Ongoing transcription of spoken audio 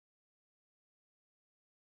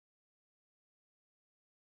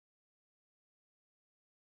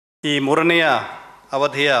ಈ ಮೂರನೆಯ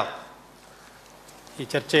ಅವಧಿಯ ಈ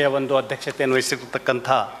ಚರ್ಚೆಯ ಒಂದು ಅಧ್ಯಕ್ಷತೆಯನ್ನು ವಹಿಸಿರ್ತಕ್ಕಂಥ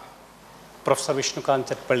ಪ್ರೊಫೆಸರ್ ವಿಷ್ಣುಕಾಂತ್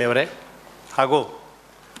ಚಟ್ಪಳ್ಳಿಯವರೇ ಹಾಗೂ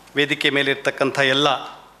ವೇದಿಕೆ ಮೇಲಿರ್ತಕ್ಕಂಥ ಎಲ್ಲ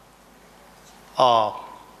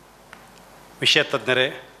ವಿಷಯ ತಜ್ಞರೇ,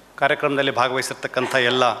 ಕಾರ್ಯಕ್ರಮದಲ್ಲಿ ಭಾಗವಹಿಸಿರ್ತಕ್ಕಂಥ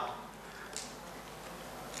ಎಲ್ಲ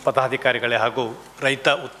ಪದಾಧಿಕಾರಿಗಳೇ ಹಾಗೂ ರೈತ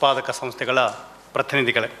ಉತ್ಪಾದಕ ಸಂಸ್ಥೆಗಳ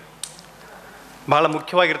ಪ್ರತಿನಿಧಿಗಳೇ, ಬಹಳ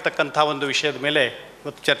ಮುಖ್ಯವಾಗಿರ್ತಕ್ಕಂಥ ಒಂದು ವಿಷಯದ ಮೇಲೆ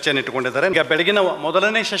ಇವತ್ತು ಚರ್ಚೆಯನ್ನು ಇಟ್ಟುಕೊಂಡಿದ್ದಾರೆ. ಈಗ ಬೆಳಗಿನ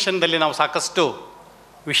ಮೊದಲನೇ ಸೆಷನ್ದಲ್ಲಿ ನಾವು ಸಾಕಷ್ಟು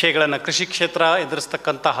ವಿಷಯಗಳನ್ನು, ಕೃಷಿ ಕ್ಷೇತ್ರ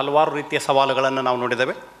ಎದುರಿಸ್ತಕ್ಕಂಥ ಹಲವಾರು ರೀತಿಯ ಸವಾಲುಗಳನ್ನು ನಾವು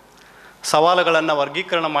ನೋಡಿದ್ದೇವೆ. ಸವಾಲುಗಳನ್ನು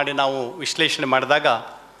ವರ್ಗೀಕರಣ ಮಾಡಿ ನಾವು ವಿಶ್ಲೇಷಣೆ ಮಾಡಿದಾಗ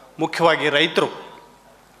ಮುಖ್ಯವಾಗಿ ರೈತರು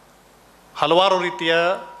ಹಲವಾರು ರೀತಿಯ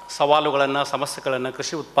ಸವಾಲುಗಳನ್ನು, ಸಮಸ್ಯೆಗಳನ್ನು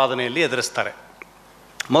ಕೃಷಿ ಉತ್ಪಾದನೆಯಲ್ಲಿ ಎದುರಿಸ್ತಾರೆ.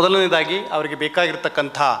 ಮೊದಲನೇದಾಗಿ ಅವರಿಗೆ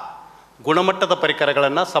ಬೇಕಾಗಿರ್ತಕ್ಕಂಥ ಗುಣಮಟ್ಟದ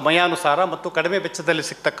ಪರಿಕರಗಳನ್ನು ಸಮಯಾನುಸಾರ ಮತ್ತು ಕಡಿಮೆ ವೆಚ್ಚದಲ್ಲಿ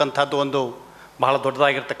ಸಿಗ್ತಕ್ಕಂಥದ್ದು ಒಂದು ಬಹಳ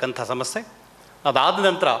ದೊಡ್ಡದಾಗಿರ್ತಕ್ಕಂಥ ಸಮಸ್ಯೆ. ಅದಾದ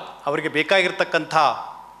ನಂತರ ಅವರಿಗೆ ಬೇಕಾಗಿರ್ತಕ್ಕಂಥ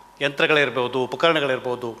ಯಂತ್ರಗಳಿರ್ಬೋದು,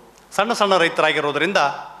 ಉಪಕರಣಗಳಿರ್ಬೋದು, ಸಣ್ಣ ಸಣ್ಣ ರೈತರಾಗಿರೋದರಿಂದ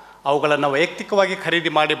ಅವುಗಳನ್ನು ವೈಯಕ್ತಿಕವಾಗಿ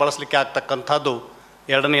ಖರೀದಿ ಮಾಡಿ ಬಳಸಲಿಕ್ಕೆ ಆಗ್ತಕ್ಕಂಥದ್ದು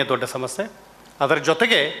ಎರಡನೆಯ ದೊಡ್ಡ ಸಮಸ್ಯೆ. ಅದರ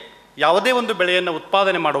ಜೊತೆಗೆ ಯಾವುದೇ ಒಂದು ಬೆಳೆಯನ್ನು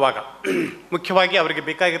ಉತ್ಪಾದನೆ ಮಾಡುವಾಗ ಮುಖ್ಯವಾಗಿ ಅವರಿಗೆ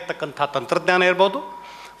ಬೇಕಾಗಿರ್ತಕ್ಕಂಥ ತಂತ್ರಜ್ಞಾನ ಇರ್ಬೋದು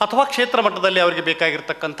ಅಥವಾ ಕ್ಷೇತ್ರ ಮಟ್ಟದಲ್ಲಿ ಅವರಿಗೆ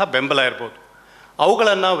ಬೇಕಾಗಿರ್ತಕ್ಕಂಥ ಬೆಂಬಲ ಇರ್ಬೋದು,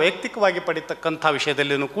 ಅವುಗಳನ್ನು ವೈಯಕ್ತಿಕವಾಗಿ ಪಡೀತಕ್ಕಂಥ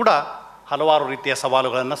ವಿಷಯದಲ್ಲಿಯೂ ಕೂಡ ಹಲವಾರು ರೀತಿಯ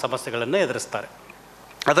ಸವಾಲುಗಳನ್ನು, ಸಮಸ್ಯೆಗಳನ್ನು ಎದುರಿಸ್ತಾರೆ.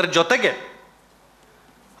 ಅದರ ಜೊತೆಗೆ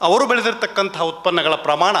ಅವರು ಬೆಳೆದಿರ್ತಕ್ಕಂಥ ಉತ್ಪನ್ನಗಳ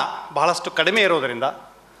ಪ್ರಮಾಣ ಬಹಳಷ್ಟು ಕಡಿಮೆ ಇರೋದರಿಂದ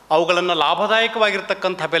ಅವುಗಳನ್ನು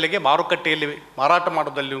ಲಾಭದಾಯಕವಾಗಿರ್ತಕ್ಕಂಥ ಬೆಲೆಗೆ ಮಾರುಕಟ್ಟೆಯಲ್ಲಿ ಮಾರಾಟ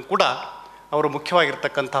ಮಾಡೋದಲ್ಲಿಯೂ ಕೂಡ ಅವರು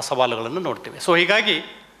ಮುಖ್ಯವಾಗಿರ್ತಕ್ಕಂಥ ಸವಾಲುಗಳನ್ನು ನೋಡ್ತೀವಿ. ಸೊ ಹೀಗಾಗಿ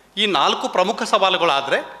ಈ 4 ಪ್ರಮುಖ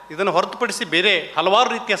ಸವಾಲುಗಳಾದರೆ ಇದನ್ನು ಹೊರತುಪಡಿಸಿ ಬೇರೆ ಹಲವಾರು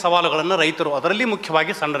ರೀತಿಯ ಸವಾಲುಗಳನ್ನು ರೈತರು, ಅದರಲ್ಲಿ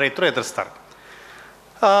ಮುಖ್ಯವಾಗಿ ಸಣ್ಣ ರೈತರು ಎದುರಿಸ್ತಾರೆ.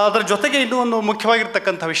 ಅದರ ಜೊತೆಗೆ ಇನ್ನೂ ಒಂದು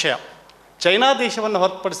ಮುಖ್ಯವಾಗಿರ್ತಕ್ಕಂಥ ವಿಷಯ, ಚೈನಾ ದೇಶವನ್ನು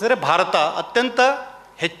ಹೊರತುಪಡಿಸಿದರೆ ಭಾರತ ಅತ್ಯಂತ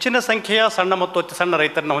ಹೆಚ್ಚಿನ ಸಂಖ್ಯೆಯ ಸಣ್ಣ ಮತ್ತು ಅತಿ ಸಣ್ಣ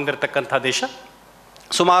ರೈತರನ್ನು ಹೊಂದಿರತಕ್ಕಂಥ ದೇಶ.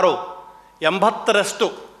 ಸುಮಾರು 80%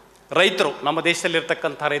 ರೈತರು, ನಮ್ಮ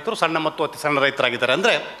ದೇಶದಲ್ಲಿರ್ತಕ್ಕಂಥ ರೈತರು ಸಣ್ಣ ಮತ್ತು ಅತಿ ಸಣ್ಣ ರೈತರಾಗಿದ್ದಾರೆ.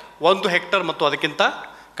 ಅಂದರೆ 1 ಹೆಕ್ಟರ್ ಮತ್ತು ಅದಕ್ಕಿಂತ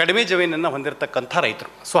ಕಡಿಮೆ ಜಮೀನನ್ನು ಹೊಂದಿರತಕ್ಕಂಥ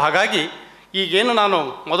ರೈತರು. ಸೊ ಹಾಗಾಗಿ ಈಗೇನು ನಾನು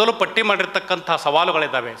ಮೊದಲು ಪಟ್ಟಿ ಮಾಡಿರ್ತಕ್ಕಂಥ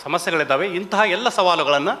ಸವಾಲುಗಳಿದ್ದಾವೆ, ಸಮಸ್ಯೆಗಳಿದ್ದಾವೆ, ಇಂತಹ ಎಲ್ಲ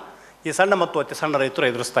ಸವಾಲುಗಳನ್ನು ಈ ಸಣ್ಣ ಮತ್ತು ಅತಿ ಸಣ್ಣ ರೈತರು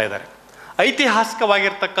ಎದುರಿಸ್ತಾ ಇದ್ದಾರೆ.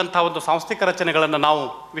 ಐತಿಹಾಸಿಕವಾಗಿರ್ತಕ್ಕಂಥ ಒಂದು ಸಾಂಸ್ಥಿಕ ರಚನೆಗಳನ್ನು ನಾವು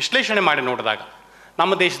ವಿಶ್ಲೇಷಣೆ ಮಾಡಿ ನೋಡಿದಾಗ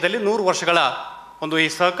ನಮ್ಮ ದೇಶದಲ್ಲಿ 100 ವರ್ಷಗಳ ಒಂದು ಈ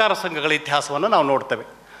ಸಹಕಾರ ಸಂಘಗಳ ಇತಿಹಾಸವನ್ನು ನಾವು ನೋಡ್ತೇವೆ.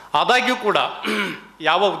 ಆದಾಗ್ಯೂ ಕೂಡ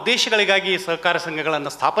ಯಾವ ಉದ್ದೇಶಗಳಿಗಾಗಿ ಈ ಸಹಕಾರ ಸಂಘಗಳನ್ನು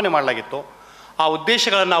ಸ್ಥಾಪನೆ ಮಾಡಲಾಗಿತ್ತೋ ಆ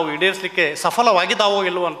ಉದ್ದೇಶಗಳನ್ನು ನಾವು ಈಡೇರಿಸಲಿಕ್ಕೆ ಸಫಲವಾಗಿದ್ದಾವೋ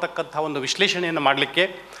ಇಲ್ಲವೋ ಅಂತಕ್ಕಂಥ ಒಂದು ವಿಶ್ಲೇಷಣೆಯನ್ನು ಮಾಡಲಿಕ್ಕೆ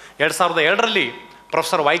 2002ರಲ್ಲಿ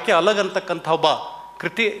ಪ್ರೊಫೆಸರ್ YK ಅಲಗ್ ಅಂತಕ್ಕಂಥ ಒಬ್ಬ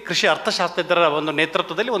ಕೃಷಿ ಅರ್ಥಶಾಸ್ತ್ರಜ್ಞರ ಒಂದು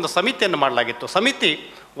ನೇತೃತ್ವದಲ್ಲಿ ಒಂದು ಸಮಿತಿಯನ್ನು ಮಾಡಲಾಗಿತ್ತು. ಸಮಿತಿ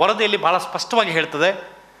ವರದಿಯಲ್ಲಿ ಭಾಳ ಸ್ಪಷ್ಟವಾಗಿ ಹೇಳ್ತದೆ,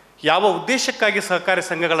 ಯಾವ ಉದ್ದೇಶಕ್ಕಾಗಿ ಸಹಕಾರಿ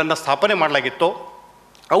ಸಂಘಗಳನ್ನು ಸ್ಥಾಪನೆ ಮಾಡಲಾಗಿತ್ತೋ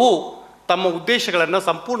ಅವು ತಮ್ಮ ಉದ್ದೇಶಗಳನ್ನು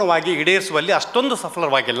ಸಂಪೂರ್ಣವಾಗಿ ಈಡೇರಿಸುವಲ್ಲಿ ಅಷ್ಟೊಂದು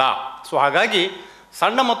ಸಫಲವಾಗಿಲ್ಲ. ಸೊ ಹಾಗಾಗಿ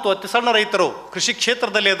ಸಣ್ಣ ಮತ್ತು ಅತಿ ಸಣ್ಣ ರೈತರು ಕೃಷಿ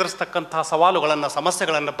ಕ್ಷೇತ್ರದಲ್ಲಿ ಎದುರಿಸ್ತಕ್ಕಂಥ ಸವಾಲುಗಳನ್ನು,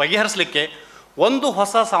 ಸಮಸ್ಯೆಗಳನ್ನು ಬಗೆಹರಿಸಲಿಕ್ಕೆ ಒಂದು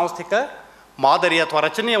ಹೊಸ ಸಾಂಸ್ಥಿಕ ಮಾದರಿ ಅಥವಾ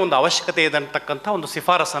ರಚನೆಯ ಒಂದು ಅವಶ್ಯಕತೆ ಇದೆ ಅಂತಕ್ಕಂಥ ಒಂದು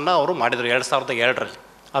ಶಿಫಾರಸನ್ನು ಅವರು ಮಾಡಿದರು 2002ರಲ್ಲಿ.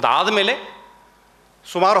 ಅದಾದ ಮೇಲೆ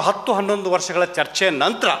ಸುಮಾರು 10-11 ವರ್ಷಗಳ ಚರ್ಚೆಯ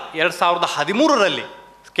ನಂತರ 2013ರಲ್ಲಿ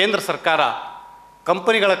ಕೇಂದ್ರ ಸರ್ಕಾರ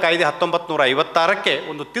ಕಂಪನಿಗಳ ಕಾಯ್ದೆ 1956ಕ್ಕೆ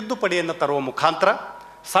ಒಂದು ತಿದ್ದುಪಡಿಯನ್ನು ತರುವ ಮುಖಾಂತರ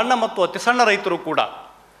ಸಣ್ಣ ಮತ್ತು ಅತಿ ಸಣ್ಣ ರೈತರು ಕೂಡ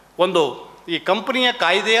ಒಂದು ಈ ಕಂಪನಿಯ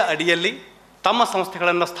ಕಾಯ್ದೆಯ ಅಡಿಯಲ್ಲಿ ತಮ್ಮ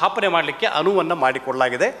ಸಂಸ್ಥೆಗಳನ್ನು ಸ್ಥಾಪನೆ ಮಾಡಲಿಕ್ಕೆ ಅನುವನ್ನು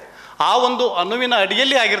ಮಾಡಿಕೊಡಲಾಗಿದೆ. ಆ ಒಂದು ಅನುವಿನ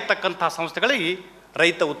ಅಡಿಯಲ್ಲಿ ಆಗಿರ್ತಕ್ಕಂಥ ಸಂಸ್ಥೆಗಳು ಈ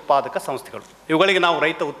ರೈತ ಉತ್ಪಾದಕ ಸಂಸ್ಥೆಗಳು. ಇವುಗಳಿಗೆ ನಾವು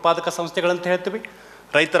ರೈತ ಉತ್ಪಾದಕ ಸಂಸ್ಥೆಗಳಂತ ಹೇಳ್ತೀವಿ,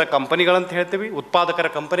 ರೈತರ ಕಂಪನಿಗಳಂತ ಹೇಳ್ತೀವಿ, ಉತ್ಪಾದಕರ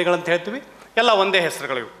ಕಂಪನಿಗಳಂತ ಹೇಳ್ತೀವಿ, ಎಲ್ಲ ಒಂದೇ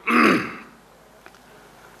ಹೆಸರುಗಳಿವೆ.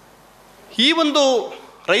 ಈ ಒಂದು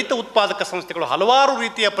ರೈತ ಉತ್ಪಾದಕ ಸಂಸ್ಥೆಗಳು ಹಲವಾರು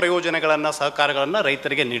ರೀತಿಯ ಪ್ರಯೋಜನಗಳನ್ನು, ಸಹಕಾರಗಳನ್ನು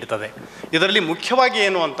ರೈತರಿಗೆ ನೀಡುತ್ತದೆ. ಇದರಲ್ಲಿ ಮುಖ್ಯವಾಗಿ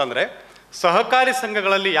ಏನು ಅಂತಂದರೆ, ಸಹಕಾರಿ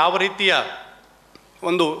ಸಂಘಗಳಲ್ಲಿ ಯಾವ ರೀತಿಯ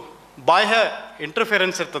ಒಂದು ಬಾಹ್ಯ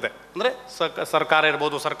ಇಂಟರ್ಫಿಯರೆನ್ಸ್ ಇರ್ತದೆ, ಅಂದರೆ ಸರ್ಕಾರ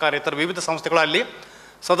ಇರ್ಬೋದು, ಸರ್ಕಾರೇತರ ವಿವಿಧ ಸಂಸ್ಥೆಗಳಲ್ಲಿ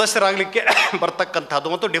ಸದಸ್ಯರಾಗಲಿಕ್ಕೆ ಬರ್ತಕ್ಕಂಥದ್ದು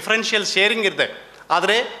ಮತ್ತು ಡಿಫ್ರೆನ್ಷಿಯಲ್ ಶೇರಿಂಗ್ ಇದೆ.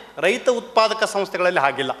 ಆದರೆ ರೈತ ಉತ್ಪಾದಕ ಸಂಸ್ಥೆಗಳಲ್ಲಿ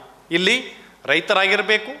ಹಾಗಿಲ್ಲ. ಇಲ್ಲಿ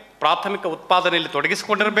ರೈತರಾಗಿರಬೇಕು, ಪ್ರಾಥಮಿಕ ಉತ್ಪಾದನೆಯಲ್ಲಿ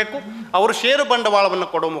ತೊಡಗಿಸಿಕೊಂಡಿರಬೇಕು, ಅವರು ಷೇರು ಬಂಡವಾಳವನ್ನು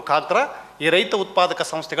ಕೊಡುವ ಮುಖಾಂತರ ಈ ರೈತ ಉತ್ಪಾದಕ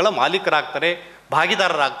ಸಂಸ್ಥೆಗಳ ಮಾಲೀಕರಾಗ್ತಾರೆ,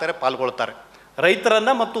 ಭಾಗಿದಾರರಾಗ್ತಾರೆ, ಪಾಲ್ಗೊಳ್ತಾರೆ.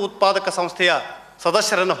 ರೈತರನ್ನು ಮತ್ತು ಉತ್ಪಾದಕ ಸಂಸ್ಥೆಯ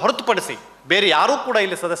ಸದಸ್ಯರನ್ನು ಹೊರತುಪಡಿಸಿ ಬೇರೆ ಯಾರೂ ಕೂಡ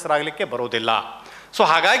ಇಲ್ಲಿ ಸದಸ್ಯರಾಗಲಿಕ್ಕೆ ಬರೋದಿಲ್ಲ. ಸೊ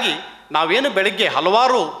ಹಾಗಾಗಿ ನಾವೇನು ಬೆಳಗ್ಗೆ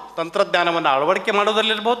ಹಲವಾರು ತಂತ್ರಜ್ಞಾನವನ್ನು ಅಳವಡಿಕೆ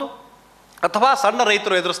ಮಾಡೋದಲ್ಲಿರ್ಬೋದು ಅಥವಾ ಸಣ್ಣ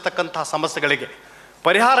ರೈತರು ಎದುರಿಸ್ತಕ್ಕಂಥ ಸಮಸ್ಯೆಗಳಿಗೆ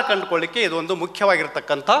ಪರಿಹಾರ ಕಂಡುಕೊಳ್ಳಿಕ್ಕೆ ಇದು ಒಂದು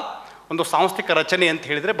ಮುಖ್ಯವಾಗಿರ್ತಕ್ಕಂಥ ಒಂದು ಸಾಂಸ್ಥಿಕ ರಚನೆ ಅಂತ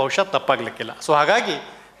ಹೇಳಿದರೆ ಬಹುಶಃ ತಪ್ಪಾಗಲಿಕ್ಕಿಲ್ಲ. ಸೊ ಹಾಗಾಗಿ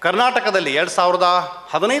ಕರ್ನಾಟಕದಲ್ಲಿ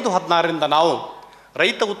 2015-16ರಿಂದ ನಾವು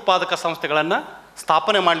ರೈತ ಉತ್ಪಾದಕ ಸಂಸ್ಥೆಗಳನ್ನು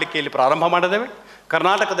ಸ್ಥಾಪನೆ ಮಾಡಲಿಕ್ಕೆ ಇಲ್ಲಿ ಪ್ರಾರಂಭ ಮಾಡಿದ್ದೇವೆ.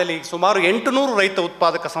 ಕರ್ನಾಟಕದಲ್ಲಿ ಸುಮಾರು 800 ರೈತ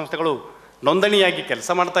ಉತ್ಪಾದಕ ಸಂಸ್ಥೆಗಳು ನೋಂದಣಿಯಾಗಿ ಕೆಲಸ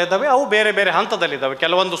ಮಾಡ್ತಾ ಇದ್ದಾವೆ. ಅವು ಬೇರೆ ಬೇರೆ ಹಂತದಲ್ಲಿದ್ದಾವೆ.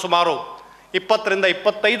 ಕೆಲವೊಂದು ಸುಮಾರು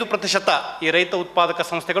 20-25% ಈ ರೈತ ಉತ್ಪಾದಕ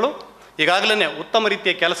ಸಂಸ್ಥೆಗಳು ಈಗಾಗಲೇ ಉತ್ತಮ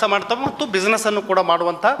ರೀತಿಯ ಕೆಲಸ ಮಾಡ್ತವೆ ಮತ್ತು ಬಿಸ್ನೆಸ್ಸನ್ನು ಕೂಡ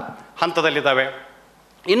ಮಾಡುವಂಥ ಹಂತದಲ್ಲಿದ್ದಾವೆ.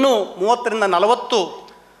 ಇನ್ನು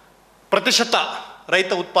 30-40%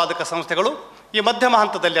 ರೈತ ಉತ್ಪಾದಕ ಸಂಸ್ಥೆಗಳು ಈ ಮಧ್ಯಮ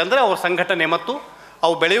ಹಂತದಲ್ಲಿ, ಅಂದರೆ ಅವರ ಸಂಘಟನೆ ಮತ್ತು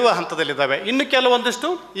ಅವು ಬೆಳೆಯುವ ಹಂತದಲ್ಲಿದ್ದಾವೆ. ಇನ್ನು ಕೆಲವೊಂದಿಷ್ಟು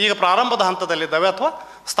ಈಗ ಪ್ರಾರಂಭದ ಹಂತದಲ್ಲಿದ್ದಾವೆ ಅಥವಾ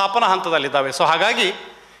ಸ್ಥಾಪನಾ ಹಂತದಲ್ಲಿದ್ದಾವೆ. ಸೊ ಹಾಗಾಗಿ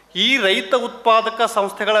ಈ ರೈತ ಉತ್ಪಾದಕ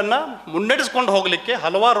ಸಂಸ್ಥೆಗಳನ್ನು ಮುನ್ನಡೆಸ್ಕೊಂಡು ಹೋಗಲಿಕ್ಕೆ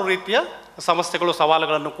ಹಲವಾರು ರೀತಿಯ ಸಮಸ್ಯೆಗಳು,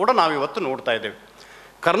 ಸವಾಲುಗಳನ್ನು ಕೂಡ ನಾವು ಇವತ್ತು ನೋಡ್ತಾ ಇದ್ದೇವೆ.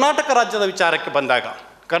 ಕರ್ನಾಟಕ ರಾಜ್ಯದ ವಿಚಾರಕ್ಕೆ ಬಂದಾಗ,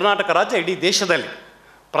 ಕರ್ನಾಟಕ ರಾಜ್ಯ ಇಡೀ ದೇಶದಲ್ಲಿ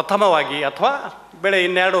ಪ್ರಥಮವಾಗಿ ಅಥವಾ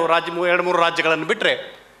ಇನ್ನೆರಡು ರಾಜ್ಯಗಳನ್ನು ಬಿಟ್ಟರೆ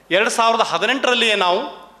 2018ರಲ್ಲಿಯೇ ನಾವು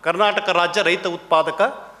ಕರ್ನಾಟಕ ರಾಜ್ಯ ರೈತ ಉತ್ಪಾದಕ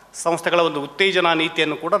ಸಂಸ್ಥೆಗಳ ಒಂದು ಉತ್ತೇಜನಾ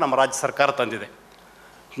ನೀತಿಯನ್ನು ಕೂಡ ನಮ್ಮ ರಾಜ್ಯ ಸರ್ಕಾರ ತಂದಿದೆ.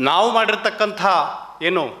 ನಾವು ಮಾಡಿರ್ತಕ್ಕಂಥ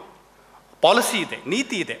ಏನು ಪಾಲಿಸಿ ಇದೆ,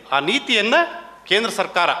 ನೀತಿ ಇದೆ, ಆ ನೀತಿಯನ್ನು ಕೇಂದ್ರ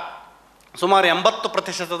ಸರ್ಕಾರ ಸುಮಾರು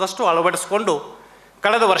 80% ಅಳವಡಿಸಿಕೊಂಡು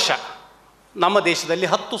ಕಳೆದ ವರ್ಷ ನಮ್ಮ ದೇಶದಲ್ಲಿ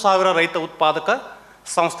 10,000 ರೈತ ಉತ್ಪಾದಕ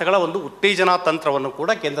ಸಂಸ್ಥೆಗಳ ಒಂದು ಉತ್ತೇಜನಾ ತಂತ್ರವನ್ನು ಕೂಡ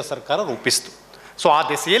ಕೇಂದ್ರ ಸರ್ಕಾರ ರೂಪಿಸಿತು. ಸೊ ಆ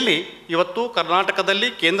ದಿಸೆಯಲ್ಲಿ ಇವತ್ತು ಕರ್ನಾಟಕದಲ್ಲಿ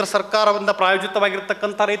ಕೇಂದ್ರ ಸರ್ಕಾರದಿಂದ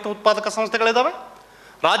ಪ್ರಾಯೋಜಿತವಾಗಿರ್ತಕ್ಕಂಥ ರೈತ ಉತ್ಪಾದಕ ಸಂಸ್ಥೆಗಳಿದ್ದಾವೆ,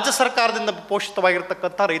 ರಾಜ್ಯ ಸರ್ಕಾರದಿಂದ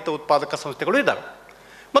ಪೋಷಿತವಾಗಿರ್ತಕ್ಕಂಥ ರೈತ ಉತ್ಪಾದಕ ಸಂಸ್ಥೆಗಳು ಇದ್ದಾವೆ.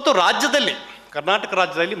 ಮತ್ತು ರಾಜ್ಯದಲ್ಲಿ, ಕರ್ನಾಟಕ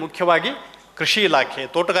ರಾಜ್ಯದಲ್ಲಿ ಮುಖ್ಯವಾಗಿ ಕೃಷಿ ಇಲಾಖೆ,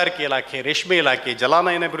 ತೋಟಗಾರಿಕೆ ಇಲಾಖೆ, ರೇಷ್ಮೆ ಇಲಾಖೆ,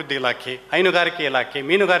 ಜಲಾನಯನ ಅಭಿವೃದ್ಧಿ ಇಲಾಖೆ, ಹೈನುಗಾರಿಕೆ ಇಲಾಖೆ,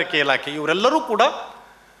 ಮೀನುಗಾರಿಕೆ ಇಲಾಖೆ, ಇವರೆಲ್ಲರೂ ಕೂಡ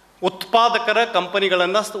ಉತ್ಪಾದಕರ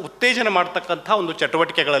ಕಂಪನಿಗಳನ್ನು ಉತ್ತೇಜನ ಮಾಡ್ತಕ್ಕಂಥ ಒಂದು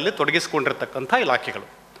ಚಟುವಟಿಕೆಗಳಲ್ಲಿ ತೊಡಗಿಸಿಕೊಂಡಿರ್ತಕ್ಕಂಥ ಇಲಾಖೆಗಳು.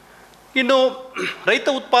 ಇನ್ನು ರೈತ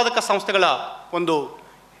ಉತ್ಪಾದಕ ಸಂಸ್ಥೆಗಳ ಒಂದು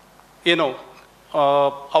ಏನು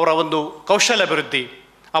ಅವರ ಒಂದು ಕೌಶಲ್ಯ ಅಭಿವೃದ್ಧಿ,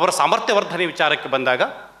 ಅವರ ಸಾಮರ್ಥ್ಯವರ್ಧನೆ ವಿಚಾರಕ್ಕೆ ಬಂದಾಗ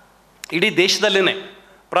ಇಡೀ ದೇಶದಲ್ಲೇ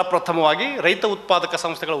ಪ್ರಪ್ರಥಮವಾಗಿ ರೈತ ಉತ್ಪಾದಕ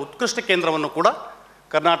ಸಂಸ್ಥೆಗಳ ಉತ್ಕೃಷ್ಟ ಕೇಂದ್ರವನ್ನು ಕೂಡ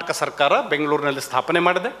ಕರ್ನಾಟಕ ಸರ್ಕಾರ ಬೆಂಗಳೂರಿನಲ್ಲಿ ಸ್ಥಾಪನೆ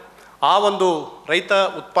ಮಾಡಿದೆ. ಆ ಒಂದು ರೈತ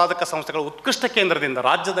ಉತ್ಪಾದಕ ಸಂಸ್ಥೆಗಳ ಉತ್ಕೃಷ್ಟ ಕೇಂದ್ರದಿಂದ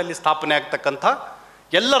ರಾಜ್ಯದಲ್ಲಿ ಸ್ಥಾಪನೆ ಆಗ್ತಕ್ಕಂಥ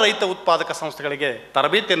ಎಲ್ಲ ರೈತ ಉತ್ಪಾದಕ ಸಂಸ್ಥೆಗಳಿಗೆ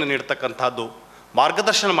ತರಬೇತಿಯನ್ನು ನೀಡ್ತಕ್ಕಂಥದ್ದು,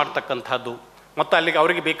 ಮಾರ್ಗದರ್ಶನ ಮಾಡ್ತಕ್ಕಂಥದ್ದು ಮತ್ತು ಅಲ್ಲಿಗೆ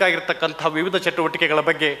ಅವರಿಗೆ ಬೇಕಾಗಿರ್ತಕ್ಕಂಥ ವಿವಿಧ ಚಟುವಟಿಕೆಗಳ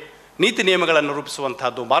ಬಗ್ಗೆ ನೀತಿ ನಿಯಮಗಳನ್ನು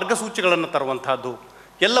ರೂಪಿಸುವಂಥದ್ದು, ಮಾರ್ಗಸೂಚಿಗಳನ್ನು ತರುವಂಥದ್ದು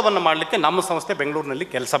ಎಲ್ಲವನ್ನು ಮಾಡಲಿಕ್ಕೆ ನಮ್ಮ ಸಂಸ್ಥೆ ಬೆಂಗಳೂರಿನಲ್ಲಿ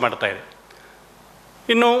ಕೆಲಸ ಮಾಡ್ತಾ ಇದೆ.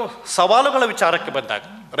 ಇನ್ನು ಸವಾಲುಗಳ ವಿಚಾರಕ್ಕೆ ಬಂದಾಗ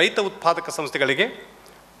ರೈತ ಉತ್ಪಾದಕ ಸಂಸ್ಥೆಗಳಿಗೆ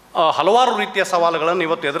ಹಲವಾರು ರೀತಿಯ ಸವಾಲುಗಳನ್ನು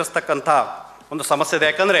ಇವತ್ತು ಎದುರಿಸ್ತಕ್ಕಂಥ ಒಂದು ಸಮಸ್ಯೆ ಇದೆ.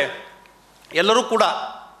 ಯಾಕಂದರೆ ಎಲ್ಲರೂ ಕೂಡ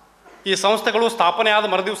ಈ ಸಂಸ್ಥೆಗಳು ಸ್ಥಾಪನೆ ಆದ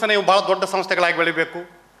ಮರುದಿವಸನೇ ಇವು ಭಾಳ ದೊಡ್ಡ ಸಂಸ್ಥೆಗಳಾಗಿ ಬೆಳಿಬೇಕು,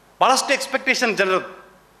 ಭಾಳಷ್ಟು ಎಕ್ಸ್ಪೆಕ್ಟೇಷನ್ ಜನರದ್ದು.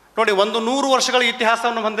 ನೋಡಿ, 100 ವರ್ಷಗಳ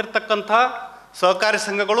ಇತಿಹಾಸವನ್ನು ಹೊಂದಿರತಕ್ಕಂಥ ಸಹಕಾರಿ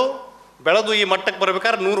ಸಂಘಗಳು ಬೆಳೆದು ಈ ಮಟ್ಟಕ್ಕೆ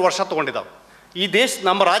ಬರಬೇಕಾದ್ರೆ 100 ವರ್ಷ ತೊಗೊಂಡಿದ್ದಾವೆ. ಈ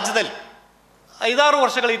ನಮ್ಮ ರಾಜ್ಯದಲ್ಲಿ 5-6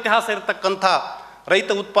 ವರ್ಷಗಳ ಇತಿಹಾಸ ಇರತಕ್ಕಂಥ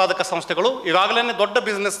ರೈತ ಉತ್ಪಾದಕ ಸಂಸ್ಥೆಗಳು ಈಗಾಗಲೇ ದೊಡ್ಡ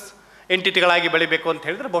ಬಿಸ್ನೆಸ್ ಎಂಟಿಟಿಗಳಾಗಿ ಬೆಳಿಬೇಕು ಅಂತ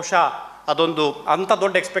ಹೇಳಿದರೆ ಬಹುಶಃ ಅದೊಂದು ಅಂಥ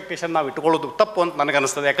ದೊಡ್ಡ ಎಕ್ಸ್ಪೆಕ್ಟೇಷನ್ ನಾವು ಇಟ್ಕೊಳ್ಳೋದು ತಪ್ಪು ಅಂತ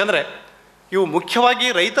ನನಗನ್ನಿಸ್ತದೆ. ಯಾಕಂದರೆ ಇವು ಮುಖ್ಯವಾಗಿ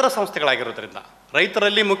ರೈತರ ಸಂಸ್ಥೆಗಳಾಗಿರೋದ್ರಿಂದ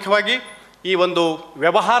ರೈತರಲ್ಲಿ ಮುಖ್ಯವಾಗಿ ಈ ಒಂದು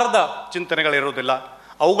ವ್ಯವಹಾರದ ಚಿಂತನೆಗಳಿರೋದಿಲ್ಲ,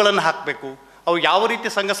 ಅವುಗಳನ್ನು ಹಾಕಬೇಕು, ಅವು ಯಾವ ರೀತಿ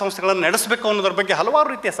ಸಂಘ ಸಂಸ್ಥೆಗಳನ್ನು ನಡೆಸಬೇಕು ಅನ್ನೋದ್ರ ಬಗ್ಗೆ ಹಲವಾರು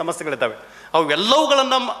ರೀತಿಯ ಸಮಸ್ಯೆಗಳಿದ್ದಾವೆ.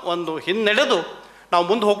 ಅವೆಲ್ಲವುಗಳನ್ನು ಒಂದು ಹಿನ್ನಡೆದು ನಾವು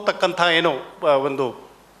ಮುಂದೆ ಹೋಗ್ತಕ್ಕಂಥ ಏನೋ ಒಂದು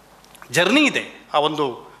ಜರ್ನಿ ಇದೆ, ಆ ಒಂದು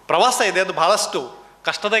ಪ್ರವಾಸ ಇದೆ, ಅದು ಬಹಳಷ್ಟು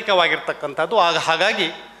ಕಷ್ಟದಾಯಕವಾಗಿರ್ತಕ್ಕಂಥದ್ದು. ಹಾಗಾಗಿ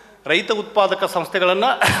ರೈತ ಉತ್ಪಾದಕ ಸಂಸ್ಥೆಗಳನ್ನು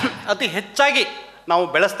ಅತಿ ಹೆಚ್ಚಾಗಿ ನಾವು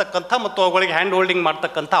ಬೆಳೆಸ್ತಕ್ಕಂಥ ಮತ್ತು ಅವುಗಳಿಗೆ ಹ್ಯಾಂಡ್ ಹೋಲ್ಡಿಂಗ್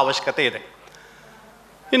ಮಾಡ್ತಕ್ಕಂಥ ಅವಶ್ಯಕತೆ ಇದೆ.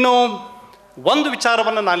 ಇನ್ನು ಒಂದು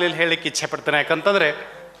ವಿಚಾರವನ್ನು ನಾನಿಲ್ಲಿ ಹೇಳಲಿಕ್ಕೆ ಇಚ್ಛೆ ಪಡ್ತೇನೆ. ಯಾಕಂತಂದರೆ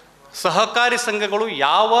ಸಹಕಾರಿ ಸಂಘಗಳು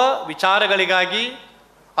ಯಾವ ವಿಚಾರಗಳಿಗಾಗಿ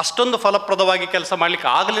ಅಷ್ಟೊಂದು ಫಲಪ್ರದವಾಗಿ ಕೆಲಸ ಮಾಡಲಿಕ್ಕೆ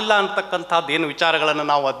ಆಗಲಿಲ್ಲ ಅಂತಕ್ಕಂಥದ್ದೇನು ವಿಚಾರಗಳನ್ನು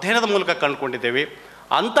ನಾವು ಅಧ್ಯಯನದ ಮೂಲಕ ಕಂಡುಕೊಂಡಿದ್ದೇವೆ,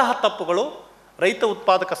 ಅಂತಹ ತಪ್ಪುಗಳು ರೈತ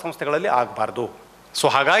ಉತ್ಪಾದಕ ಸಂಸ್ಥೆಗಳಲ್ಲಿ ಆಗಬಾರ್ದು. ಸೊ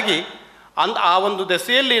ಹಾಗಾಗಿ ಆ ಒಂದು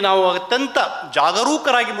ದೆಸೆಯಲ್ಲಿ ನಾವು ಅತ್ಯಂತ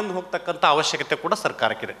ಜಾಗರೂಕರಾಗಿ ಮುಂದೆ ಹೋಗ್ತಕ್ಕಂಥ ಅವಶ್ಯಕತೆ ಕೂಡ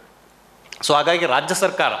ಸರ್ಕಾರಕ್ಕಿದೆ. ಸೊ ಹಾಗಾಗಿ ರಾಜ್ಯ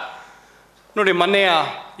ಸರ್ಕಾರ ನೋಡಿ, ಮೊನ್ನೆಯ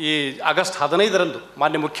ಈ ಆಗಸ್ಟ್ 15ರಂದು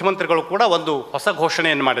ಮಾನ್ಯ ಮುಖ್ಯಮಂತ್ರಿಗಳು ಕೂಡ ಒಂದು ಹೊಸ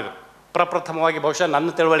ಘೋಷಣೆಯನ್ನು ಮಾಡಿದರು. ಪ್ರಪ್ರಥಮವಾಗಿ ಬಹುಶಃ ನನ್ನ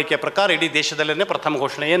ತಿಳುವಳಿಕೆಯ ಪ್ರಕಾರ ಇಡೀ ದೇಶದಲ್ಲೇ ಪ್ರಥಮ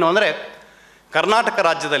ಘೋಷಣೆ ಏನು ಅಂದರೆ, ಕರ್ನಾಟಕ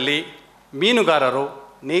ರಾಜ್ಯದಲ್ಲಿ ಮೀನುಗಾರರು,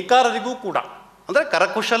 ನೇಕಾರರಿಗೂ ಕೂಡ, ಅಂದರೆ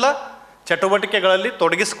ಕರಕುಶಲ ಚಟುವಟಿಕೆಗಳಲ್ಲಿ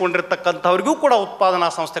ತೊಡಗಿಸಿಕೊಂಡಿರ್ತಕ್ಕಂಥವ್ರಿಗೂ ಕೂಡ ಉತ್ಪಾದನಾ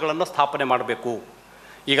ಸಂಸ್ಥೆಗಳನ್ನು ಸ್ಥಾಪನೆ ಮಾಡಬೇಕು.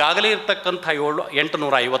 ಈಗಾಗಲೇ ಇರತಕ್ಕಂಥ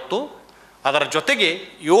 850, ಅದರ ಜೊತೆಗೆ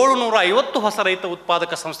 750 ಹೊಸ ರೈತ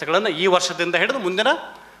ಉತ್ಪಾದಕ ಸಂಸ್ಥೆಗಳನ್ನು ಈ ವರ್ಷದಿಂದ ಹಿಡಿದು ಮುಂದಿನ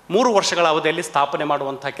 3 ವರ್ಷಗಳ ಅವಧಿಯಲ್ಲಿ ಸ್ಥಾಪನೆ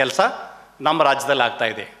ಮಾಡುವಂಥ ಕೆಲಸ ನಮ್ಮ ರಾಜ್ಯದಲ್ಲಿ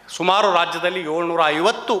ಆಗ್ತಾಯಿದೆ. ಸುಮಾರು ರಾಜ್ಯದಲ್ಲಿ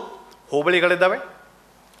 750 ಹೋಬಳಿಗಳಿದ್ದಾವೆ.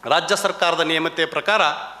 ರಾಜ್ಯ ಸರ್ಕಾರದ ನಿಯಮತೆಯ ಪ್ರಕಾರ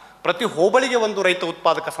ಪ್ರತಿ ಹೋಬಳಿಗೆ ಒಂದು ರೈತ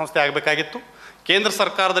ಉತ್ಪಾದಕ ಸಂಸ್ಥೆ ಆಗಬೇಕಾಗಿತ್ತು. ಕೇಂದ್ರ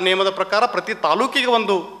ಸರ್ಕಾರದ ನಿಯಮದ ಪ್ರಕಾರ ಪ್ರತಿ ತಾಲೂಕಿಗೆ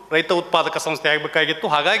ಒಂದು ರೈತ ಉತ್ಪಾದಕ ಸಂಸ್ಥೆ ಆಗಬೇಕಾಗಿತ್ತು.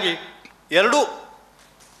 ಹಾಗಾಗಿ 2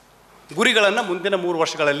 ಗುರಿಗಳನ್ನು ಮುಂದಿನ 3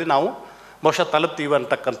 ವರ್ಷಗಳಲ್ಲಿ ನಾವು ಬಹುಶಃ ತಲುಪ್ತೀವಿ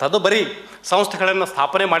ಅಂತಕ್ಕಂಥದ್ದು. ಬರೀ ಸಂಸ್ಥೆಗಳನ್ನು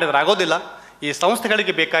ಸ್ಥಾಪನೆ ಮಾಡಿದರೆ ಆಗೋದಿಲ್ಲ, ಈ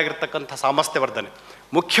ಸಂಸ್ಥೆಗಳಿಗೆ ಬೇಕಾಗಿರ್ತಕ್ಕಂಥ ಸಾಮರ್ಥ್ಯವರ್ಧನೆ,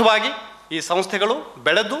 ಮುಖ್ಯವಾಗಿ ಈ ಸಂಸ್ಥೆಗಳು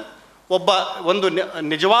ಬೆಳೆದು ಒಂದು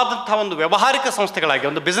ನಿಜವಾದಂಥ ಒಂದು ವ್ಯಾವಹಾರಿಕ ಸಂಸ್ಥೆಗಳಾಗಿ,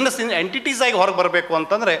 ಒಂದು ಬಿಸ್ನೆಸ್ ಎಂಟಿಟೀಸ್ ಆಗಿ ಹೊರಗೆ ಬರಬೇಕು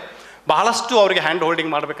ಅಂತಂದರೆ ಬಹಳಷ್ಟು ಅವರಿಗೆ ಹ್ಯಾಂಡ್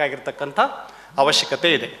ಹೋಲ್ಡಿಂಗ್ ಮಾಡಬೇಕಾಗಿರ್ತಕ್ಕಂಥ ಅವಶ್ಯಕತೆ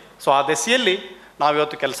ಇದೆ. ಸೊ ಆ ದೆಸೆಯಲ್ಲಿ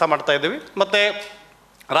ನಾವಿವತ್ತು ಕೆಲಸ ಮಾಡ್ತಾ ಇದ್ದೀವಿ. ಮತ್ತು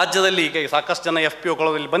ರಾಜ್ಯದಲ್ಲಿ ಈಗ ಸಾಕಷ್ಟು ಜನ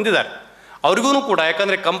FPOಗಳು ಇಲ್ಲಿ ಬಂದಿದ್ದಾರೆ. ಅವ್ರಿಗೂ ಕೂಡ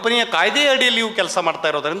ಯಾಕಂದರೆ ಕಂಪನಿಯ ಕಾಯ್ದೆ ಅಡಿಯಲ್ಲಿ ಇವು ಕೆಲಸ ಮಾಡ್ತಾ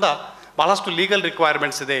ಇರೋದರಿಂದ ಬಹಳಷ್ಟು ಲೀಗಲ್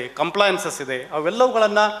ರಿಕ್ವೈರ್ಮೆಂಟ್ಸ್ ಇದೆ, ಕಂಪ್ಲೈನ್ಸಸ್ ಇದೆ.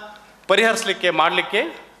 ಅವೆಲ್ಲವುಗಳನ್ನು ಪರಿಹರಿಸಲಿಕ್ಕೆ ಮಾಡಲಿಕ್ಕೆ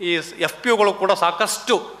ಈ FPOಗಳು ಕೂಡ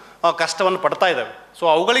ಸಾಕಷ್ಟು ಕಷ್ಟವನ್ನು ಪಡ್ತಾ ಇದ್ದಾವೆ. ಸೊ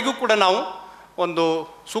ಅವುಗಳಿಗೂ ಕೂಡ ನಾವು ಒಂದು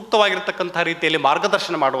ಸೂಕ್ತವಾಗಿರ್ತಕ್ಕಂಥ ರೀತಿಯಲ್ಲಿ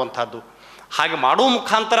ಮಾರ್ಗದರ್ಶನ ಮಾಡುವಂಥದ್ದು. ಹಾಗೆ ಮಾಡುವ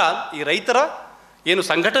ಮುಖಾಂತರ ಈ ರೈತರ ಏನು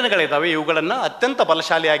ಸಂಘಟನೆಗಳಿದ್ದಾವೆ ಇವುಗಳನ್ನು ಅತ್ಯಂತ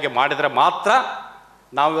ಬಲಶಾಲಿಯಾಗಿ ಮಾಡಿದರೆ ಮಾತ್ರ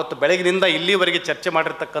ನಾವು ಇವತ್ತು ಬೆಳಗಿನಿಂದ ಇಲ್ಲಿವರೆಗೆ ಚರ್ಚೆ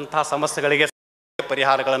ಮಾಡಿರ್ತಕ್ಕಂಥ ಸಮಸ್ಯೆಗಳಿಗೆ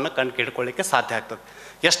ಪರಿಹಾರಗಳನ್ನು ಕಂಡುಹಿಡ್ಕೊಳ್ಳಿಕ್ಕೆ ಸಾಧ್ಯ ಆಗ್ತದೆ.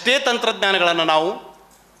 ಎಷ್ಟೇ ತಂತ್ರಜ್ಞಾನಗಳನ್ನು ನಾವು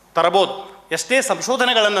ತರಬೋದು, ಎಷ್ಟೇ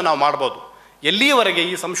ಸಂಶೋಧನೆಗಳನ್ನು ನಾವು ಮಾಡ್ಬೋದು, ಎಲ್ಲಿಯವರೆಗೆ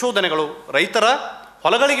ಈ ಸಂಶೋಧನೆಗಳು ರೈತರ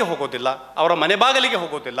ಹೊಲಗಳಿಗೆ ಹೋಗೋದಿಲ್ಲ, ಅವರ ಮನೆ ಬಾಗಿಲಿಗೆ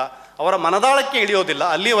ಹೋಗೋದಿಲ್ಲ, ಅವರ ಮನದಾಳಕ್ಕೆ ಇಳಿಯೋದಿಲ್ಲ,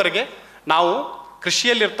 ಅಲ್ಲಿಯವರೆಗೆ ನಾವು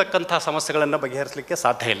ಕೃಷಿಯಲ್ಲಿರ್ತಕ್ಕಂಥ ಸಮಸ್ಯೆಗಳನ್ನು ಬಗೆಹರಿಸಲಿಕ್ಕೆ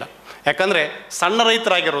ಸಾಧ್ಯ ಇಲ್ಲ. ಯಾಕಂದರೆ ಸಣ್ಣ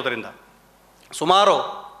ರೈತರಾಗಿರೋದರಿಂದ ಸುಮಾರು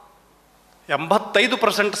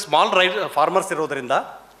 85% ಸ್ಮಾಲ್ ಫಾರ್ಮರ್ಸ್ ಇರೋದರಿಂದ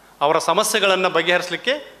ಅವರ ಸಮಸ್ಯೆಗಳನ್ನು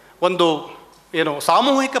ಬಗೆಹರಿಸಲಿಕ್ಕೆ ಒಂದು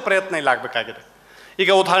ಸಾಮೂಹಿಕ ಪ್ರಯತ್ನ ಇಲ್ಲಿ ಆಗಬೇಕಾಗಿದೆ.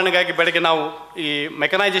 ಈಗ ಉದಾಹರಣೆಗಾಗಿ ಬೆಳಗ್ಗೆ ನಾವು ಈ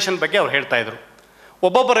ಮೆಕನೈಜೇಷನ್ ಬಗ್ಗೆ ಅವ್ರು ಹೇಳ್ತಾ ಇದ್ರು.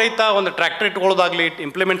 ಒಬ್ಬೊಬ್ಬ ರೈತ ಒಂದು ಟ್ರ್ಯಾಕ್ಟರ್ ಇಟ್ಕೊಳ್ಳೋದಾಗಲಿ,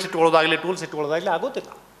 ಇಂಪ್ಲಿಮೆಂಟ್ಸ್ ಇಟ್ಕೊಳ್ಳೋದಾಗಲಿ, ಟೂಲ್ಸ್ ಇಟ್ಕೊಳ್ಳೋದಾಗಲಿ ಆಗೋದಿಲ್ಲ.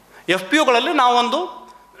 FPOಗಳಲ್ಲಿ ನಾವೊಂದು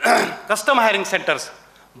ಕಸ್ಟಮ್ ಹೈರಿಂಗ್ ಸೆಂಟರ್ಸ್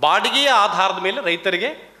ಬಾಡಿಗೆಯ ಆಧಾರದ ಮೇಲೆ ರೈತರಿಗೆ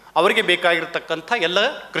ಅವರಿಗೆ ಬೇಕಾಗಿರ್ತಕ್ಕಂಥ ಎಲ್ಲ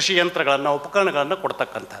ಕೃಷಿ ಯಂತ್ರಗಳನ್ನು, ಉಪಕರಣಗಳನ್ನು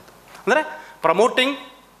ಕೊಡ್ತಕ್ಕಂಥದ್ದು. ಅಂದರೆ promoting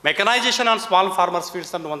ಮೆಕನೈಜೇಷನ್ on small farmers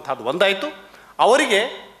fields ಅನ್ನುವಂಥದ್ದು ಒಂದಾಯಿತು. ಅವರಿಗೆ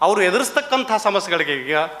ಅವರು ಎದುರಿಸ್ತಕ್ಕಂಥ ಸಮಸ್ಯೆಗಳಿಗೆ,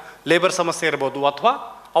 ಈಗ ಲೇಬರ್ ಸಮಸ್ಯೆ ಇರ್ಬೋದು, ಅಥವಾ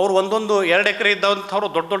ಅವರು 1-2 ಎಕರೆ ಇದ್ದಂಥವ್ರು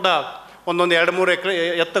ದೊಡ್ಡ ದೊಡ್ಡ 1-2-3 ಎಕರೆ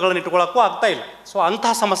ಎತ್ತುಗಳನ್ನು ಇಟ್ಕೊಳ್ಳೋಕ್ಕೂ ಆಗ್ತಾಯಿಲ್ಲ. ಸೊ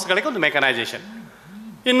ಅಂತಹ ಸಮಸ್ಯೆಗಳಿಗೆ ಒಂದು ಮೆಕನೈಜೇಷನ್.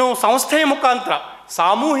 ಇನ್ನು ಸಂಸ್ಥೆಯ ಮುಖಾಂತರ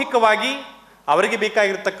ಸಾಮೂಹಿಕವಾಗಿ ಅವರಿಗೆ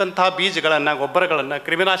ಬೇಕಾಗಿರ್ತಕ್ಕಂಥ ಬೀಜಗಳನ್ನು, ಗೊಬ್ಬರಗಳನ್ನು,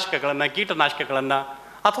 ಕ್ರಿಮಿನಾಶಕಗಳನ್ನು, ಕೀಟನಾಶಕಗಳನ್ನು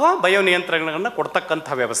ಅಥವಾ ಬಯೋ ನಿಯಂತ್ರಣಗಳನ್ನು ಕೊಡ್ತಕ್ಕಂಥ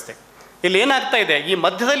ವ್ಯವಸ್ಥೆ. ಇಲ್ಲಿ ಏನಾಗ್ತಾ ಇದೆ, ಈ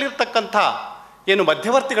ಮಧ್ಯದಲ್ಲಿರ್ತಕ್ಕಂಥ ಏನು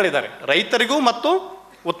ಮಧ್ಯವರ್ತಿಗಳಿದ್ದಾರೆ, ರೈತರಿಗೂ ಮತ್ತು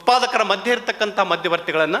ಉತ್ಪಾದಕರ ಮಧ್ಯೆ ಇರ್ತಕ್ಕಂಥ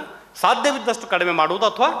ಮಧ್ಯವರ್ತಿಗಳನ್ನು ಸಾಧ್ಯವಿದ್ದಷ್ಟು ಕಡಿಮೆ ಮಾಡುವುದು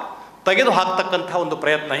ಅಥವಾ ತೆಗೆದು ಹಾಕ್ತಕ್ಕಂಥ ಒಂದು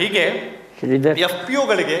ಪ್ರಯತ್ನ. ಹೀಗೆ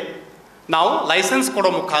FPOಗಳಿಗೆ ನಾವು ಲೈಸೆನ್ಸ್ ಕೊಡೋ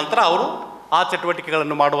ಮುಖಾಂತರ ಅವರು ಆ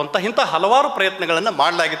ಚಟುವಟಿಕೆಗಳನ್ನು ಮಾಡುವಂಥ ಇಂಥ ಹಲವಾರು ಪ್ರಯತ್ನಗಳನ್ನು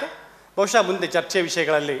ಮಾಡಲಾಗಿದೆ. ಬಹುಶಃ ಮುಂದೆ ಚರ್ಚೆ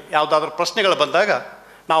ವಿಷಯಗಳಲ್ಲಿ ಯಾವುದಾದ್ರೂ ಪ್ರಶ್ನೆಗಳು ಬಂದಾಗ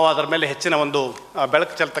ನಾವು ಅದರ ಮೇಲೆ ಹೆಚ್ಚಿನ ಒಂದು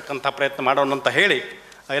ಬೆಳಕು ಚೆಲ್ತಕ್ಕಂಥ ಪ್ರಯತ್ನ ಮಾಡೋಣ ಅಂತ ಹೇಳಿ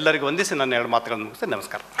ಎಲ್ಲರಿಗೂ ವಂದಿಸಿ ನನ್ನ 2 ಮಾತುಗಳನ್ನು ಮುಗಿಸ್ತೇನೆ.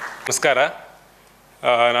 ನಮಸ್ಕಾರ. ನಮಸ್ಕಾರ.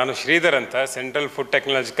 ನಾನು ಶ್ರೀಧರ್ ಅಂತ, central food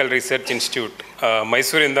technological research institute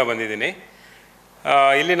ಮೈಸೂರಿಂದ ಬಂದಿದ್ದೀನಿ.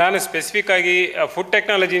 ಇಲ್ಲಿ ನಾನು ಸ್ಪೆಸಿಫಿಕ್ ಆಗಿ ಫುಡ್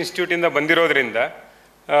ಟೆಕ್ನಾಲಜಿ ಇನ್ಸ್ಟಿಟ್ಯೂಟಿಂದ ಬಂದಿರೋದ್ರಿಂದ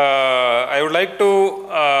I would like to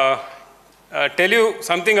tell you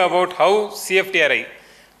something about how CFTRI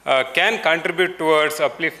can contribute towards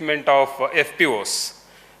upliftment of FPOs,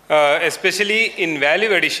 especially in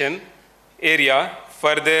value addition area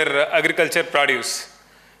for their agriculture produce.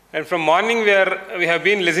 And from morning we have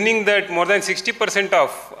been listening that more than 60% of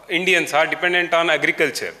Indians are dependent on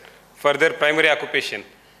agriculture for their primary occupation,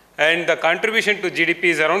 and the contribution to GDP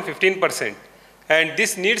is around 15%, and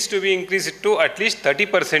this needs to be increased to at least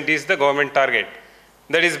 30% is the government target,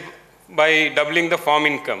 that is by doubling the farm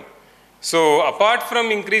income. So apart from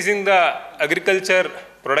increasing the agriculture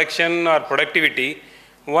production or productivity,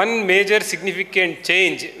 one major significant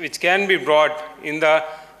change which can be brought in the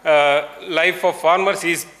life of farmers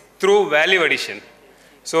is through value addition.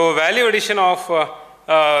 So value addition of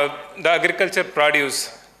the agriculture produce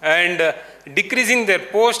and decreasing their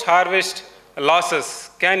post-harvest losses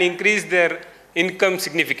can increase their income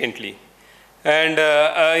significantly. And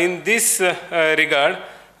in this regard,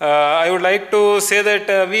 I would like to say that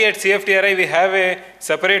we at CFTRI, we have a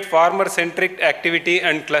separate farmer-centric activity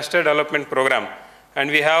and cluster development program. And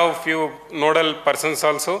we have few nodal persons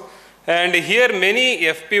also. And here many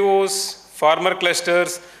FPOs, farmer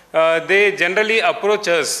clusters, they generally approach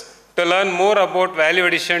us to learn more about value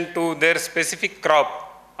addition to their specific crop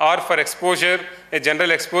or for exposure, a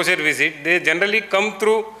general exposure visit. They generally come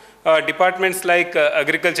through departments like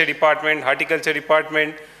agriculture department, horticulture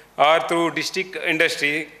department, or through district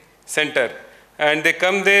industry center. And they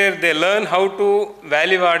come there, they learn how to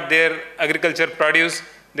value add their agriculture produce.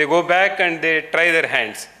 They go back and they try their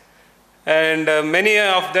hands. And many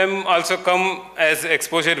of them also come as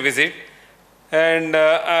exposure visit. And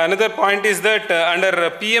another point is that under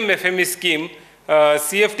PM-FME scheme,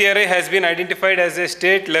 CFTRI has been identified as a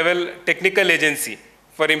state level technical agency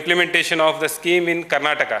for implementation of the scheme in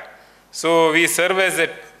Karnataka. So we serve as a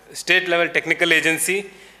state level technical agency.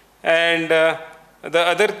 And the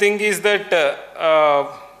other thing is that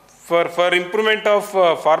for improvement of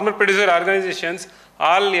farmer producer organizations,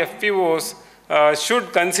 all FPOs should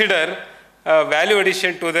consider value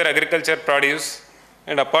addition to their agriculture produce.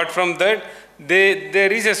 And apart from that,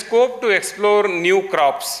 there is a scope to explore new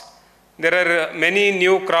crops. There are many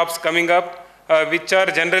new crops coming up which are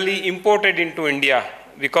generally imported into India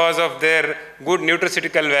because of their good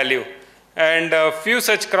nutraceutical value. And a few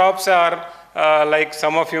such crops are like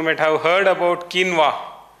some of you might have heard about quinoa,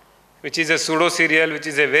 which is a pseudo cereal, which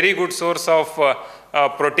is a very good source of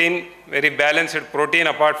protein, very balanced protein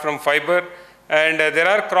apart from fiber. And there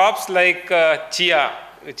are crops like chia,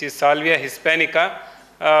 which is Salvia hispanica,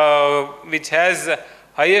 which has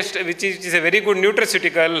highest, which is a very good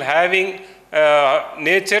nutraceutical, having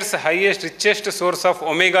nature's highest, richest source of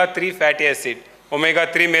omega-3 fatty acid,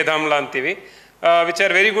 omega-3 medhamla antivi, which are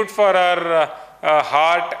very good for our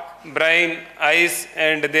heart, brain, eyes,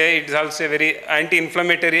 and it is also a very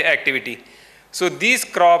anti-inflammatory activity. So these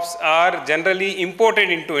crops are generally imported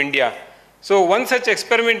into India. So one such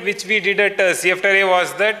experiment which we did at CFTRI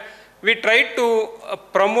was that we tried to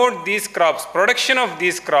promote these crops, production of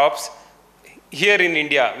these crops here in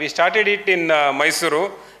India. We started it in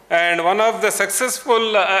Mysuru, and one of the successful,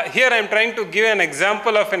 here I am trying to give an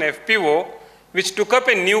example of an FPO which took up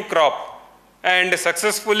a new crop and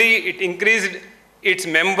successfully it increased its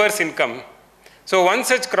members' income. So one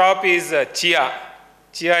such crop is chia.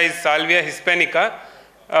 Chia is Salvia hispanica.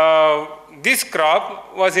 This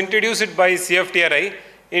crop was introduced by CFTRI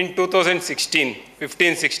in 2016,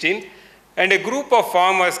 15-16, and a group of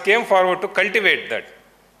farmers came forward to cultivate that.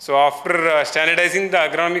 So after standardizing the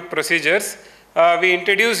agronomic procedures, we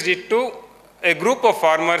introduced it to a group of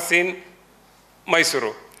farmers in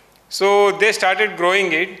Mysuru. So they started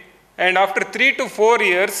growing it, and after 3 to 4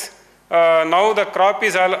 years, now the crop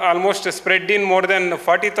is almost spread in more than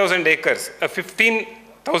 40,000 acres,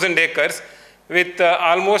 15,000 acres, with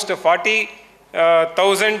almost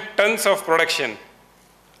 40,000 tons of production.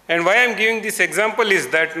 And why I am giving this example is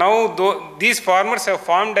that now these farmers have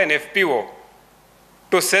formed an FPO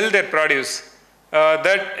to sell their produce.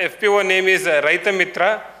 That FPO name is Raita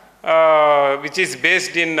Mitra, which is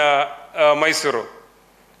based in Mysuru.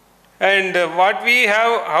 And what we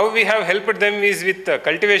have, how we have helped them is with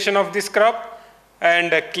cultivation of this crop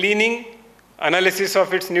and cleaning, analysis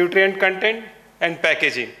of its nutrient content and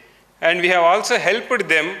packaging. And we have also helped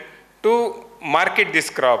them to market this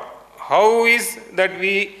crop. How is that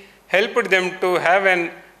we helped them to have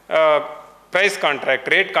an price contract,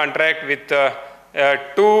 rate contract with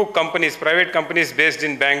 2 companies, private companies based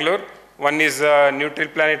in Bangalore. One is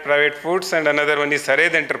NutriPlanet Private Foods and another one is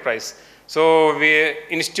Sared Enterprise. So we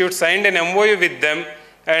institute signed an MOU with them,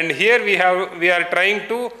 and here we are trying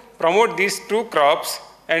to promote these 2 crops,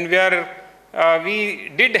 and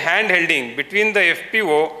we did hand-holding between the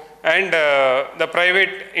FPO and the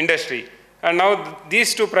private industry. And now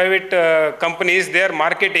these 2 private companies, they are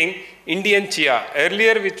marketing Indian chia.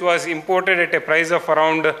 Earlier, which was imported at a price of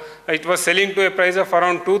around, it was selling to a price of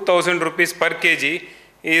around 2,000 rupees per kg,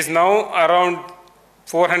 is now around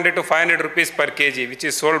 400 to 500 rupees per kg, which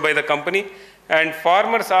is sold by the company. And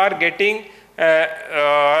farmers are getting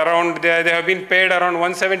around, they have been paid around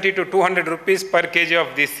 170 to 200 rupees per kg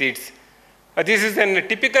of these seeds. This is a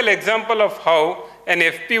typical example of how an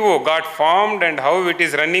FPO got formed and how it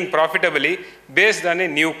is running profitably based on a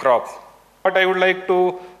new crop. What I would like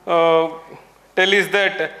to tell is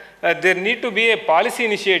that there need to be a policy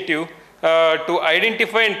initiative to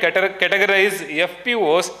identify and categorize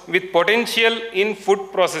FPOs with potential in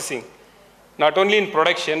food processing, not only in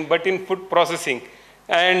production but in food processing.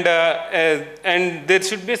 And there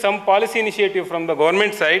should be some policy initiative from the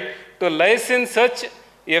government side to license such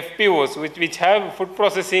FPOs which have food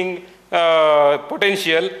processing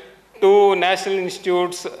potential to national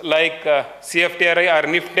institutes like CFTRI or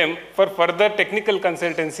NIFTEM for further technical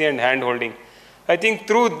consultancy and hand-holding. I think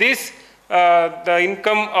through this, the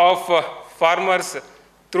income of farmers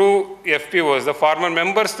through FPOs, the farmer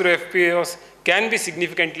members through FPOs can be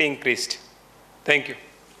significantly increased. Thank you.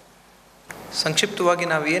 ಸಂಕ್ಷಿಪ್ತವಾಗಿ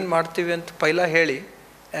ನಾವು ಏನು ಮಾಡ್ತೀವಿ ಅಂತ ಪೈಲ ಹೇಳಿ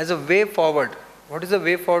as a way forward, what is the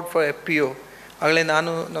way forward for FPO? ಆಗಲೇ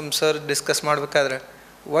ನಾನು ನಮ್ಮ sir discuss ಮಾಡಬೇಕಾದ್ರೆ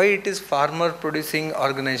why it is farmer producing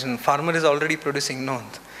organisation, farmer is already producing no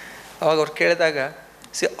ಅಂತ ಅವಾಗ ಅವ್ರು ಕೇಳಿದಾಗ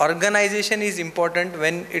organisation is important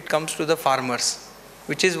when it comes to the farmers,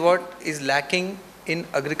 which is what is lacking in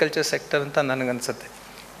agriculture sector ಅಂತ ನನಗನ್ಸುತ್ತೆ.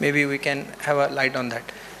 May be we can have a light on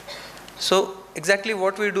that. So exactly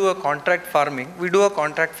what we do a contract farming, we do a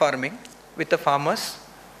contract farming with the farmers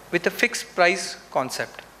with a fixed price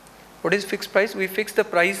concept. What is fixed price? We fix the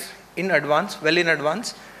price in advance, well in advance,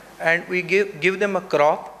 and we give them a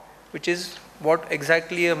crop which is what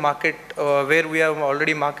exactly a market where we have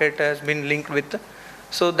already market has been linked with.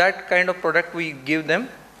 So that kind of product we give them,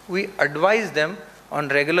 we advise them on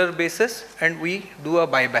regular basis, and we do a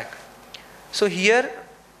buyback. So here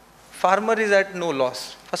farmer is at no loss.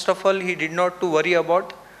 First of all, he did not to worry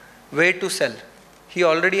about where to sell. He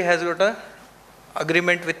already has got a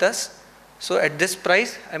agreement with us. So at this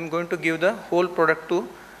price, I am going to give the whole product to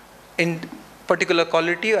in particular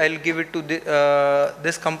quality, I'll give it to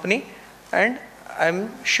this company, and I'm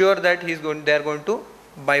sure that they are going to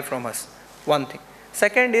buy from us. One thing.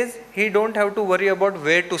 Second is, he don't have to worry about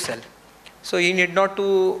where to sell. So he need not to,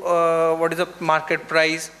 what is the market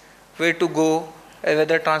price, where to go,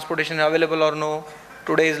 whether transportation is available or no,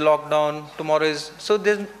 today is lockdown, tomorrow is, so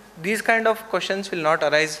these kind of questions will not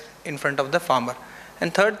arise in front of the farmer.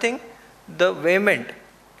 And third thing, the weighment.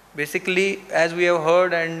 Basically, as we have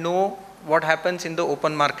heard and know what happens in the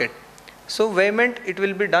open market. So weighment, it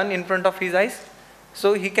will be done in front of his eyes.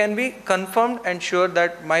 So he can be confirmed and sure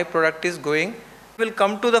that my product is going, will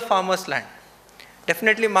come to the farmer's land.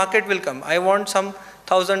 Definitely market will come. I want some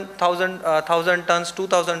 1,000 tons,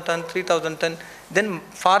 2,000 tons, 3,000 tons. Then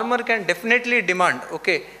farmer can definitely demand,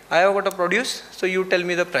 okay, I have got to produce, so you tell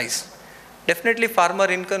me the price. Definitely farmer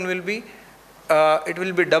income will be, it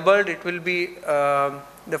will be doubled. It will be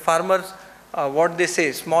the farmers, what they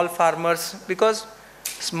say, small farmers, because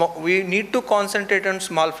we need to concentrate on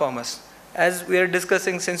small farmers. As we are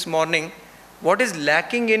discussing since morning, what is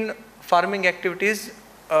lacking in farming activities,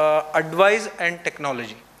 advice and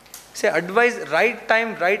technology. Say advice, right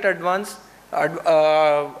time, right advance,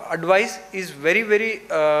 advice is very, very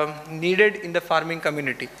needed in the farming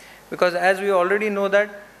community. Because as we already know that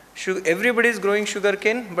everybody is growing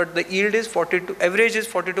sugarcane, but the yield is average is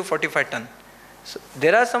 40 to 45 ton. So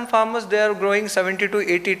there are some farmers, they are growing 70 to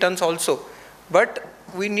 80 tons also. But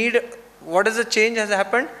we need, what is the change has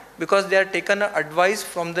happened? Because they are taken advice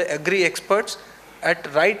from the agri experts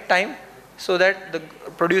at right time, so that the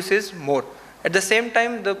produce is more. At the same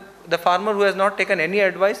time, the farmer who has not taken any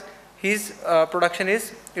advice, his production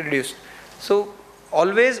is reduced. So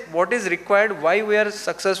always what is required, why we are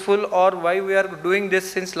successful or why we are doing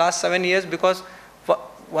this since last 7 years, because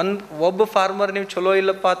ಒಬ್ಬ farmer ನೀವು ಚಲೋ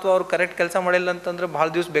ಇಲ್ಲಪ್ಪ ಅಥವಾ ಅವ್ರು correct ಕೆಲಸ ಮಾಡಿಲ್ಲ ಅಂತಂದ್ರೆ ಭಾಳ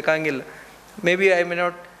ದಿವಸ ಬೇಕಾಗಿಲ್ಲ. May be I may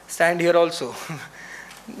not stand here also.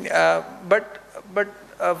 But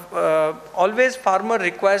always farmer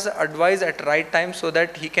requires advice at right time so that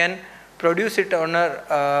he can produce it on a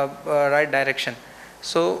right direction.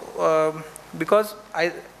 So because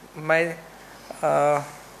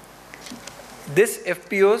this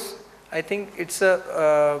FPOs, I think it's a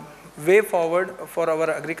way forward for our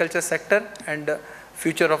agriculture sector and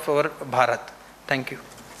future of our Bharat. Thank you.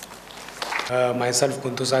 Myself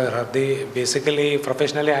Kuntusagar Hardi. Basically,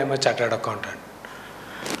 professionally, I am a chartered accountant.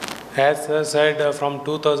 As said, from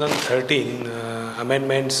 2013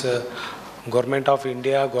 amendments, Government of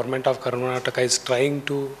India, Government of Karnataka is trying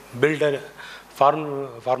to build a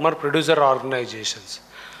farmer producer organizations.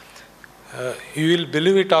 You will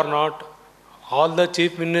believe it or not, all the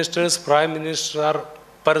chief ministers, prime ministers are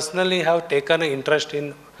personally have taken an interest in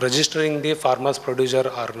registering the farmers producer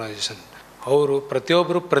organization. ಅವರು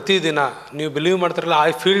ಪ್ರತಿಯೊಬ್ಬರು ಪ್ರತಿದಿನ ನೀವು believe ಮಾಡ್ತಾರಲ್ಲ, ಆ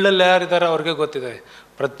ಫೀಲ್ಡಲ್ಲಿ ಯಾರಿದ್ದಾರೆ ಅವ್ರಿಗೆ ಗೊತ್ತಿದೆ.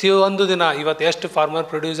 ಪ್ರತಿಯೊಂದು ದಿನ ಇವತ್ತು ಎಷ್ಟು ಫಾರ್ಮರ್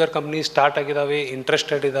ಪ್ರೊಡ್ಯೂಸರ್ ಕಂಪ್ನಿ ಸ್ಟಾರ್ಟ್ ಆಗಿದ್ದಾವೆ,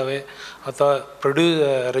 ಇಂಟ್ರೆಸ್ಟೆಡ್ ಇದ್ದಾವೆ, ಅಥವಾ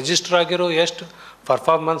ರಿಜಿಸ್ಟರ್ ಆಗಿರೋ ಎಷ್ಟು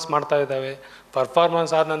ಪರ್ಫಾರ್ಮೆನ್ಸ್ ಮಾಡ್ತಾ ಇದ್ದಾವೆ,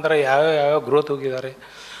 ಪರ್ಫಾರ್ಮೆನ್ಸ್ ಆದ ನಂತರ ಯಾವ್ಯಾವ ಗ್ರೋತ್ ಹೋಗಿದ್ದಾರೆ,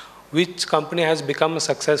 which company has become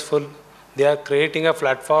successful. They are creating a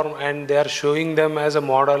platform and they are showing them as a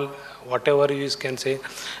model, whatever you can say,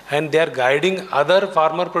 and they are guiding other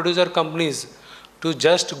farmer producer companies to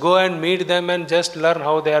just go and meet them and just learn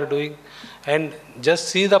how they are doing and just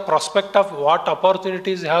see the prospect of what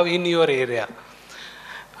opportunities you have in your area.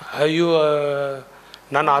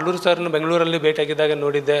 ನಾನು ಆಲೂರು ಸರ್ನ ಬೆಂಗಳೂರಲ್ಲಿ ಭೇಟಿಯಾಗಿದ್ದಾಗ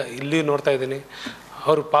ನೋಡಿದ್ದೆ, ಇಲ್ಲಿ ನೋಡ್ತಾ ಇದ್ದೀನಿ.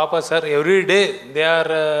 ಅವರು ಪಾಪ sir every day they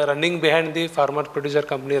are running behind the farmer producer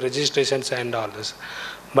company registrations and all this.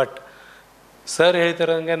 But sir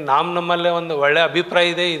ಹೇಳ್ತಿರೋಂಗೆ ನಮ್ಮಲ್ಲೇ ಒಂದು ಒಳ್ಳೆಯ ಅಭಿಪ್ರಾಯ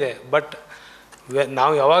ಇದೆ. ಬಟ್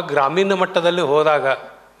ನಾವು ಯಾವಾಗ ಗ್ರಾಮೀಣ ಮಟ್ಟದಲ್ಲಿ ಹೋದಾಗ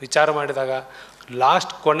ವಿಚಾರ ಮಾಡಿದಾಗ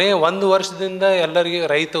ಲಾಸ್ಟ್ ಕೊನೆ 1 ವರ್ಷದಿಂದ ಎಲ್ಲರಿಗೆ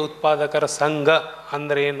ರೈತ ಉತ್ಪಾದಕರ ಸಂಘ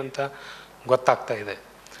ಅಂದರೆ ಏನಂತ ಗೊತ್ತಾಗ್ತಾ ಇದೆ.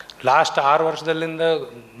 ಲಾಸ್ಟ್ 6 ವರ್ಷದಲ್ಲಿಂದ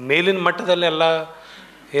ಮೇಲಿನ ಮಟ್ಟದಲ್ಲಿ ಎಲ್ಲ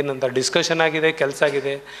ಏನಂತ ಡಿಸ್ಕಷನ್ ಆಗಿದೆ, ಕೆಲಸ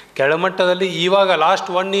ಆಗಿದೆ. ಕೆಳಮಟ್ಟದಲ್ಲಿ ಇವಾಗ ಲಾಸ್ಟ್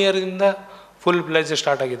 1 ಇಯರಿಂದ ಫುಲ್ ಪ್ಲೇಜ್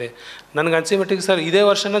ಸ್ಟಾರ್ಟ್ ಆಗಿದೆ. ನನಗೆ ಅನಿಸಿ ಮಟ್ಟಿಗೆ ಸರ್ ಇದೇ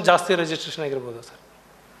ವರ್ಷನ ಜಾಸ್ತಿ ರಿಜಿಸ್ಟ್ರೇಷನ್ ಆಗಿರ್ಬೋದು ಸರ್.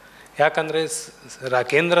 ಯಾಕಂದರೆ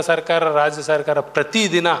ಕೇಂದ್ರ ಸರ್ಕಾರ, ರಾಜ್ಯ ಸರ್ಕಾರ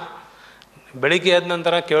ಪ್ರತಿದಿನ ಬೆಳಿಗ್ಗೆ ಎದ್ದ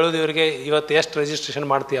ನಂತರ ಕೇಳೋದು ಇವರಿಗೆ ಇವತ್ತು ಎಷ್ಟು ರಿಜಿಸ್ಟ್ರೇಷನ್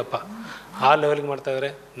ಮಾಡ್ತೀಯಪ್ಪ, ಆ ಲೆವೆಲ್ಗೆ ಮಾಡ್ತಾಯಿದ್ದಾರೆ.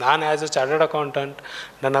 ನಾನು ಆ್ಯಸ್ ಎ ಚಾರ್ಟರ್ಡ್ ಅಕೌಂಟೆಂಟ್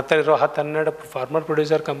ನನ್ನ ಹತ್ರ ಇರೋ 10-12 ಫಾರ್ಮರ್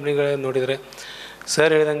ಪ್ರೊಡ್ಯೂಸರ್ ಕಂಪ್ನಿಗಳೇ ನೋಡಿದರೆ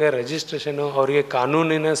ಸರ್ ಹೇಳಿದಂಗೆ ರಿಜಿಸ್ಟ್ರೇಷನು, ಅವರಿಗೆ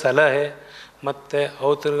ಕಾನೂನಿನ ಸಲಹೆ ಮತ್ತು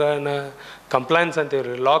ಅವ್ರನ್ನ ಕಂಪ್ಲೈನ್ಸ್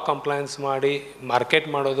ಅಂತೀವ್ರಿ, ಲಾ ಕಂಪ್ಲೈನ್ಸ್ ಮಾಡಿ ಮಾರ್ಕೆಟ್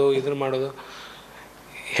ಮಾಡೋದು, ಇದನ್ನು ಮಾಡೋದು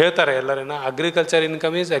ಹೇಳ್ತಾರೆ ಎಲ್ಲರೇನ. Agriculture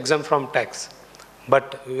income is exam from tax.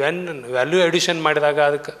 But when value addition ಮಾಡಿದಾಗ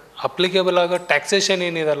ಅದಕ್ಕೆ ಅಪ್ಲಿಕೇಬಲ್ ಆಗೋ ಟ್ಯಾಕ್ಸೇಷನ್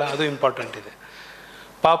ಏನಿದೆಲ್ಲ ಅದು ಇಂಪಾರ್ಟೆಂಟ್ ಇದೆ.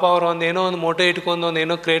 ಪಾಪ ಅವರು ಏನೋ ಒಂದು ಮೋಟೋ ಇಟ್ಕೊಂಡು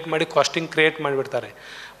ಏನೋ ಕ್ರಿಯೇಟ್ ಮಾಡಿ ಕಾಸ್ಟಿಂಗ್ ಕ್ರಿಯೇಟ್ ಮಾಡಿಬಿಡ್ತಾರೆ.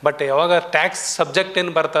 ಬಟ್ ಯಾವಾಗ ಟ್ಯಾಕ್ಸ್ ಸಬ್ಜೆಕ್ಟ್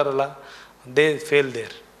ಏನು ಬರ್ತಾರಲ್ಲ ದೇ ಫೇಲ್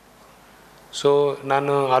ದೇರ್. ಸೊ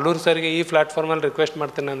ನಾನು ಆಲೂರು ಸರ್ಗೆ ಈ ಪ್ಲ್ಯಾಟ್ಫಾರ್ಮಲ್ಲಿ ರಿಕ್ವೆಸ್ಟ್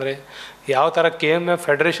ಮಾಡ್ತೇನೆ ಅಂದರೆ ಯಾವ ಥರ KMF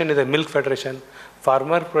ಫೆಡ್ರೇಷನ್ ಇದೆ, ಮಿಲ್ಕ್ ಫೆಡ್ರೇಷನ್,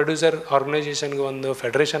 ಫಾರ್ಮರ್ ಪ್ರೊಡ್ಯೂಸರ್ ಆರ್ಗನೈಜೇಷನ್ಗೆ ಒಂದು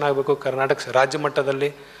ಫೆಡ್ರೇಷನ್ ಆಗಬೇಕು ಕರ್ನಾಟಕ ರಾಜ್ಯ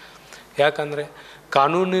ಮಟ್ಟದಲ್ಲಿ. ಯಾಕಂದರೆ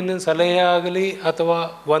ಕಾನೂನಿನ ಸಲಹೆ ಆಗಲಿ ಅಥವಾ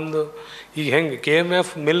ಒಂದು ಈಗ ಹೆಂಗೆ KMF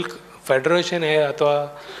ಮಿಲ್ಕ್ ಫೆಡ್ರೇಷನ್ ಅಥವಾ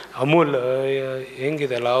ಅಮೂಲ್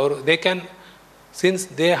ಹೆಂಗಿದೆಲ್ಲ ಅವರು they can since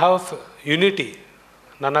they have unity.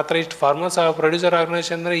 ನನ್ನ ಹತ್ರ ಇಷ್ಟು ಫಾರ್ಮರ್ಸ್ ಪ್ರೊಡ್ಯೂಸರ್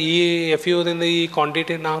ಆರ್ಗನೈಸೇಷನ್ ಅಂದರೆ ಈ FPOದಿಂದ ಈ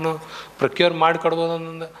ಕ್ವಾಂಟಿಟಿ ನಾನು ಪ್ರೊಕ್ಯೂರ್ ಮಾಡಿಕೊಡ್ಬೋದು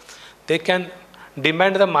ಅನ್ನೋದು they can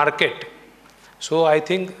demand the market. So I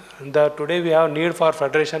think today we have need for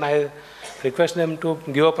federation. I request them to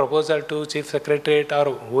give a proposal to Chief Secretariat or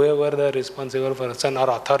whoever the responsible person or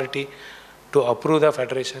authority to approve the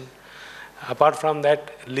federation. Apart from that,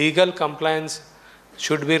 legal compliance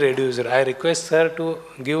should be reduced. I request sir to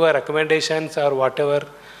give a recommendations or whatever.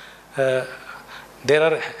 There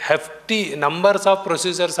are hefty numbers of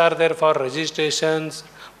procedures are there for registrations,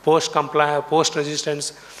 post resistance.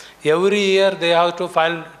 Every year they have to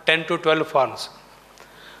file 10 to 12 forms.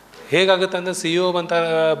 ಹೇಗಾಗುತ್ತೆ ಅಂದರೆ CEO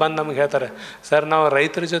ಬಂದು ನಮ್ಗೆ ಹೇಳ್ತಾರೆ, sir ನಾವು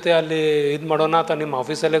ರೈತರ ಜೊತೆ ಅಲ್ಲಿ ಇದು ಮಾಡೋಣ ಅಥವಾ ನಿಮ್ಮ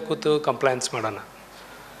ಆಫೀಸಲ್ಲೇ ಕೂತು ಕಂಪ್ಲೇಂಟ್ಸ್ ಮಾಡೋಣ.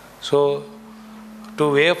 So to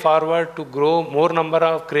way forward to grow more number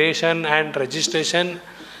of creation and registration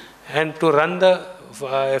and to run the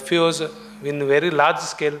FPOs in very large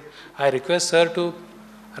scale, I request sir to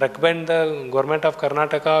recommend the government of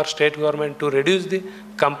Karnataka or state government to reduce the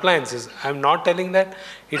compliances. I am not telling that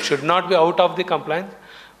it should not be out of the compliance,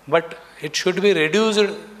 but it should be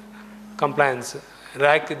reduced compliance.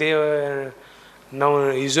 Like they now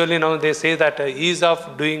usually now they say that ease of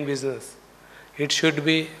doing business, it should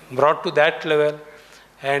be brought to that level,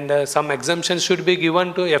 and some exemptions should be given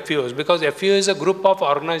to FPOs, because FPO is a group of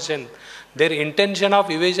organization. Their intention of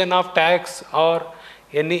evasion of tax or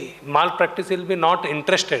any malpractice will be not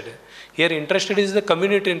interested. Here interested is the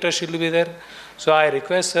community interest will be there. So I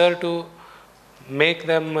request sir to make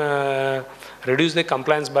them reduce the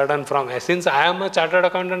compliance burden from. Since I am a chartered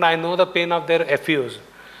accountant, I know the pain of their FPOs.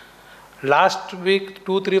 Last week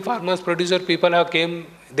 2-3 farmers producer people have came,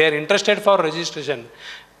 they are interested for registration.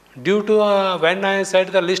 Due to when I said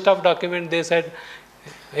the list of documents, they said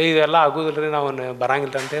ಇದೆಲ್ಲ ಆಗೋದಿಲ್ಲ ರೀ, ನಾವು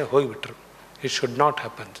ಬರಂಗಿಲ್ಲ ಅಂತ ಹೋಗಿಬಿಟ್ರು. It should not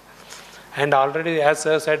happen. And already, as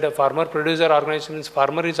sir said, farmer producer organization means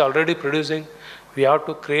farmer is already producing. We have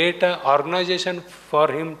to create an organization for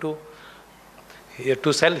him to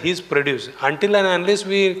sell his produce. Until and unless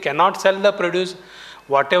we cannot sell the produce,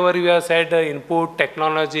 whatever you have said, input,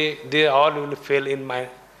 technology, they all will fail in my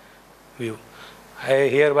view. I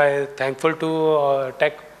hereby thankful to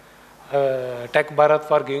TechBharat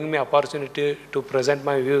for giving me opportunity to present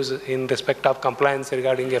my views in respect of compliance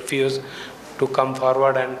regarding FPOs to come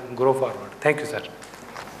forward and grow forward. Thank you, sir.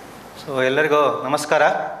 So ಎಲ್ಲರಿಗೂ ನಮಸ್ಕಾರ.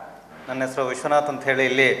 ನನ್ನ ಹೆಸರು ವಿಶ್ವನಾಥ್ ಅಂತ ಹೇಳಿ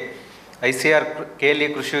ಇಲ್ಲಿ ICR KLE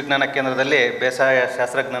ಕೃಷಿ ವಿಜ್ಞಾನ ಕೇಂದ್ರದಲ್ಲಿ ಬೇಸಾಯ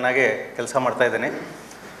ಶಾಸ್ತ್ರಜ್ಞನಾಗಿ ಕೆಲಸ ಮಾಡ್ತಾ ಇದ್ದೀನಿ.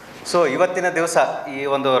 ಸೊ ಇವತ್ತಿನ ದಿವಸ ಈ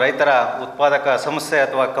ಒಂದು ರೈತರ ಉತ್ಪಾದಕ ಸಂಸ್ಥೆ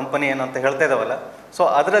ಅಥವಾ ಕಂಪನಿ ಏನು ಅಂತ ಹೇಳ್ತಾ ಇದ್ದಾವಲ್ಲ, ಸೊ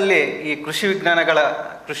ಅದರಲ್ಲಿ ಈ ಕೃಷಿ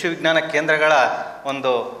ವಿಜ್ಞಾನ ಕೇಂದ್ರಗಳ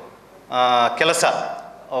ಒಂದು ಕೆಲಸ,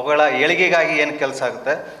 ಅವುಗಳ ಏಳಿಗೆಗಾಗಿ ಏನು ಕೆಲಸ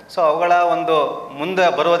ಆಗುತ್ತೆ, ಸೊ ಅವುಗಳ ಒಂದು ಮುಂದೆ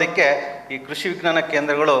ಬರೋದಕ್ಕೆ ಈ ಕೃಷಿ ವಿಜ್ಞಾನ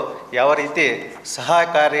ಕೇಂದ್ರಗಳು ಯಾವ ರೀತಿ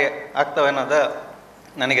ಸಹಾಯಕಾರಿ ಆಗ್ತವೆ ಅನ್ನೋದು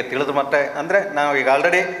ನನಗೆ ತಿಳಿದು ಮತ್ತೆ. ಅಂದರೆ ನಾವು ಈಗ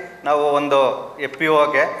ಆಲ್ರೆಡಿ ನಾವು ಒಂದು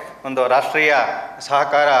FPOಗೆ ಒಂದು ರಾಷ್ಟ್ರೀಯ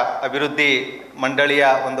ಸಹಕಾರ ಅಭಿವೃದ್ಧಿ ಮಂಡಳಿಯ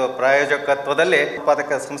ಒಂದು ಪ್ರಾಯೋಜಕತ್ವದಲ್ಲಿ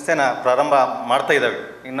ಉತ್ಪಾದಕ ಸಂಸ್ಥೆನ ಪ್ರಾರಂಭ ಮಾಡ್ತಾ ಇದ್ದಾವೆ.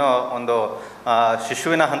 ಇನ್ನೂ ಒಂದು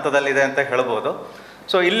ಶಿಶುವಿನ ಹಂತದಲ್ಲಿದೆ ಅಂತ ಹೇಳ್ಬೋದು.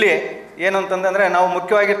 ಸೊ ಇಲ್ಲಿ ಏನು ಅಂತಂದರೆ ನಾವು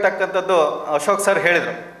ಮುಖ್ಯವಾಗಿರ್ತಕ್ಕಂಥದ್ದು ಅಶೋಕ್ ಸರ್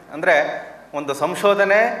ಹೇಳಿದರು, ಅಂದರೆ ಒಂದು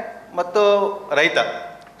ಸಂಶೋಧನೆ ಮತ್ತು ರೈತ,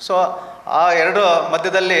 ಸೊ ಆ ಎರಡು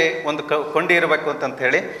ಮಧ್ಯದಲ್ಲಿ ಒಂದು ಕೊಂಡಿ ಇರಬೇಕು ಅಂತಂತ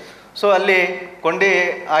ಹೇಳಿ, ಸೊ ಅಲ್ಲಿ ಕೊಂಡಿ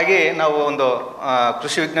ಆಗಿ ನಾವು ಒಂದು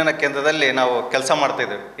ಕೃಷಿ ವಿಜ್ಞಾನ ಕೇಂದ್ರದಲ್ಲಿ ನಾವು ಕೆಲಸ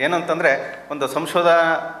ಮಾಡ್ತಾಯಿದ್ದೇವೆ. ಏನಂತಂದರೆ ಒಂದು ಸಂಶೋಧನಾ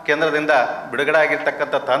ಕೇಂದ್ರದಿಂದ ಬಿಡುಗಡೆ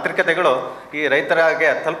ಆಗಿರ್ತಕ್ಕಂಥ ತಾಂತ್ರಿಕತೆಗಳು ಈ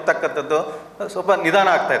ರೈತರಿಗೆ ತಲುಪ್ತಕ್ಕಂಥದ್ದು ಸ್ವಲ್ಪ ನಿಧಾನ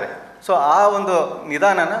ಆಗ್ತಾಯಿದೆ. ಸೊ ಆ ಒಂದು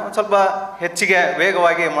ನಿಧಾನನ ಒಂದು ಸ್ವಲ್ಪ ಹೆಚ್ಚಿಗೆ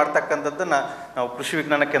ವೇಗವಾಗಿ ಮಾಡ್ತಕ್ಕಂಥದ್ದನ್ನು ನಾವು ಕೃಷಿ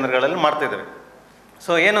ವಿಜ್ಞಾನ ಕೇಂದ್ರಗಳಲ್ಲಿ ಮಾಡ್ತಾಯಿದ್ದೇವೆ.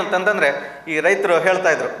 ಸೊ ಏನು ಅಂತಂದರೆ ಈ ರೈತರು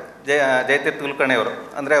ಹೇಳ್ತಾಯಿದ್ರು, ಜಯತೀರ್ಥ ಕುಲಕರ್ಣಿಯವರು,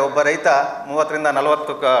 ಅಂದರೆ ಒಬ್ಬ ರೈತ 30 ರಿಂದ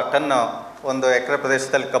 40 ಟನ್ ಒಂದು ಎಕರೆ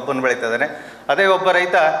ಪ್ರದೇಶದಲ್ಲಿ ಕಬ್ಬನ್ನು ಬೆಳೀತಾ ಇದ್ದಾನೆ. ಅದೇ ಒಬ್ಬ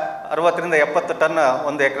ರೈತ 60 ರಿಂದ 70 ಟನ್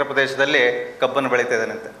ಒಂದು ಎಕರೆ ಪ್ರದೇಶದಲ್ಲಿ ಕಬ್ಬನ್ನು ಬೆಳೀತಾ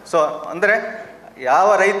ಇದ್ದಾನಂತೆ. ಸೊ ಅಂದರೆ ಯಾವ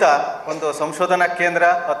ರೈತ ಒಂದು ಸಂಶೋಧನಾ ಕೇಂದ್ರ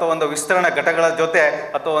ಅಥವಾ ಒಂದು ವಿಸ್ತರಣಾ ಘಟಕಗಳ ಜೊತೆ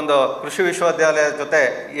ಅಥವಾ ಒಂದು ಕೃಷಿ ವಿಶ್ವವಿದ್ಯಾಲಯದ ಜೊತೆ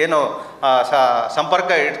ಏನು ಸಂಪರ್ಕ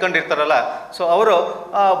ಇಟ್ಕೊಂಡಿರ್ತಾರಲ್ಲ, ಸೊ ಅವರು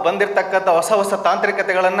ಬಂದಿರತಕ್ಕಂಥ ಹೊಸ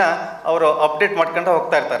ತಾಂತ್ರಿಕತೆಗಳನ್ನು ಅವರು ಅಪ್ಡೇಟ್ ಮಾಡ್ಕೊಂಡು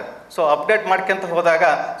ಹೋಗ್ತಾ ಇರ್ತಾರೆ. ಸೊ ಅಪ್ಡೇಟ್ ಮಾಡ್ಕೊಂತ ಹೋದಾಗ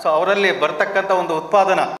ಸೊ ಅವರಲ್ಲಿ ಬರ್ತಕ್ಕಂಥ ಒಂದು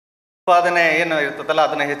ಉತ್ಪಾದನಾ ಉತ್ಪಾದನೆ ಏನು ಇರ್ತದಲ್ಲ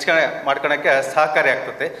ಅದನ್ನು ಹೆಚ್ಚಿಗೆ ಮಾಡ್ಕೊಳಕ್ಕೆ ಸಹಕಾರಿ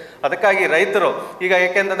ಆಗ್ತದೆ. ಅದಕ್ಕಾಗಿ ರೈತರು ಈಗ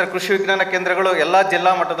ಏಕೆಂತಂದರೆ ಕೃಷಿ ವಿಜ್ಞಾನ ಕೇಂದ್ರಗಳು ಎಲ್ಲ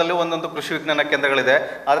ಜಿಲ್ಲಾ ಮಟ್ಟದಲ್ಲೂ ಒಂದೊಂದು ಕೃಷಿ ವಿಜ್ಞಾನ ಕೇಂದ್ರಗಳಿದೆ.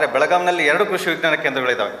 ಆದರೆ ಬೆಳಗಾವಿನಲ್ಲಿ 2 ಕೃಷಿ ವಿಜ್ಞಾನ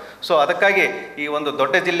ಕೇಂದ್ರಗಳಿದ್ದಾವೆ. ಸೊ ಅದಕ್ಕಾಗಿ ಈ ಒಂದು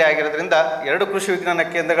ದೊಡ್ಡ ಜಿಲ್ಲೆ ಆಗಿರೋದ್ರಿಂದ 2 ಕೃಷಿ ವಿಜ್ಞಾನ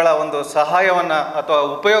ಕೇಂದ್ರಗಳ ಒಂದು ಸಹಾಯವನ್ನು ಅಥವಾ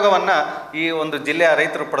ಉಪಯೋಗವನ್ನು ಈ ಒಂದು ಜಿಲ್ಲೆಯ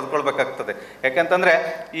ರೈತರು ಪಡೆದುಕೊಳ್ಬೇಕಾಗ್ತದೆ. ಯಾಕೆಂತಂದರೆ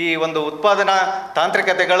ಈ ಒಂದು ಉತ್ಪಾದನಾ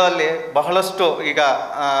ತಾಂತ್ರಿಕತೆಗಳಲ್ಲಿ ಬಹಳಷ್ಟು ಈಗ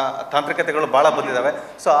ತಾಂತ್ರಿಕತೆಗಳು ಭಾಳ ಬಂದಿದ್ದಾವೆ.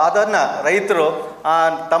 ಸೊ ಅದನ್ನು ರೈತರು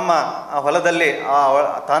ತಮ್ಮ ಹೊಲದಲ್ಲಿ ಆ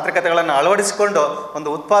ತಾಂತ್ರಿಕತೆಗಳನ್ನು ಅಳವಡಿಸಿಕೊಂಡು ಒಂದು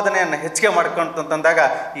ಉತ್ಪಾದನೆಯನ್ನು ಹೆಚ್ಚಿಗೆ ಮಾಡ್ಕೊಂತಂದಾಗ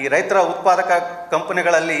ಈ ರೈತರ ಉತ್ಪಾದಕ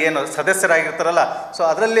ಕಂಪನಿಗಳಲ್ಲಿ ಏನು ಸದಸ್ಯರಾಗಿರ್ತಾರಲ್ಲ, ಸೊ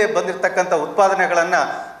ಅದರಲ್ಲಿ ಬಂದಿರತಕ್ಕಂಥ ಉತ್ಪಾದನೆಗಳನ್ನು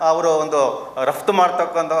ಅವರು ಒಂದು ರಫ್ತು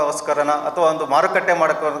ಮಾಡ್ತಕ್ಕಂಥಗೋಸ್ಕರನ ಅಥವಾ ಒಂದು ಮಾರುಕಟ್ಟೆ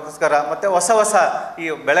ಮಾಡೋಕ್ಕೋಸ್ಕರ ಮತ್ತು ಹೊಸ ಈ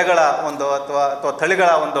ಬೆಳೆಗಳ ಒಂದು ಅಥವಾ ತಳಿಗಳ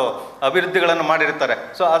ಒಂದು ಅಭಿವೃದ್ಧಿಗಳನ್ನು ಮಾಡಿರ್ತಾರೆ.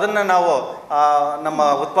 ಸೊ ಅದನ್ನು ನಾವು ನಮ್ಮ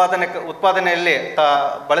ಉತ್ಪಾದನೆಯಲ್ಲಿ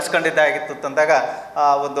ಬಳಸ್ಕೊಂಡಿದ್ದಾಗಿತ್ತು ಅಂತಂದಾಗ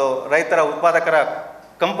ಒಂದು ರೈತರ ಉತ್ಪಾದಕರ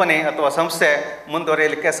ಕಂಪನಿ ಅಥವಾ ಸಂಸ್ಥೆ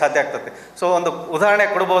ಮುಂದುವರಿಯಲಿಕ್ಕೆ ಸಾಧ್ಯ ಆಗ್ತದೆ. ಸೊ ಒಂದು ಉದಾಹರಣೆ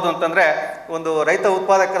ಕೊಡ್ಬೋದು ಅಂತಂದರೆ, ಒಂದು ರೈತ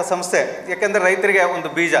ಉತ್ಪಾದಕರ ಸಂಸ್ಥೆ, ಯಾಕೆಂದರೆ ರೈತರಿಗೆ ಒಂದು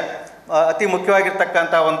ಬೀಜ ಅತಿ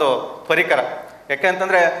ಮುಖ್ಯವಾಗಿರ್ತಕ್ಕಂಥ ಒಂದು ಪರಿಕರ.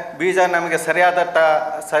 ಯಾಕೆಂತಂದರೆ ಬೀಜ ನಮಗೆ ಸರಿಯಾದ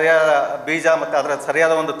ಬೀಜ ಮತ್ತು ಅದರ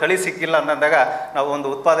ಸರಿಯಾದ ಒಂದು ತಳಿ ಸಿಕ್ಕಿಲ್ಲ ಅಂತಂದಾಗ ನಾವು ಒಂದು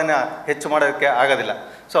ಉತ್ಪಾದನೆ ಹೆಚ್ಚು ಮಾಡೋದಕ್ಕೆ ಆಗೋದಿಲ್ಲ.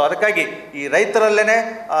 ಸೊ ಅದಕ್ಕಾಗಿ ಈ ರೈತರಲ್ಲೇ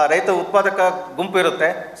ರೈತ ಉತ್ಪಾದಕ ಗುಂಪು ಇರುತ್ತೆ.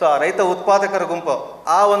 ಸೊ ಆ ರೈತ ಉತ್ಪಾದಕರ ಗುಂಪು,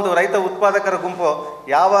 ಆ ಒಂದು ರೈತ ಉತ್ಪಾದಕರ ಗುಂಪು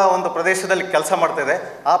ಯಾವ ಒಂದು ಪ್ರದೇಶದಲ್ಲಿ ಕೆಲಸ ಮಾಡ್ತಾಯಿದೆ,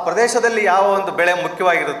 ಆ ಪ್ರದೇಶದಲ್ಲಿ ಯಾವ ಒಂದು ಬೆಳೆ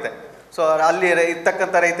ಮುಖ್ಯವಾಗಿರುತ್ತೆ, ಸೊ ಅಲ್ಲಿ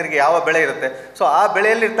ಇರ್ತಕ್ಕಂಥ ರೈತರಿಗೆ ಯಾವ ಬೆಳೆ ಇರುತ್ತೆ, ಸೊ ಆ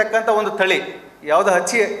ಬೆಳೆಯಲ್ಲಿರ್ತಕ್ಕಂಥ ಒಂದು ತಳಿ ಯಾವುದು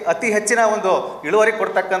ಅತಿ ಹೆಚ್ಚಿನ ಒಂದು ಇಳುವರಿ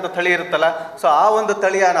ಕೊಡ್ತಕ್ಕಂಥ ತಳಿ ಇರುತ್ತಲ್ಲ, ಸೊ ಆ ಒಂದು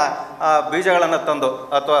ತಳಿಯ ಬೀಜಗಳನ್ನು ತಂದು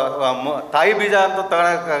ಅಥವಾ ತಾಯಿ ಬೀಜ ಅಂತ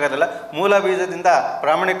ತಗೊಳಕ್ಕಾಗೋದಿಲ್ಲ, ಮೂಲ ಬೀಜದಿಂದ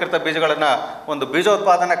ಪ್ರಾಮಾಣೀಕೃತ ಬೀಜಗಳನ್ನು ಒಂದು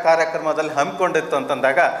ಬೀಜೋತ್ಪಾದನಾ ಕಾರ್ಯಕ್ರಮದಲ್ಲಿ ಹಮ್ಮಿಕೊಂಡಿತ್ತು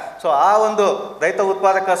ಅಂತಂದಾಗ, ಸೊ ಆ ಒಂದು ರೈತ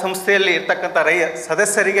ಉತ್ಪಾದಕ ಸಂಸ್ಥೆಯಲ್ಲಿ ಇರ್ತಕ್ಕಂಥ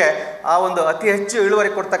ಸದಸ್ಯರಿಗೆ ಆ ಒಂದು ಅತಿ ಹೆಚ್ಚು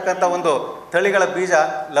ಇಳುವರಿ ಕೊಡ್ತಕ್ಕಂಥ ಒಂದು ತಳಿಗಳ ಬೀಜ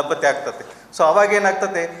ಲಭ್ಯತೆ ಆಗ್ತದೆ. ಸೊ ಅವಾಗ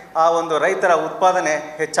ಏನಾಗ್ತದೆ, ಆ ಒಂದು ರೈತರ ಉತ್ಪಾದನೆ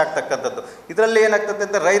ಹೆಚ್ಚಾಗ್ತಕ್ಕಂಥದ್ದು. ಇದರಲ್ಲಿ ಏನಾಗ್ತದೆ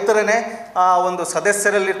ಅಂತ ರೈತರನ್ನೇ ಆ ಒಂದು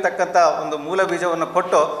ಸದಸ್ಯರಲ್ಲಿರ್ತಕ್ಕಂಥ ಒಂದು ಮೂಲ ಬೀಜವನ್ನು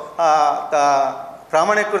ಕೊಟ್ಟು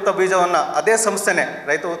ಪ್ರಾಮಾಣೀಕೃತ ಬೀಜವನ್ನು ಅದೇ ಸಂಸ್ಥೆನೇ,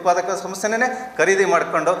 ರೈತ ಉತ್ಪಾದಕ ಸಂಸ್ಥೆನೇ ಖರೀದಿ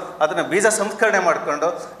ಮಾಡಿಕೊಂಡು ಅದನ್ನು ಬೀಜ ಸಂಸ್ಕರಣೆ ಮಾಡಿಕೊಂಡು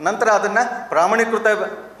ನಂತರ ಅದನ್ನು ಪ್ರಾಮಾಣೀಕೃತ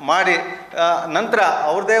ಮಾಡಿ ನಂತರ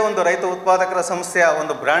ಅವ್ರದ್ದೇ ಒಂದು ರೈತ ಉತ್ಪಾದಕರ ಸಂಸ್ಥೆಯ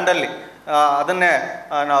ಒಂದು ಬ್ರ್ಯಾಂಡಲ್ಲಿ ಅದನ್ನೇ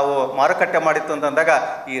ನಾವು ಮಾರುಕಟ್ಟೆ ಮಾಡಿತ್ತು ಅಂತಂದಾಗ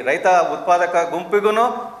ಈ ರೈತ ಉತ್ಪಾದಕ ಗುಂಪಿಗೂ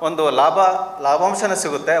ಒಂದು ಲಾಭಾಂಶನ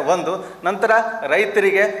ಸಿಗುತ್ತೆ. ಒಂದು ನಂತರ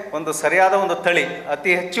ರೈತರಿಗೆ ಒಂದು ಸರಿಯಾದ ಒಂದು ತಳಿ, ಅತಿ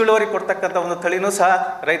ಹೆಚ್ಚು ಇಳುವರಿ ಕೊಡ್ತಕ್ಕಂಥ ಒಂದು ತಳಿನೂ ಸಹ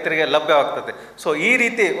ರೈತರಿಗೆ ಲಭ್ಯವಾಗ್ತದೆ. ಸೊ ಈ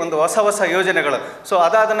ರೀತಿ ಒಂದು ಹೊಸ ಯೋಜನೆಗಳು. ಸೊ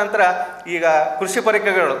ಅದಾದ ನಂತರ ಈಗ ಕೃಷಿ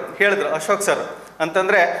ಪರಿಕರಗಳು ಹೇಳಿದ್ರು ಅಶೋಕ್ ಸರ್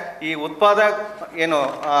ಅಂತಂದರೆ, ಈ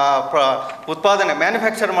ಉತ್ಪಾದನೆ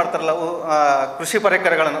ಮ್ಯಾನುಫ್ಯಾಕ್ಚರ್ ಮಾಡ್ತಾರಲ್ಲ ಕೃಷಿ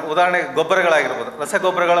ಪರಿಕರಗಳನ್ನು, ಉದಾಹರಣೆಗೆ ಗೊಬ್ಬರಗಳಾಗಿರ್ಬೋದು,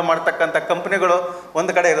 ರಸಗೊಬ್ಬರಗಳು ಮಾಡ್ತಕ್ಕಂಥ ಕಂಪ್ನಿಗಳು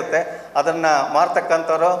ಒಂದು ಕಡೆ ಇರುತ್ತೆ, ಅದನ್ನು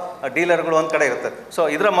ಮಾರ್ತಕ್ಕಂಥವ್ರು ಡೀಲರ್ಗಳು ಒಂದು ಕಡೆ ಇರುತ್ತೆ. ಸೊ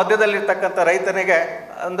ಇದರ ಮಧ್ಯದಲ್ಲಿರ್ತಕ್ಕಂಥ ರೈತನಿಗೆ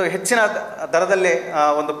ಒಂದು ಹೆಚ್ಚಿನ ದರದಲ್ಲಿ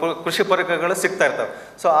ಒಂದು ಕೃಷಿ ಪರಿಕರಗಳು ಸಿಗ್ತಾ ಇರ್ತವೆ.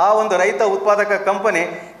 ಸೊ ಆ ಒಂದು ರೈತ ಉತ್ಪಾದಕ ಕಂಪನಿ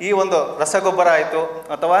ಈ ಒಂದು ರಸಗೊಬ್ಬರ ಆಯಿತು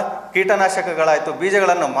ಅಥವಾ ಕೀಟನಾಶಕಗಳಾಯಿತು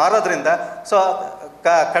ಬೀಜಗಳನ್ನು ಮಾರೋದ್ರಿಂದ ಸೊ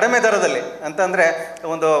ಕಡಿಮೆ ದರದಲ್ಲಿ ಅಂತಂದರೆ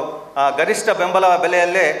ಒಂದು ಗರಿಷ್ಠ ಬೆಂಬಲ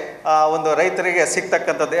ಬೆಲೆಯಲ್ಲೇ ಒಂದು ರೈತರಿಗೆ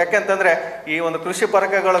ಸಿಗ್ತಕ್ಕಂಥದ್ದು. ಯಾಕೆಂತಂದರೆ ಈ ಒಂದು ಕೃಷಿ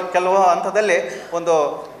ಪರಿಕರಗಳು ಕೆಲವು ಹಂತದಲ್ಲಿ ಒಂದು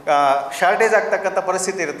ಶಾರ್ಟೇಜ್ ಆಗ್ತಕ್ಕಂಥ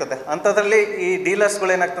ಪರಿಸ್ಥಿತಿ ಇರ್ತದೆ. ಅಂಥದ್ರಲ್ಲಿ ಈ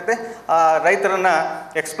ಡೀಲರ್ಸ್ಗಳು ಏನಾಗ್ತದೆ, ರೈತರನ್ನು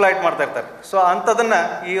ಎಕ್ಸ್ಪ್ಲಾಯ್ಟ್ ಮಾಡ್ತಾ ಇರ್ತಾರೆ. ಸೊ ಅಂಥದನ್ನು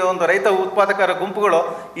ಈ ಒಂದು ರೈತ ಉತ್ಪಾದಕರ ಗುಂಪುಗಳು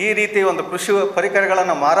ಈ ರೀತಿ ಒಂದು ಕೃಷಿ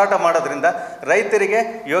ಪರಿಕರಗಳನ್ನು ಮಾರಾಟ ಮಾಡೋದ್ರಿಂದ ರೈತರಿಗೆ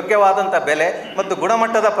ಯೋಗ್ಯವಾದಂಥ ಬೆಲೆ ಮತ್ತು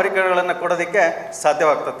ಗುಣಮಟ್ಟದ ಪರಿಕರಗಳನ್ನು ಕೊಡೋದಕ್ಕೆ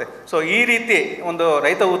ಸಾಧ್ಯವಾಗ್ತದೆ. ಸೊ ಈ ರೀತಿ ಒಂದು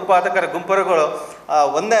ರೈತ ಉತ್ಪಾದಕರ ಗುಂಪುಗಳು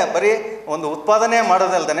ಒಂದೇ ಬರೀ ಒಂದು ಉತ್ಪಾದನೆ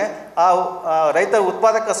ಮಾಡೋದಲ್ದೇ ಆ ರೈತ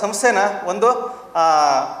ಉತ್ಪಾದಕ ಸಂಸ್ಥೆನ ಒಂದು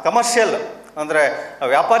ಕಮರ್ಷಿಯಲ್ ಅಂದರೆ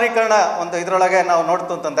ವ್ಯಾಪಾರೀಕರಣ ಒಂದು ಇದರೊಳಗೆ ನಾವು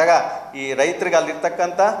ನೋಡ್ತು ಅಂತಂದಾಗ ಈ ರೈತರಿಗೆ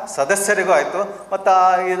ಅಲ್ಲಿರ್ತಕ್ಕಂಥ ಸದಸ್ಯರಿಗೂ ಆಯಿತು ಮತ್ತು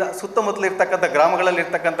ಸುತ್ತಮುತ್ತಲಿರ್ತಕ್ಕಂಥ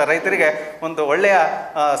ಗ್ರಾಮಗಳಲ್ಲಿರ್ತಕ್ಕಂಥ ರೈತರಿಗೆ ಒಂದು ಒಳ್ಳೆಯ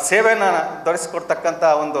ಸೇವೆಯನ್ನು ದೊರಕಿಸ್ಕೊಡ್ತಕ್ಕಂಥ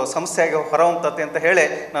ಒಂದು ಸಂಸ್ಥೆಯಾಗಿ ಹೊರಹೊಮ್ಮುತ್ತದೆ ಅಂತ ಹೇಳಿ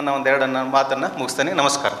ನನ್ನ ಒಂದೆರಡು ಮಾತನ್ನು ಮುಗಿಸ್ತೇನೆ.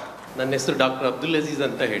 ನಮಸ್ಕಾರ. ನನ್ನ ಹೆಸರು ಡಾಕ್ಟರ್ ಅಬ್ದುಲ್ ಅಜೀಜ್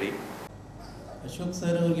ಅಂತ ಹೇಳಿ. ಅಶೋಕ್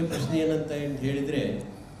ಸರ್ ಅವರಿಗೆ ಪ್ರಶ್ನೆ ಏನಂತ ಹೇಳಿದರೆ,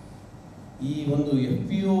 ಈ ಒಂದು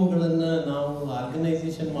FPOಗಳನ್ನು ನಾವು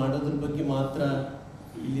ಆರ್ಗನೈಸೇಷನ್ ಮಾಡೋದ್ರ ಬಗ್ಗೆ ಮಾತ್ರ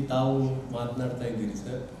ಇಲ್ಲಿ ತಾವು ಮಾತನಾಡ್ತಾ ಇದ್ದೀರಿ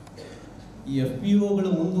ಸರ್. ಈ FPOಗಳು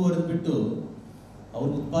ಮುಂದುವರೆದ್ಬಿಟ್ಟು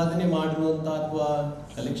ಅವರು ಉತ್ಪಾದನೆ ಮಾಡಿರುವಂಥ ಅಥವಾ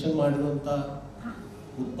ಕಲೆಕ್ಷನ್ ಮಾಡಿರುವಂಥ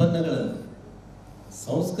ಉತ್ಪನ್ನಗಳನ್ನು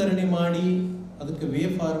ಸಂಸ್ಕರಣೆ ಮಾಡಿ ಅದಕ್ಕೆ ವೇ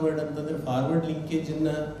ಫಾರ್ವರ್ಡ್ ಅಂತಂದರೆ ಫಾರ್ವರ್ಡ್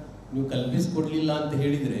ಲಿಂಕೇಜನ್ನು ನೀವು ಕಲ್ಪಿಸ್ಕೊಡ್ಲಿಲ್ಲ ಅಂತ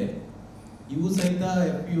ಹೇಳಿದರೆ ಇವು ಸಹಿತ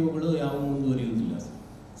FPOಗಳು ಯಾವ ಮುಂದುವರಿಯುವುದಿಲ್ಲ.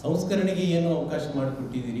 ಸಂಸ್ಕರಣೆಗೆ ಏನು ಅವಕಾಶ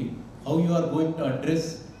ಮಾಡಿಕೊಟ್ಟಿದ್ದೀರಿ, how you are going to address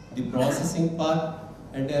the processing part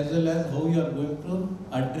and as well as how you are going to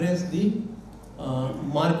address the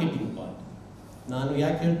marketing part. ನಾನು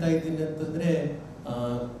ಯಾಕೆ ಹೇಳ್ತಾ ಇದ್ದೀನಿ ಅಂತಂದರೆ,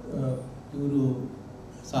 ಇವರು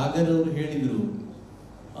ಸಾಗರ್ ಅವರು ಹೇಳಿದರು,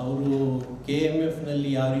 ಅವರು KMFನಲ್ಲಿ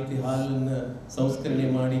ಯಾವ ರೀತಿ ಹಾಲನ್ನು ಸಂಸ್ಕರಣೆ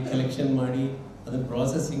ಮಾಡಿ ಕಲೆಕ್ಷನ್ ಮಾಡಿ ಅದನ್ನು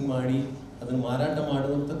ಪ್ರಾಸೆಸಿಂಗ್ ಮಾಡಿ ಅದನ್ನು ಮಾರಾಟ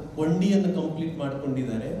ಮಾಡುವಂಥ ಕೊಂಡಿಯನ್ನು ಕಂಪ್ಲೀಟ್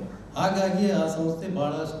ಮಾಡಿಕೊಂಡಿದ್ದಾರೆ. ಹಾಗಾಗಿ ಆ ಸಂಸ್ಥೆ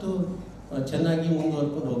ಭಾಳಷ್ಟು ಚೆನ್ನಾಗಿ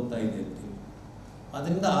ಮುಂದುವರ್ಕೊಂಡು ಹೋಗ್ತಾ ಇದೆ ಅಂತ.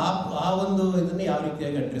 ಅದರಿಂದ ಆ ಒಂದು ಇದನ್ನು ಯಾವ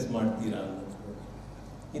ರೀತಿಯಾಗಿ ಅಡ್ರೆಸ್ ಮಾಡ್ತೀರಾ ಅನ್ನೋದ್ರ ಬಗ್ಗೆ.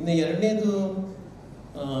 ಇನ್ನು ಎರಡನೇದು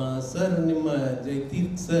ಸರ್, ನಿಮ್ಮ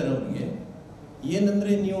ಜಯತೀರ್ಥ ಸರ್ ಅವ್ರಿಗೆ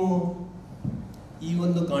ಏನಂದರೆ, ನೀವು ಈ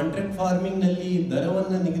ಒಂದು ಕಾಂಟ್ರಾಕ್ಟ್ ಫಾರ್ಮಿಂಗ್ನಲ್ಲಿ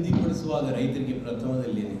ದರವನ್ನು ನಿಗದಿಪಡಿಸುವಾಗ ರೈತರಿಗೆ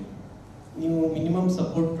ಪ್ರಥಮದಲ್ಲಿ ನೀವು ಮಿನಿಮಮ್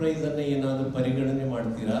ಸಪೋರ್ಟ್ ಪ್ರೈಸನ್ನು ಏನಾದರೂ ಪರಿಗಣನೆ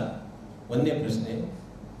ಮಾಡ್ತೀರಾ? ಒಂದನೇ ಪ್ರಶ್ನೆ.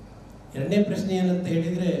 ಎರಡನೇ ಪ್ರಶ್ನೆ ಏನಂತ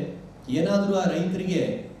ಹೇಳಿದರೆ, ಏನಾದರೂ ಆ ರೈತರಿಗೆ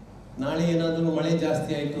ನಾಳೆ ಏನಾದರೂ ಮಳೆ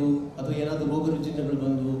ಜಾಸ್ತಿ ಆಯಿತು ಅಥವಾ ಏನಾದರೂ ರೋಗ ರುಜಿನಗಳು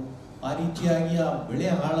ಬಂದು ಆ ರೀತಿಯಾಗಿ ಆ ಬೆಳೆ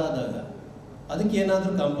ಹಾಳಾದಾಗ ಅದಕ್ಕೆ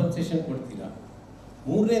ಏನಾದರೂ ಕಾಂಪನ್ಸೇಷನ್ ಕೊಡ್ತೀರಾ?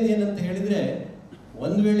 ಮೂರನೇದು ಏನಂತ ಹೇಳಿದರೆ,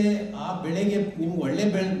 ಒಂದು ವೇಳೆ ಆ ಬೆಳೆಗೆ ನಿಮ್ಗೆ ಒಳ್ಳೆ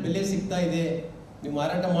ಬೆಲೆ ಸಿಗ್ತಾ ಇದೆ, ನೀವು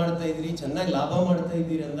ಮಾರಾಟ ಮಾಡ್ತಾ ಇದ್ದೀರಿ, ಚೆನ್ನಾಗಿ ಲಾಭ ಮಾಡ್ತಾ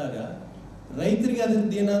ಇದ್ದೀರಿ ಅಂದಾಗ ರೈತರಿಗೆ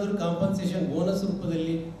ಅದ್ರದ್ದು ಏನಾದರೂ ಕಾಂಪನ್ಸೇಷನ್ ಬೋನಸ್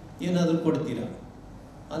ರೂಪದಲ್ಲಿ ಏನಾದರೂ ಕೊಡ್ತೀರಾ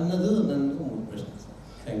ಅನ್ನೋದು ನನ್ನದು ಮೂರು ಪ್ರಶ್ನೆ ಸರ್.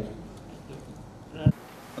 Thank you.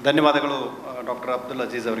 ಧನ್ಯವಾದಗಳು ಡಾಕ್ಟರ್ ಅಬ್ದುಲ್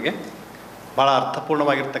ಅಜೀಜ್ ಅವರಿಗೆ. ಭಾಳ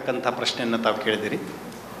ಅರ್ಥಪೂರ್ಣವಾಗಿರ್ತಕ್ಕಂಥ ಪ್ರಶ್ನೆಯನ್ನು ತಾವು ಕೇಳಿದಿರಿ.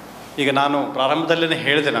 ಈಗ ನಾನು ಪ್ರಾರಂಭದಲ್ಲೇ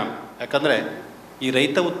ಹೇಳಿದೆ, ಯಾಕಂದರೆ ಈ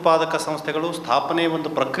ರೈತ ಉತ್ಪಾದಕ ಸಂಸ್ಥೆಗಳು ಸ್ಥಾಪನೆ ಒಂದು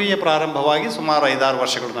ಪ್ರಕ್ರಿಯೆ ಪ್ರಾರಂಭವಾಗಿ ಸುಮಾರು 5-6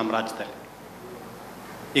 ವರ್ಷಗಳು ನಮ್ಮ ರಾಜ್ಯದಲ್ಲಿ.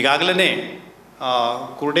 ಈಗಾಗಲೇ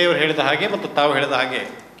ಕುರುಡೆಯವರು ಹೇಳಿದ ಹಾಗೆ ಮತ್ತು ತಾವು ಹೇಳಿದ ಹಾಗೆ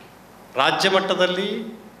ರಾಜ್ಯ ಮಟ್ಟದಲ್ಲಿ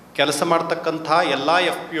ಕೆಲಸ ಮಾಡ್ತಕ್ಕಂಥ ಎಲ್ಲ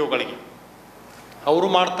FPOಗಳಿಗೆ ಅವರು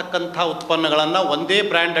ಮಾಡ್ತಕ್ಕಂಥ ಉತ್ಪನ್ನಗಳನ್ನು ಒಂದೇ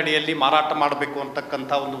ಬ್ರ್ಯಾಂಡ್ ಅಡಿಯಲ್ಲಿ ಮಾರಾಟ ಮಾಡಬೇಕು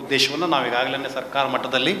ಅಂತಕ್ಕಂಥ ಒಂದು ಉದ್ದೇಶವನ್ನು ನಾವು ಈಗಾಗಲೇ ಸರ್ಕಾರ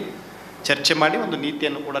ಮಟ್ಟದಲ್ಲಿ ಚರ್ಚೆ ಮಾಡಿ ಒಂದು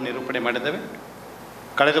ನೀತಿಯನ್ನು ಕೂಡ ನಿರೂಪಣೆ ಮಾಡಿದ್ದೇವೆ.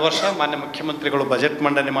 ಕಳೆದ ವರ್ಷ ಮಾನ್ಯ ಮುಖ್ಯಮಂತ್ರಿಗಳು ಬಜೆಟ್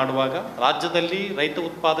ಮಂಡನೆ ಮಾಡುವಾಗ ರಾಜ್ಯದಲ್ಲಿ ರೈತ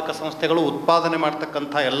ಉತ್ಪಾದಕ ಸಂಸ್ಥೆಗಳು ಉತ್ಪಾದನೆ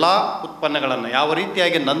ಮಾಡ್ತಕ್ಕಂಥ ಎಲ್ಲ ಉತ್ಪನ್ನಗಳನ್ನು ಯಾವ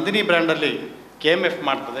ರೀತಿಯಾಗಿ ನಂದಿನಿ ಬ್ರ್ಯಾಂಡಲ್ಲಿ KMF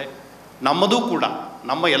ಮಾಡ್ತದೆ, ನಮ್ಮದು ಕೂಡ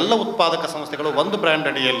ನಮ್ಮ ಎಲ್ಲ ಉತ್ಪಾದಕ ಸಂಸ್ಥೆಗಳು ಒಂದು ಬ್ರ್ಯಾಂಡ್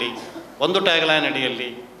ಅಡಿಯಲ್ಲಿ, ಒಂದು ಟ್ಯಾಗ್ಲೈನ್ ಅಡಿಯಲ್ಲಿ,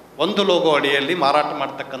 ಒಂದು ಲೋಗೋ ಅಡಿಯಲ್ಲಿ ಮಾರಾಟ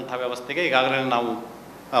ಮಾಡ್ತಕ್ಕಂಥ ವ್ಯವಸ್ಥೆಗೆ ಈಗಾಗಲೇ ನಾವು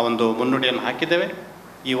ಒಂದು ಮುನ್ನುಡಿಯನ್ನು ಹಾಕಿದ್ದೇವೆ.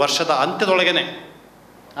 ಈ ವರ್ಷದ ಅಂತ್ಯದೊಳಗೇ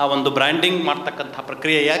ಆ ಒಂದು ಬ್ರ್ಯಾಂಡಿಂಗ್ ಮಾಡ್ತಕ್ಕಂಥ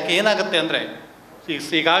ಪ್ರಕ್ರಿಯೆ. ಯಾಕೆ ಏನಾಗುತ್ತೆ ಅಂದರೆ,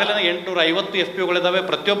 ಈಗಾಗಲೇ 850 FPOಗಳಿದ್ದಾವೆ.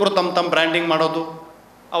 ಪ್ರತಿಯೊಬ್ಬರು ತಮ್ಮ ಬ್ರ್ಯಾಂಡಿಂಗ್ ಮಾಡೋದು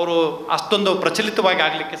ಅವರು ಅಷ್ಟೊಂದು ಪ್ರಚಲಿತವಾಗಿ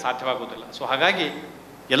ಆಗಲಿಕ್ಕೆ ಸಾಧ್ಯವಾಗೋದಿಲ್ಲ. ಸೊ ಹಾಗಾಗಿ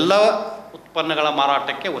ಎಲ್ಲ ಉತ್ಪನ್ನಗಳ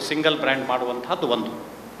ಮಾರಾಟಕ್ಕೆ ಸಿಂಗಲ್ ಬ್ರ್ಯಾಂಡ್ ಮಾಡುವಂಥದ್ದು ಒಂದು.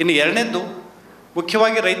 ಇನ್ನು ಎರಡನೇದ್ದು,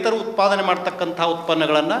 ಮುಖ್ಯವಾಗಿ ರೈತರು ಉತ್ಪಾದನೆ ಮಾಡ್ತಕ್ಕಂಥ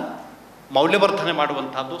ಉತ್ಪನ್ನಗಳನ್ನು ಮೌಲ್ಯವರ್ಧನೆ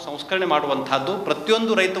ಮಾಡುವಂಥದ್ದು, ಸಂಸ್ಕರಣೆ ಮಾಡುವಂಥದ್ದು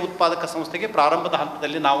ಪ್ರತಿಯೊಂದು ರೈತ ಉತ್ಪಾದಕ ಸಂಸ್ಥೆಗೆ ಪ್ರಾರಂಭದ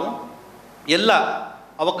ಹಂತದಲ್ಲಿ ನಾವು ಎಲ್ಲ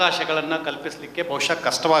ಅವಕಾಶಗಳನ್ನು ಕಲ್ಪಿಸಲಿಕ್ಕೆ ಬಹುಶಃ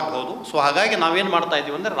ಕಷ್ಟವಾಗ್ಬೋದು. ಸೊ ಹಾಗಾಗಿ ನಾವೇನು ಮಾಡ್ತಾ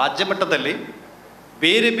ಇದ್ದೀವಿ ಅಂದರೆ, ರಾಜ್ಯ ಮಟ್ಟದಲ್ಲಿ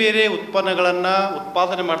ಬೇರೆ ಬೇರೆ ಉತ್ಪನ್ನಗಳನ್ನು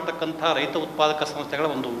ಉತ್ಪಾದನೆ ಮಾಡ್ತಕ್ಕಂಥ ರೈತ ಉತ್ಪಾದಕ ಸಂಸ್ಥೆಗಳ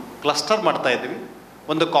ಒಂದು ಕ್ಲಸ್ಟರ್ ಮಾಡ್ತಾ ಇದ್ದೀವಿ.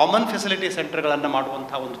 ಒಂದು ಕಾಮನ್ ಫೆಸಿಲಿಟಿ ಸೆಂಟರ್ಗಳನ್ನು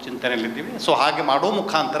ಮಾಡುವಂಥ ಒಂದು ಚಿಂತನೆಯಲ್ಲಿದ್ದೀವಿ. ಸೊ ಹಾಗೆ ಮಾಡೋ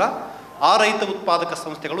ಮುಖಾಂತರ ಆ ರೈತ ಉತ್ಪಾದಕ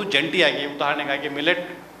ಸಂಸ್ಥೆಗಳು ಜಂಟಿಯಾಗಿ, ಉದಾಹರಣೆಗಾಗಿ ಮಿಲೆಟ್,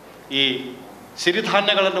 ಈ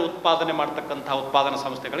ಸಿರಿಧಾನ್ಯಗಳನ್ನು ಉತ್ಪಾದನೆ ಮಾಡ್ತಕ್ಕಂಥ ಉತ್ಪಾದನಾ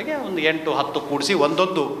ಸಂಸ್ಥೆಗಳಿಗೆ ಒಂದು 8-10 ಕೂಡಿಸಿ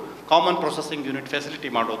ಒಂದೊಂದು ಕಾಮನ್ ಪ್ರೊಸೆಸಿಂಗ್ ಯೂನಿಟ್ ಫೆಸಿಲಿಟಿ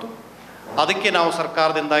ಮಾಡೋದು. ಅದಕ್ಕೆ ನಾವು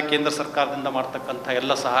ಸರ್ಕಾರದಿಂದ, ಕೇಂದ್ರ ಸರ್ಕಾರದಿಂದ ಮಾಡ್ತಕ್ಕಂಥ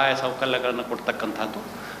ಎಲ್ಲ ಸಹಾಯ ಸೌಕರ್ಯಗಳನ್ನು ಕೊಡ್ತಕ್ಕಂಥದ್ದು.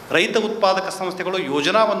 ರೈತ ಉತ್ಪಾದಕ ಸಂಸ್ಥೆಗಳು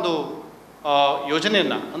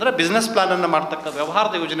ಯೋಜನೆಯನ್ನು ಅಂದರೆ ಬಿಸ್ನೆಸ್ ಪ್ಲಾನನ್ನು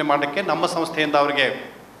ವ್ಯವಹಾರದ ಯೋಜನೆ ಮಾಡೋಕ್ಕೆ ನಮ್ಮ ಸಂಸ್ಥೆಯಿಂದ ಅವರಿಗೆ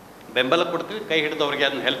ಬೆಂಬಲ ಕೊಡ್ತೀವಿ, ಕೈ ಹಿಡಿದವರಿಗೆ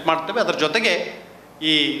ಅದನ್ನು ಹೆಲ್ಪ್ ಮಾಡ್ತೇವೆ. ಅದರ ಜೊತೆಗೆ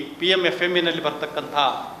ಈ PMFMEನಲ್ಲಿ ಬರ್ತಕ್ಕಂಥ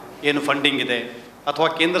ಏನು ಫಂಡಿಂಗ್ ಇದೆ, ಅಥವಾ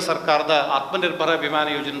ಕೇಂದ್ರ ಸರ್ಕಾರದ ಆತ್ಮನಿರ್ಭರ ಅಭಿಮಾನ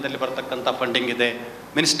ಯೋಜನೆಯಲ್ಲಿ ಬರ್ತಕ್ಕಂಥ ಫಂಡಿಂಗ್ ಇದೆ,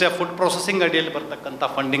 ಮಿನಿಸ್ಟ್ರಿ ಆಫ್ ಫುಡ್ ಪ್ರೊಸೆಸಿಂಗ್ ಅಡಿಯಲ್ಲಿ ಬರ್ತಕ್ಕಂಥ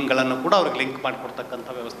ಫಂಡಿಂಗ್ಗಳನ್ನು ಕೂಡ ಅವ್ರಿಗೆ ಲಿಂಕ್ ಮಾಡಿಕೊಡ್ತಕ್ಕಂಥ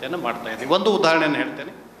ವ್ಯವಸ್ಥೆಯನ್ನು ಮಾಡ್ತಾಯಿದ್ದೀವಿ. ಒಂದು ಉದಾಹರಣೆಯನ್ನು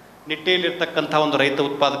ಹೇಳ್ತೇನೆ. ನಿಟ್ಟೆಯಲ್ಲಿರ್ತಕ್ಕಂಥ ಒಂದು ರೈತ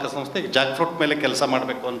ಉತ್ಪಾದಕ ಸಂಸ್ಥೆ ಜಾಕ್ ಫ್ರೂಟ್ ಮೇಲೆ ಕೆಲಸ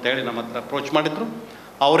ಮಾಡಬೇಕು ಅಂತೇಳಿ ನಮ್ಮ ಹತ್ರ ಅಪ್ರೋಚ್ ಮಾಡಿದರು.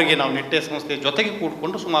 ಅವರಿಗೆ ನಾವು ನಿಟ್ಟೆ ಸಂಸ್ಥೆ ಜೊತೆಗೆ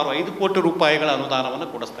ಕೂಡಿಕೊಂಡು ಸುಮಾರು 5 ಕೋಟಿ ರೂಪಾಯಿಗಳ ಅನುದಾನವನ್ನು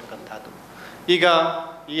ಕೊಡಿಸ್ತಕ್ಕಂಥದ್ದು. ಈಗ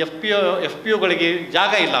ಈ FPOಗಳಿಗೆ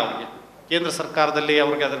ಜಾಗ ಇಲ್ಲ, ಅವರಿಗೆ ಕೇಂದ್ರ ಸರ್ಕಾರದಲ್ಲಿ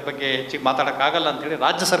ಅವ್ರಿಗೆ ಅದ್ರ ಬಗ್ಗೆ ಹೆಚ್ಚಿಗೆ ಮಾತಾಡೋಕ್ಕಾಗಲ್ಲ ಅಂಥೇಳಿ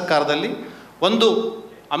ರಾಜ್ಯ ಸರ್ಕಾರದಲ್ಲಿ ಒಂದು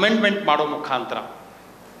ಅಮೆಂಡ್ಮೆಂಟ್ ಮಾಡೋ ಮುಖಾಂತರ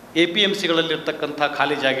APMCಗಳಲ್ಲಿರ್ತಕ್ಕಂಥ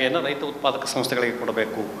ಖಾಲಿ ಜಾಗೆಯನ್ನು ರೈತ ಉತ್ಪಾದಕ ಸಂಸ್ಥೆಗಳಿಗೆ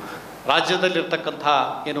ಕೊಡಬೇಕು. ರಾಜ್ಯದಲ್ಲಿರ್ತಕ್ಕಂಥ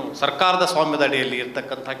ಏನು ಸರ್ಕಾರದ ಸ್ವಾಮ್ಯದ ಅಡಿಯಲ್ಲಿ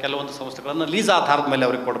ಇರ್ತಕ್ಕಂಥ ಕೆಲವೊಂದು ಸಂಸ್ಥೆಗಳನ್ನು ಲೀಸ್ ಆಧಾರದ ಮೇಲೆ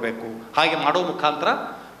ಅವ್ರಿಗೆ ಕೊಡಬೇಕು. ಹಾಗೆ ಮಾಡೋ ಮುಖಾಂತರ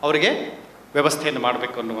ಅವರಿಗೆ ವ್ಯವಸ್ಥೆಯನ್ನು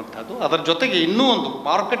ಮಾಡಬೇಕು ಅನ್ನುವಂಥದ್ದು. ಅದರ ಜೊತೆಗೆ ಇನ್ನೂ ಒಂದು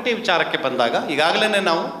ಮಾರುಕಟ್ಟೆ ವಿಚಾರಕ್ಕೆ ಬಂದಾಗ, ಈಗಾಗಲೇ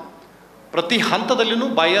ನಾವು ಪ್ರತಿ ಹಂತದಲ್ಲಿಯೂ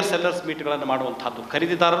ಬೈಯರ್ ಸೆಲ್ಲರ್ಸ್ ಮೀಟ್ಗಳನ್ನು ಮಾಡುವಂಥದ್ದು.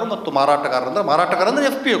 ಖರೀದಿದಾರರು ಮತ್ತು ಮಾರಾಟಗಾರರು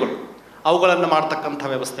FPOಗಳು ಅವುಗಳನ್ನು ಮಾಡ್ತಕ್ಕಂಥ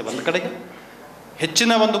ವ್ಯವಸ್ಥೆ ಒಂದು ಕಡೆಗೆ,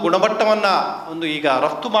 ಹೆಚ್ಚಿನ ಒಂದು ಗುಣಮಟ್ಟವನ್ನು ಈಗ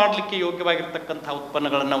ರಫ್ತು ಮಾಡಲಿಕ್ಕೆ ಯೋಗ್ಯವಾಗಿರ್ತಕ್ಕಂಥ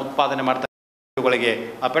ಉತ್ಪನ್ನಗಳನ್ನು ಉತ್ಪಾದನೆ ಮಾಡ್ತಕ್ಕಂಥಗಳಿಗೆ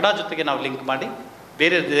ಆ ಪೆಡಾ ಜೊತೆಗೆ ನಾವು ಲಿಂಕ್ ಮಾಡಿ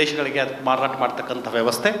ಬೇರೆ ದೇಶಗಳಿಗೆ ಅದಕ್ಕೆ ಮಾರಾಟ ಮಾಡ್ತಕ್ಕಂಥ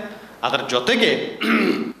ವ್ಯವಸ್ಥೆ. ಅದರ ಜೊತೆಗೆ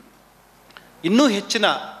ಇನ್ನೂ ಹೆಚ್ಚಿನ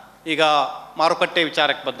ಈಗ ಮಾರುಕಟ್ಟೆ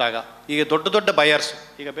ವಿಚಾರಕ್ಕೆ ಬಂದಾಗ, ಈಗ ದೊಡ್ಡ ದೊಡ್ಡ ಬಯರ್ಸ್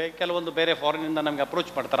ಈಗ ಕೆಲವೊಂದು ಬೇರೆ ಫಾರಿನಿಂದ ನಮಗೆ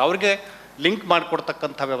ಅಪ್ರೋಚ್ ಮಾಡ್ತಾರೆ, ಅವರಿಗೆ ಲಿಂಕ್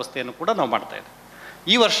ಮಾಡಿಕೊಡ್ತಕ್ಕಂಥ ವ್ಯವಸ್ಥೆಯನ್ನು ಕೂಡ ನಾವು ಮಾಡ್ತಾಯಿದ್ದೀವಿ.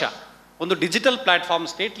 ಈ ವರ್ಷ ಒಂದು ಡಿಜಿಟಲ್ ಪ್ಲ್ಯಾಟ್ಫಾರ್ಮ್,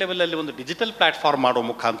 ಸ್ಟೇಟ್ ಲೆವೆಲಲ್ಲಿ ಒಂದು ಡಿಜಿಟಲ್ ಪ್ಲ್ಯಾಟ್ಫಾರ್ಮ್ ಮಾಡೋ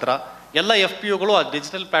ಮುಖಾಂತರ ಎಲ್ಲ FPOಗಳು ಆ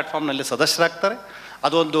ಡಿಜಿಟಲ್ ಪ್ಲ್ಯಾಟ್ಫಾರ್ಮ್ನಲ್ಲಿ ಸದಸ್ಯರಾಗ್ತಾರೆ.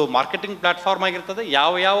 ಅದೊಂದು ಮಾರ್ಕೆಟಿಂಗ್ ಪ್ಲ್ಯಾಟ್ಫಾರ್ಮ್ ಆಗಿರ್ತದೆ.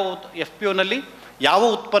 ಯಾವ FPOನಲ್ಲಿ ಯಾವ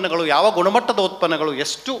ಉತ್ಪನ್ನಗಳು, ಯಾವ ಗುಣಮಟ್ಟದ ಉತ್ಪನ್ನಗಳು,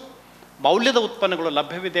 ಎಷ್ಟು ಮೌಲ್ಯದ ಉತ್ಪನ್ನಗಳು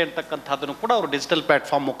ಲಭ್ಯವಿದೆ ಅಂತಕ್ಕಂಥದ್ದನ್ನು ಕೂಡ ಅವರು ಡಿಜಿಟಲ್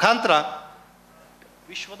ಪ್ಲ್ಯಾಟ್ಫಾರ್ಮ್ ಮುಖಾಂತರ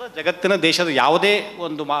ವಿಶ್ವದ ಜಗತ್ತಿನ ದೇಶದ ಯಾವುದೇ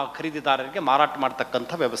ಒಂದು ಖರೀದಿದಾರರಿಗೆ ಮಾರಾಟ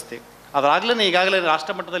ಮಾಡ್ತಕ್ಕಂಥ ವ್ಯವಸ್ಥೆ. ಅದರಾಗಲೇ ಈಗಾಗಲೇ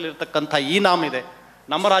ರಾಷ್ಟ್ರ ಮಟ್ಟದಲ್ಲಿರ್ತಕ್ಕಂಥ ಈ ನಾಮ್ ಇದೆ.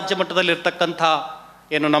 ನಮ್ಮ ರಾಜ್ಯ ಮಟ್ಟದಲ್ಲಿರ್ತಕ್ಕಂಥ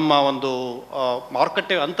ಏನು ನಮ್ಮ ಒಂದು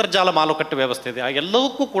ಮಾರುಕಟ್ಟೆ ಅಂತರ್ಜಾಲ ಮಾರುಕಟ್ಟೆ ವ್ಯವಸ್ಥೆ ಇದೆ. ಆ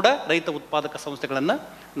ಎಲ್ಲವಕ್ಕೂ ಕೂಡ ರೈತ ಉತ್ಪಾದಕ ಸಂಸ್ಥೆಗಳನ್ನು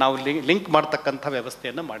ನಾವು ಲಿಂಕ್ ಮಾಡ್ತಕ್ಕಂಥ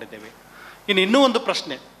ವ್ಯವಸ್ಥೆಯನ್ನು ಮಾಡಿದ್ದೇವೆ. ಇನ್ನೂ ಒಂದು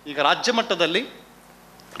ಪ್ರಶ್ನೆ, ಈಗ ರಾಜ್ಯ ಮಟ್ಟದಲ್ಲಿ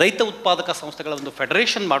ರೈತ ಉತ್ಪಾದಕ ಸಂಸ್ಥೆಗಳ ಒಂದು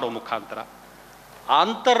ಫೆಡರೇಷನ್ ಮಾಡುವ ಮುಖಾಂತರ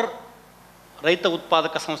ರೈತ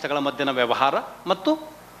ಉತ್ಪಾದಕ ಸಂಸ್ಥೆಗಳ ಮಧ್ಯನ ವ್ಯವಹಾರ ಮತ್ತು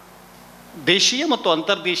ದೇಶೀಯ ಮತ್ತು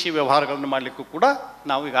ಅಂತರ್ದೇಶೀಯ ವ್ಯವಹಾರಗಳನ್ನು ಮಾಡಲಿಕ್ಕೂ ಕೂಡ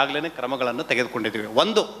ನಾವು ಈಗಾಗಲೇ ಕ್ರಮಗಳನ್ನು ತೆಗೆದುಕೊಂಡಿದ್ದೀವಿ.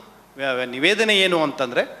 ಒಂದು ನಿವೇದನೆ ಏನು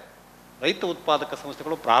ಅಂತಂದರೆ, ರೈತ ಉತ್ಪಾದಕ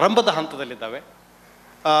ಸಂಸ್ಥೆಗಳು ಪ್ರಾರಂಭದ ಹಂತದಲ್ಲಿದ್ದಾವೆ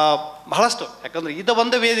ಬಹಳಷ್ಟು. ಯಾಕಂದರೆ ಇದು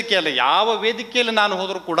ಒಂದು ವೇದಿಕೆಯಲ್ಲ, ಯಾವ ವೇದಿಕೆಯಲ್ಲಿ ನಾನು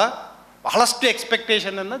ಹೋದರೂ ಕೂಡ ಬಹಳಷ್ಟು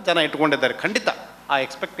ಎಕ್ಸ್ಪೆಕ್ಟೇಷನನ್ನು ಜನ ಇಟ್ಕೊಂಡಿದ್ದಾರೆ. ಖಂಡಿತ ಆ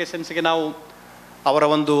ಎಕ್ಸ್ಪೆಕ್ಟೇಷನ್ಸ್ಗೆ ನಾವು ಅವರ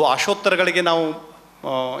ಒಂದು ಆಶೋತ್ತರಗಳಿಗೆ ನಾವು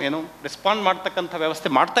ರೆಸ್ಪಾಂಡ್ ಮಾಡ್ತಕ್ಕಂಥ ವ್ಯವಸ್ಥೆ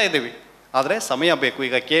ಮಾಡ್ತಾ ಇದ್ದೀವಿ. ಆದರೆ ಸಮಯ ಬೇಕು.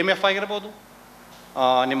 ಈಗ KMF ಆಗಿರ್ಬೋದು,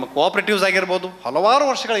 ನಿಮ್ಮ ಕೋಆಪ್ರೇಟಿವ್ಸ್ ಆಗಿರ್ಬೋದು, ಹಲವಾರು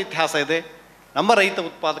ವರ್ಷಗಳ ಇತಿಹಾಸ ಇದೆ. ನಮ್ಮ ರೈತ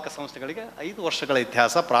ಉತ್ಪಾದಕ ಸಂಸ್ಥೆಗಳಿಗೆ 5 ವರ್ಷಗಳ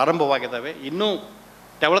ಇತಿಹಾಸ ಪ್ರಾರಂಭವಾಗಿದ್ದಾವೆ. ಇನ್ನೂ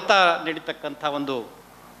ತೆವಳ್ತಾ ನಡೀತಕ್ಕಂಥ ಒಂದು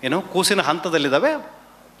ಕೂಸಿನ ಹಂತದಲ್ಲಿದ್ದಾವೆ.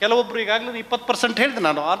 ಕೆಲವೊಬ್ಬರು ಈಗಾಗಲೇ 20% ಹೇಳಿದೆ,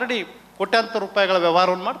 ನಾನು ಆಲ್ರೆಡಿ ಕೋಟ್ಯಾಂತರ ರೂಪಾಯಿಗಳ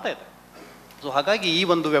ವ್ಯವಹಾರವನ್ನು ಮಾಡ್ತಾಯಿದ್ದೆ. ಸೊ ಹಾಗಾಗಿ ಈ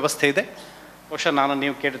ಒಂದು ವ್ಯವಸ್ಥೆ ಇದೆ. ಬಹುಶಃ ನಾನು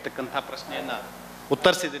ನೀವು ಕೇಳಿರ್ತಕ್ಕಂಥ ಪ್ರಶ್ನೆಯನ್ನು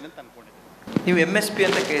ಉತ್ತರಿಸಿದ್ದೀನಿ ಅಂತ ಅಂದ್ಕೊಂಡಿದ್ದೀನಿ. ನೀವು MSP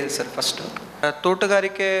ಅಂತ ಕೇಳಿದೆ ಸರ್. ಫಸ್ಟು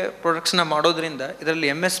ತೋಟಗಾರಿಕೆ ಪ್ರಾಡಕ್ಟ್ಸ್ನ ಮಾಡೋದ್ರಿಂದ ಇದರಲ್ಲಿ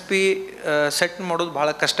MSP ಸೆಟ್ ಮಾಡೋದು ಭಾಳ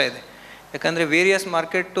ಕಷ್ಟ ಇದೆ. ಯಾಕಂದರೆ ವೇರಿಯಸ್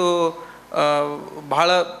ಮಾರ್ಕೆಟು ಭಾಳ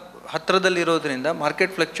ಹತ್ತಿರದಲ್ಲಿರೋದ್ರಿಂದ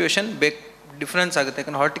ಮಾರ್ಕೆಟ್ ಫ್ಲಕ್ಚುಯೇಷನ್ ಡಿಫ್ರೆನ್ಸ್ ಆಗುತ್ತೆ.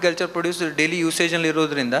 ಯಾಕಂದರೆ ಹಾರ್ಟಿಕಲ್ಚರ್ ಪ್ರೊಡ್ಯೂಸ್ ಡೈಲಿ ಯೂಸೇಜಲ್ಲಿ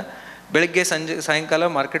ಇರೋದ್ರಿಂದ ಬೆಳಗ್ಗೆ ಸಾಯಂಕಾಲ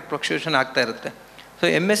ಮಾರ್ಕೆಟ್ ಫ್ಲಕ್ಚುಯೇಷನ್ ಆಗ್ತಾ ಇರುತ್ತೆ. ಸೊ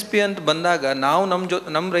MSP ಅಂತ ಬಂದಾಗ ನಾವು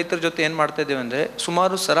ನಮ್ಮ ರೈತರ ಜೊತೆ ಏನು ಮಾಡ್ತಾಯಿದ್ದೇವೆ ಅಂದರೆ,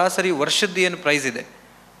 ಸುಮಾರು ಸರಾಸರಿ ವರ್ಷದ ಏನು ಪ್ರೈಸ್ ಇದೆ,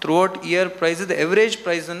 ಥ್ರೂಔಟ್ ಇಯರ್ ಪ್ರೈಸದ ಎವರೇಜ್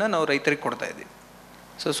ಪ್ರೈಸನ್ನು ನಾವು ರೈತರಿಗೆ ಕೊಡ್ತಾಯಿದ್ದೀವಿ.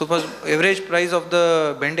 So suppose average price of the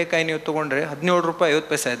ಬೆಂಡೆಕಾಯಿ ನೀವು ತೊಗೊಂಡ್ರೆ 17 ರೂಪಾಯಿ 50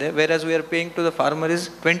 ಪೈಸೆ ಇದೆ, wear as we are paying to the farmer is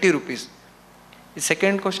 20 rupees. ಈ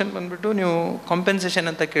ಸೆಕೆಂಡ್ ಕ್ವಶನ್ ಬಂದುಬಿಟ್ಟು ನೀವು ಕಾಂಪೆನ್ಸೇಷನ್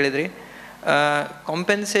ಅಂತ ಕೇಳಿದ್ರಿ.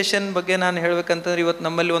 ಕಾಂಪೆನ್ಸೇಷನ್ ಬಗ್ಗೆ ನಾನು ಹೇಳಬೇಕಂತಂದ್ರೆ, ಇವತ್ತು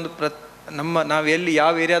ನಮ್ಮಲ್ಲಿ ಒಂದು ನಾವು ಎಲ್ಲಿ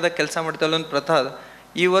ಯಾವ ಏರಿಯಾದಾಗ ಕೆಲಸ ಮಾಡ್ತೀವಲ್ಲ ಒಂದು ಪ್ರಥಾ,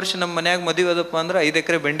 ಈ ವರ್ಷ ನಮ್ಮ ಮನ್ಯಾಗ ಮದುವೆ ಅದಪ್ಪ ಅಂದ್ರೆ 5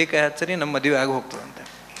 ಎಕರೆ ಬೆಂಡೆಕಾಯಿ ಹಚ್ಚರಿ ನಮ್ಮ ಮದುವೆ ಆಗಿ ಹೋಗ್ತದಂತೆ.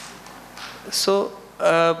 ಸೊ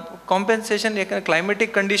ಕಾಂಪೆನ್ಸೇಷನ್, ಯಾಕಂದರೆ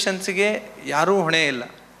ಕ್ಲೈಮೆಟಿಕ್ ಕಂಡೀಷನ್ಸಿಗೆ ಯಾರೂ ಹೊಣೆ ಇಲ್ಲ,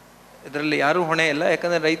 ಇದರಲ್ಲಿ ಯಾರೂ ಹೊಣೆ ಇಲ್ಲ.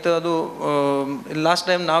 ಯಾಕಂದರೆ ರೈತ ಅದು ಲಾಸ್ಟ್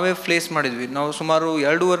ಟೈಮ್ ನಾವೇ ಫೇಸ್ ಮಾಡಿದ್ವಿ. ನಾವು ಸುಮಾರು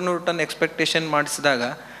 2,200 ಟನ್ ಎಕ್ಸ್ಪೆಕ್ಟೇಷನ್ ಮಾಡಿಸಿದಾಗ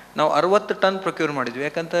ನಾವು 60 ಟನ್ ಪ್ರೊಕ್ಯೂರ್ ಮಾಡಿದ್ವಿ.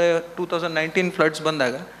 ಯಾಕಂದರೆ 2019 ಫ್ಲಡ್ಸ್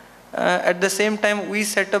ಬಂದಾಗ at the same time we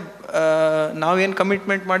set up, ನಾವೇನು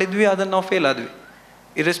ಕಮಿಟ್ಮೆಂಟ್ ಮಾಡಿದ್ವಿ ಅದನ್ನು ನಾವು ಫೇಲ್ ಆದ್ವಿ.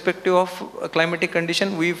 Irrespective of climatic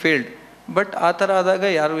condition V failed. But ಆ ಥರ ಆದಾಗ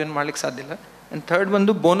ಯಾರೂ ಏನು ಮಾಡ್ಲಿಕ್ಕೆ ಸಾಧ್ಯ ಇಲ್ಲ. ಆ್ಯಂಡ್ ಥರ್ಡ್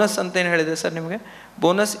ಬಂದು ಬೋನಸ್ ಅಂತ ಏನು ಹೇಳಿದೆ ಸರ್ ನಿಮಗೆ.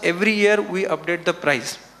 Bonus every year V update the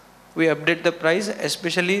price.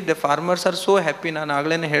 Especially the farmers are so happy. ನಾನು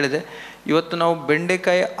ಆಗಲೇ ಹೇಳಿದೆ, ಇವತ್ತು ನಾವು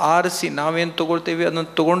ಬೆಂಡೆಕಾಯಿ ಆರಿಸಿ ನಾವೇನು ತೊಗೊಳ್ತೀವಿ ಅದನ್ನು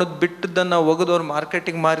ತೊಗೊಂಡದ್ದು ಬಿಟ್ಟದ್ದನ್ನು ಒಗೆದು ಅವ್ರು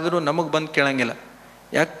ಮಾರ್ಕೆಟಿಗೆ ಮಾರಿದ್ರು ನಮಗೆ ಬಂದು ಕೇಳಂಗಿಲ್ಲ.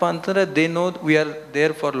 ಯಾಕಪ್ಪ ಅಂತಂದರೆ they know we are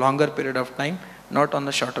there for longer period of time, not on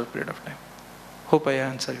the shorter period of time. Hope I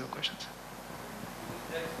answer your questions.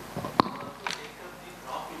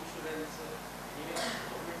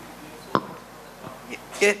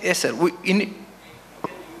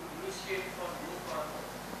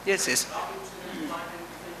 Yes sir,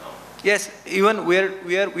 yes, even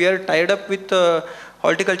we are tied up with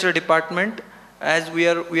horticulture department, as we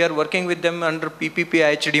are working with them under PPP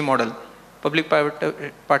IHD model, public private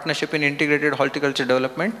partnership in integrated horticulture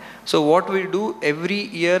development. So what we do every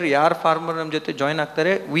year, yaar farmer nam jote join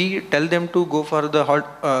aagtare, we tell them to go for the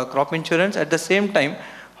crop insurance. At the same time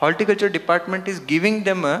horticulture department is giving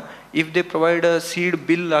them if they provide a seed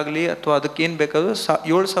bill ಆಗಲಿ ಅಥವಾ ಅದಕ್ಕೆ ಏನು ಬೇಕಾದರೂ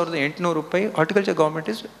 7,800 ರೂಪಾಯಿ horticulture government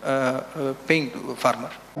is paying to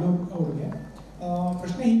farmer. ಅವ್ರಿಗೆ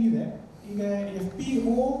ಪ್ರಶ್ನೆ ಹೀಗಿದೆ, ಈಗ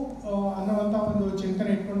FPO ಅನ್ನುವಂಥ ಒಂದು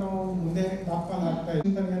ಚಿಂತನೆ ಇಟ್ಕೊಂಡು ನಾವು ಮುಂದೆ ದಾಖಲೆ ಆಗ್ತಾ ಇದೆ.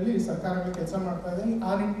 ಚಿಂತನೆಯಲ್ಲಿ ಸರ್ಕಾರಗಳು ಕೆಲಸ ಮಾಡ್ತಾ ಇದೆ.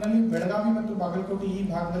 ಆ ನಿಟ್ಟಿನಲ್ಲಿ ಬೆಳಗಾವಿ ಮತ್ತು ಬಾಗಲಕೋಟೆ ಈ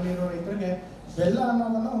ಭಾಗದಲ್ಲಿರೋ ರೈತರಿಗೆ ಬೆಲ್ಲ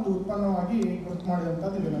ಅನ್ನೋದನ್ನು ಒಂದು ಉತ್ಪನ್ನವಾಗಿ ಗುರುತು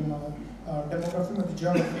ಮಾಡಿದಂಥದ್ದು ಇದೆ ನಮ್ಮ ಡೆಮೋಗ್ರಫಿ ಮತ್ತು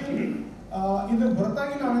ಜಿಯೋಗ್ರಫಿ. ಇದ್ರ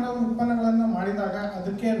ಹೊರತಾಗಿ ನಾವೇನಾದ್ರು ಉತ್ಪನ್ನಗಳನ್ನು ಮಾಡಿದಾಗ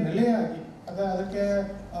ಅದಕ್ಕೆ ನೆಲೆಯಾಗಿ ಅದಕ್ಕೆ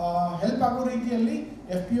ಹೆಲ್ಪ್ ಆಗೋ ರೀತಿಯಲ್ಲಿ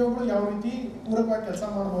FPOಗಳು ಯಾವ ರೀತಿ ಪೂರಕವಾಗಿ ಕೆಲಸ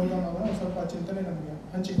ಮಾಡಬಹುದು ಅನ್ನೋದನ್ನು ಸ್ವಲ್ಪ ಚಿಂತನೆ ನಮಗೆ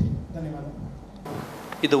ಹಂಚಿಕೆ. ಧನ್ಯವಾದ.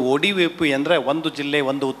 ಇದು ODVP ಅಂದರೆ ಒಂದು ಜಿಲ್ಲೆ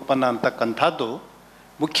ಒಂದು ಉತ್ಪನ್ನ ಅಂತಕ್ಕಂಥದ್ದು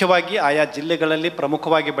ಮುಖ್ಯವಾಗಿ ಆಯಾ ಜಿಲ್ಲೆಗಳಲ್ಲಿ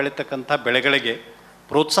ಪ್ರಮುಖವಾಗಿ ಬೆಳೀತಕ್ಕಂಥ ಬೆಳೆಗಳಿಗೆ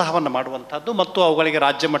ಪ್ರೋತ್ಸಾಹವನ್ನು ಮಾಡುವಂಥದ್ದು ಮತ್ತು ಅವುಗಳಿಗೆ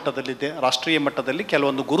ರಾಜ್ಯ ಮಟ್ಟದಲ್ಲಿ ರಾಷ್ಟ್ರೀಯ ಮಟ್ಟದಲ್ಲಿ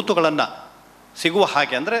ಕೆಲವೊಂದು ಗುರುತುಗಳನ್ನು ಸಿಗುವ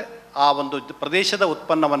ಹಾಗೆ, ಅಂದರೆ ಆ ಒಂದು ಪ್ರದೇಶದ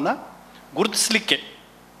ಉತ್ಪನ್ನವನ್ನು ಗುರುತಿಸಲಿಕ್ಕೆ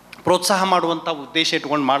ಪ್ರೋತ್ಸಾಹ ಮಾಡುವಂಥ ಉದ್ದೇಶ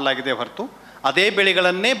ಇಟ್ಕೊಂಡು ಮಾಡಲಾಗಿದೆ ಹೊರತು ಅದೇ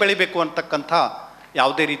ಬೆಳೆಗಳನ್ನೇ ಬೆಳಿಬೇಕು ಅಂತಕ್ಕಂಥ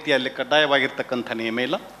ಯಾವುದೇ ರೀತಿಯಲ್ಲಿ ಕಡ್ಡಾಯವಾಗಿರ್ತಕ್ಕಂಥ ನಿಯಮ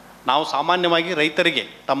ಇಲ್ಲ. ನಾವು ಸಾಮಾನ್ಯವಾಗಿ ರೈತರಿಗೆ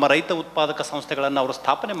ತಮ್ಮ ರೈತ ಉತ್ಪಾದಕ ಸಂಸ್ಥೆಗಳನ್ನು ಅವರು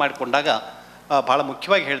ಸ್ಥಾಪನೆ ಮಾಡಿಕೊಂಡಾಗ ಭಾಳ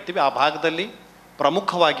ಮುಖ್ಯವಾಗಿ ಹೇಳ್ತೀವಿ, ಆ ಭಾಗದಲ್ಲಿ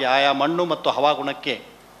ಪ್ರಮುಖವಾಗಿ ಆಯಾ ಮಣ್ಣು ಮತ್ತು ಹವಾಗುಣಕ್ಕೆ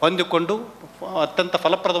ಹೊಂದಿಕೊಂಡು ಅತ್ಯಂತ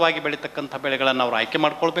ಫಲಪ್ರದವಾಗಿ ಬೆಳೀತಕ್ಕಂಥ ಬೆಳೆಗಳನ್ನು ಅವರು ಆಯ್ಕೆ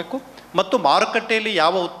ಮಾಡಿಕೊಳ್ಬೇಕು ಮತ್ತು ಮಾರುಕಟ್ಟೆಯಲ್ಲಿ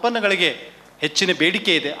ಯಾವ ಉತ್ಪನ್ನಗಳಿಗೆ ಹೆಚ್ಚಿನ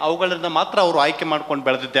ಬೇಡಿಕೆ ಇದೆ ಅವುಗಳನ್ನು ಮಾತ್ರ ಅವರು ಆಯ್ಕೆ ಮಾಡ್ಕೊಂಡು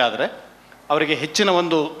ಬೆಳೆದಿದ್ದೇ ಆದರೆ ಅವರಿಗೆ ಹೆಚ್ಚಿನ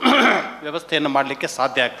ಒಂದು ವ್ಯವಸ್ಥೆಯನ್ನು ಮಾಡಲಿಕ್ಕೆ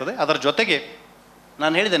ಸಾಧ್ಯ ಆಗ್ತದೆ. ಅದರ ಜೊತೆಗೆ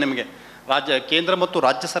ನಾನು ಹೇಳಿದೆ ನಿಮಗೆ, ಕೇಂದ್ರ ಮತ್ತು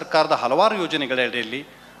ರಾಜ್ಯ ಸರ್ಕಾರದ ಹಲವಾರು ಯೋಜನೆಗಳಲ್ಲಿ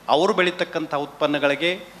ಅವರು ಬೆಳೀತಕ್ಕಂಥ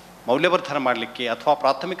ಉತ್ಪನ್ನಗಳಿಗೆ ಮೌಲ್ಯವರ್ಧನೆ ಮಾಡಲಿಕ್ಕೆ ಅಥವಾ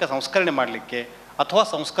ಪ್ರಾಥಮಿಕ ಸಂಸ್ಕರಣೆ ಮಾಡಲಿಕ್ಕೆ ಅಥವಾ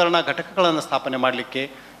ಸಂಸ್ಕರಣಾ ಘಟಕಗಳನ್ನು ಸ್ಥಾಪನೆ ಮಾಡಲಿಕ್ಕೆ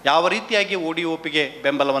ಯಾವ ರೀತಿಯಾಗಿ ODOPಗೆ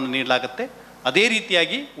ಬೆಂಬಲವನ್ನು ನೀಡಲಾಗುತ್ತೆ ಅದೇ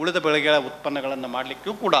ರೀತಿಯಾಗಿ ಉಳಿದ ಬೆಳೆಗಳ ಉತ್ಪನ್ನಗಳನ್ನು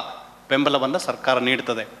ಮಾಡಲಿಕ್ಕೂ ಕೂಡ ಬೆಂಬಲವನ್ನು ಸರ್ಕಾರ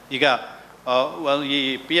ನೀಡ್ತದೆ. ಈಗ ಈ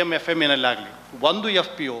PMFMNಲ್ಲಾಗಲಿ ಒಂದು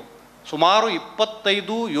FPO ಸುಮಾರು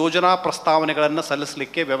 25 ಯೋಜನಾ ಪ್ರಸ್ತಾವನೆಗಳನ್ನು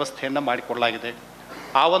ಸಲ್ಲಿಸಲಿಕ್ಕೆ ವ್ಯವಸ್ಥೆಯನ್ನು ಮಾಡಿಕೊಡಲಾಗಿದೆ.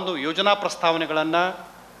 ಆ ಒಂದು ಯೋಜನಾ ಪ್ರಸ್ತಾವನೆಗಳನ್ನು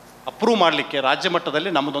ಅಪ್ರೂವ್ ಮಾಡಲಿಕ್ಕೆ ರಾಜ್ಯ ಮಟ್ಟದಲ್ಲಿ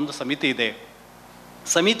ನಮ್ಮದೊಂದು ಸಮಿತಿ ಇದೆ.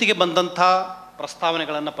 ಸಮಿತಿಗೆ ಬಂದಂಥ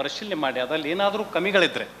ಪ್ರಸ್ತಾವನೆಗಳನ್ನು ಪರಿಶೀಲನೆ ಮಾಡಿ ಅದರಲ್ಲಿ ಏನಾದರೂ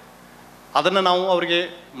ಕಮಿಗಳಿದ್ದರೆ ಅದನ್ನು ನಾವು ಅವರಿಗೆ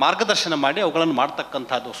ಮಾರ್ಗದರ್ಶನ ಮಾಡಿ ಅವುಗಳನ್ನು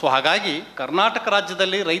ಮಾಡ್ತಕ್ಕಂಥದ್ದು. ಸೊ ಹಾಗಾಗಿ ಕರ್ನಾಟಕ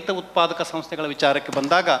ರಾಜ್ಯದಲ್ಲಿ ರೈತ ಉತ್ಪಾದಕ ಸಂಸ್ಥೆಗಳ ವಿಚಾರಕ್ಕೆ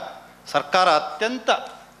ಬಂದಾಗ ಸರ್ಕಾರ ಅತ್ಯಂತ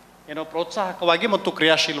ಪ್ರೋತ್ಸಾಹಕವಾಗಿ ಮತ್ತು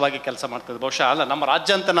ಕ್ರಿಯಾಶೀಲವಾಗಿ ಕೆಲಸ ಮಾಡ್ತದೆ. ಬಹುಶಃ ಅಲ್ಲ ನಮ್ಮ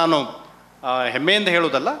ರಾಜ್ಯ ಅಂತ ನಾನು ಹೆಮ್ಮೆಯಿಂದ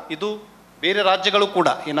ಹೇಳೋದಲ್ಲ, ಇದು ಬೇರೆ ರಾಜ್ಯಗಳು ಕೂಡ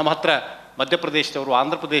ಈ ನಮ್ಮ ಹತ್ರ ಮಧ್ಯಪ್ರದೇಶದವರು,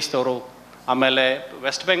 ಆಂಧ್ರ ಪ್ರದೇಶದವರು, ಆಮೇಲೆ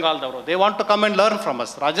West ಬೆಂಗಾಲ್ದವರು they want to come and learn from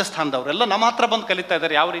us. ರಾಜಸ್ಥಾನದವರೆಲ್ಲ ನಮ್ಮ ಹತ್ರ ಬಂದು ಕಲಿತಾ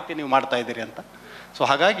ಇದ್ದಾರೆ ಯಾವ ರೀತಿ ನೀವು ಮಾಡ್ತಾ ಇದ್ದೀರಿ ಅಂತ. ಸೊ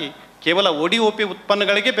ಹಾಗಾಗಿ ಕೇವಲ ODOP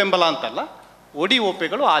ಉತ್ಪನ್ನಗಳಿಗೆ ಬೆಂಬಲ ಅಂತಲ್ಲ,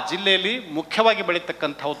 ODOPಗಳು ಆ ಜಿಲ್ಲೆಯಲ್ಲಿ ಮುಖ್ಯವಾಗಿ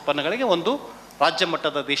ಬೆಳೀತಕ್ಕಂಥ ಉತ್ಪನ್ನಗಳಿಗೆ ಒಂದು ರಾಜ್ಯ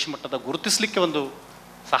ಮಟ್ಟದ ದೇಶ ಮಟ್ಟದ ಗುರುತಿಸಲಿಕ್ಕೆ ಒಂದು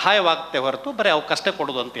ಸಹಾಯವಾಗುತ್ತೆ ಹೊರತು ಬರೀ ಅವಕ್ಕಷ್ಟೇ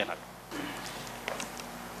ಕೊಡೋದು ಅಂತ ಏನಾಗುತ್ತೆ.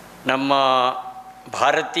 ನಮ್ಮ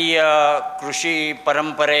ಭಾರತೀಯ ಕೃಷಿ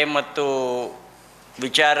ಪರಂಪರೆ ಮತ್ತು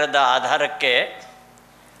ವಿಚಾರದ ಆಧಾರಕ್ಕೆ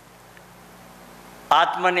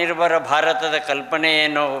ಆತ್ಮನಿರ್ಭರ ಭಾರತದ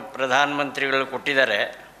ಕಲ್ಪನೆಯನ್ನು ಪ್ರಧಾನಮಂತ್ರಿಗಳು ಕೊಟ್ಟಿದ್ದಾರೆ.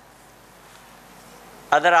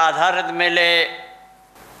 ಅದರ ಆಧಾರದ ಮೇಲೆ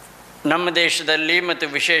ನಮ್ಮ ದೇಶದಲ್ಲಿ ಮತ್ತು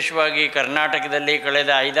ವಿಶೇಷವಾಗಿ ಕರ್ನಾಟಕದಲ್ಲಿ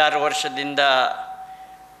ಕಳೆದ 5-6 ವರ್ಷದಿಂದ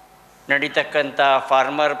ನಡೀತಕ್ಕಂಥ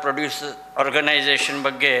ಫಾರ್ಮರ್ ಪ್ರೊಡ್ಯೂಸ್ ಆರ್ಗನೈಸೇಷನ್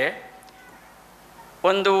ಬಗ್ಗೆ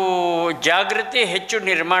ಒಂದು ಜಾಗೃತಿ ಹೆಚ್ಚು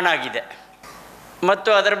ನಿರ್ಮಾಣ ಆಗಿದೆ ಮತ್ತು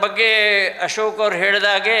ಅದರ ಬಗ್ಗೆ ಅಶೋಕ್ ಅವರು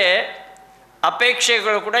ಹೇಳಿದಾಗೆ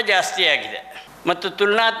ಅಪೇಕ್ಷೆಗಳು ಕೂಡ ಜಾಸ್ತಿ ಆಗಿದೆ ಮತ್ತು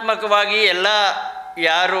ತುಲನಾತ್ಮಕವಾಗಿ ಎಲ್ಲ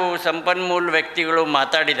ಯಾರು ಸಂಪನ್ಮೂಲ ವ್ಯಕ್ತಿಗಳು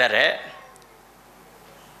ಮಾತಾಡಿದ್ದಾರೆ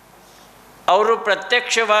ಅವರು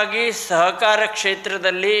ಪ್ರತ್ಯಕ್ಷವಾಗಿ ಸಹಕಾರ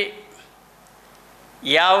ಕ್ಷೇತ್ರದಲ್ಲಿ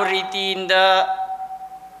ಯಾವ ರೀತಿಯಿಂದ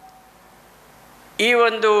ಈ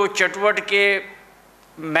ಒಂದು ಚಟುವಟಿಕೆ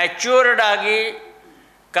ಮ್ಯಾಚ್ಯೂರ್ಡ್ ಆಗಿ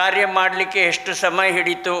ಕಾರ್ಯ ಮಾಡಲಿಕ್ಕೆ ಎಷ್ಟು ಸಮಯ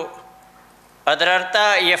ಹಿಡಿತು, ಅದರರ್ಥ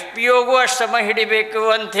FPOಗೂ ಅಷ್ಟು ಸಮಯ ಹಿಡಿಬೇಕು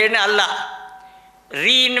ಅಂಥೇನು ಅಲ್ಲ,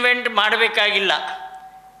 ರೀಇನ್ವೆಂಟ್ ಮಾಡಬೇಕಾಗಿಲ್ಲ.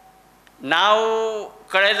 ನಾವು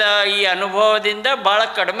ಕಳೆದ ಈ ಅನುಭವದಿಂದ ಭಾಳ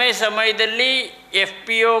ಕಡಿಮೆ ಸಮಯದಲ್ಲಿ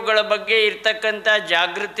FPOಗಳ ಬಗ್ಗೆ ಇರ್ತಕ್ಕಂಥ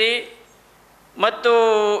ಜಾಗೃತಿ ಮತ್ತು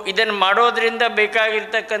ಇದನ್ನು ಮಾಡೋದರಿಂದ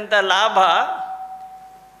ಬೇಕಾಗಿರ್ತಕ್ಕಂಥ ಲಾಭ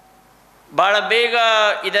ಭಾಳ ಬೇಗ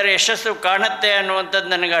ಇದರ ಯಶಸ್ಸು ಕಾಣುತ್ತೆ ಅನ್ನುವಂಥದ್ದು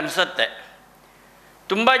ನನಗೆ ಅನಿಸುತ್ತೆ.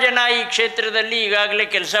 ತುಂಬ ಜನ ಈ ಕ್ಷೇತ್ರದಲ್ಲಿ ಈಗಾಗಲೇ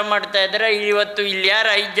ಕೆಲಸ ಮಾಡ್ತಾ ಇದ್ದಾರೆ. ಇವತ್ತು ಇಲ್ಲಿ ಯಾರು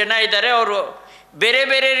 5 ಜನ ಇದ್ದಾರೆ ಅವರು ಬೇರೆ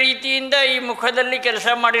ಬೇರೆ ರೀತಿಯಿಂದ ಈ ಮುಖದಲ್ಲಿ ಕೆಲಸ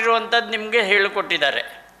ಮಾಡಿರುವಂಥದ್ದು ನಿಮಗೆ ಹೇಳಿಕೊಟ್ಟಿದ್ದಾರೆ.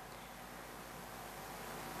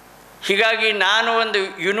 ಹೀಗಾಗಿ ನಾನು ಒಂದು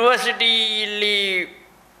ಯೂನಿವರ್ಸಿಟಿ ಇಲ್ಲಿ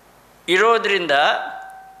ಇರೋದರಿಂದ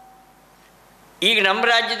ಈಗ ನಮ್ಮ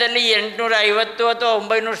ರಾಜ್ಯದಲ್ಲಿ 850 ಅಥವಾ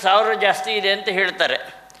 900,000 ಜಾಸ್ತಿ ಇದೆ ಅಂತ ಹೇಳ್ತಾರೆ.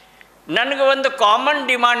 ನನಗೆ ಒಂದು ಕಾಮನ್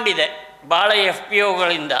ಡಿಮಾಂಡ್ ಇದೆ ಭಾಳ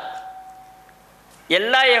FPOಗಳಿಂದ.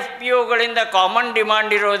 ಎಲ್ಲ FPOಗಳಿಂದ ಕಾಮನ್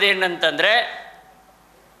ಡಿಮಾಂಡ್ ಇರೋದೇನಂತಂದರೆ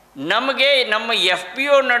ನಮಗೆ ನಮ್ಮ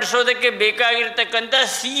FPO ನಡೆಸೋದಕ್ಕೆ ಬೇಕಾಗಿರ್ತಕ್ಕಂಥ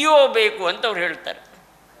CEO ಬೇಕು ಅಂತ ಅವ್ರು ಹೇಳ್ತಾರೆ.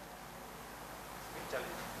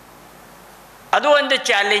 ಅದು ಒಂದು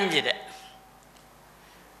ಚಾಲೆಂಜ್ ಇದೆ.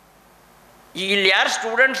 ಈಗ ಇಲ್ಲಿ ಯಾರು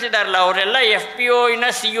ಸ್ಟೂಡೆಂಟ್ಸ್ ಇದ್ದಾರಲ್ಲ ಅವರೆಲ್ಲ FPOನ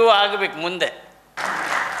CEO ಆಗಬೇಕು ಮುಂದೆ.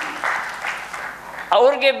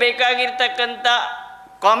 ಅವ್ರಿಗೆ ಬೇಕಾಗಿರ್ತಕ್ಕಂಥ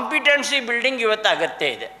ಕಾಂಪಿಟೆನ್ಸಿ ಬಿಲ್ಡಿಂಗ್ ಇವತ್ತು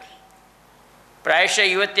ಅಗತ್ಯ ಇದೆ. ಪ್ರಾಯಶಃ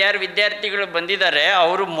ಇವತ್ತು ಯಾರು ವಿದ್ಯಾರ್ಥಿಗಳು ಬಂದಿದ್ದಾರೆ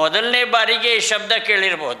ಅವರು ಮೊದಲನೇ ಬಾರಿಗೆ ಈ ಶಬ್ದ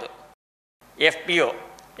ಕೇಳಿರ್ಬೋದು FPO.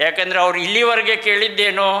 ಯಾಕಂದರೆ ಅವ್ರು ಇಲ್ಲಿವರೆಗೆ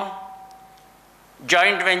ಕೇಳಿದ್ದೇನೋ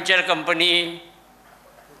joint venture company,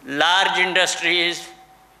 large industries,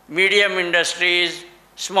 medium industries,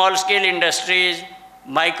 small scale industries,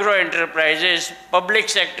 micro enterprises,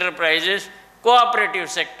 public sector prices, cooperative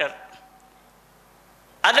sector.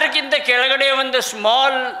 ಅದಕ್ಕಿಂತ ಕೆಳಗಡೆ ಒಂದು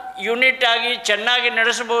ಸ್ಮಾಲ್ ಯೂನಿಟ್ ಆಗಿ ಚೆನ್ನಾಗಿ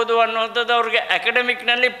ನಡೆಸ್ಬೋದು ಅನ್ನುವಂಥದ್ದು ಅವ್ರಿಗೆ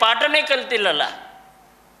ಅಕಾಡೆಮಿಕ್ನಲ್ಲಿ ಪಾಠನೇ ಕಲ್ತಿಲ್ಲಲ್ಲ.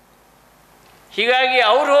 ಹೀಗಾಗಿ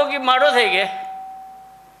ಅವ್ರು ಹೋಗಿ ಮಾಡೋದು ಹೇಗೆ?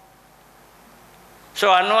 ಸೊ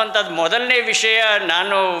ಅನ್ನುವಂಥದ್ದು ಮೊದಲನೇ ವಿಷಯ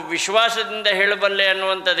ನಾನು ವಿಶ್ವಾಸದಿಂದ ಹೇಳಬಲ್ಲೆ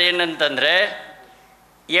ಅನ್ನುವಂಥದ್ದು ಏನಂತಂದರೆ,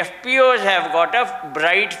 FPOs have got a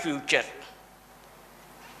bright future.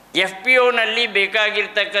 FPOನಲ್ಲಿ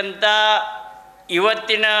ಬೇಕಾಗಿರ್ತಕ್ಕಂಥ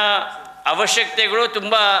ಇವತ್ತಿನ ಅವಶ್ಯಕತೆಗಳು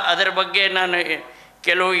ತುಂಬ, ಅದರ ಬಗ್ಗೆ ನಾನು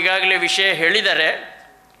ಕೆಲವು ಈಗಾಗಲೇ ವಿಷಯ ಹೇಳಿದ್ದಾರೆ.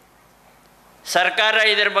 ಸರ್ಕಾರ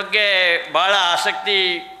ಇದರ ಬಗ್ಗೆ ಭಾಳ ಆಸಕ್ತಿ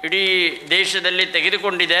ಇಡೀ ದೇಶದಲ್ಲಿ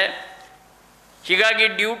ತೆಗೆದುಕೊಂಡಿದೆ. ಹೀಗಾಗಿ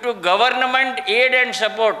due to government aid and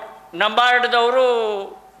support ನಂಬಾರ್ಡ್ದವರು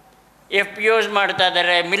FPOs ಮಾಡ್ತಾ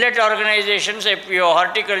ಇದ್ದಾರೆ. Millet organisations FPO,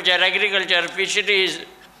 horticulture, agriculture, fisheries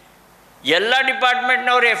ಎಲ್ಲ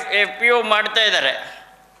ಡಿಪಾರ್ಟ್ಮೆಂಟ್ನವರು FPO ಮಾಡ್ತಾ ಇದ್ದಾರೆ.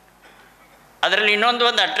 ಅದರಲ್ಲಿ ಇನ್ನೊಂದು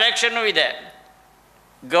ಅಟ್ರ್ಯಾಕ್ಷನ್ನೂ ಇದೆ.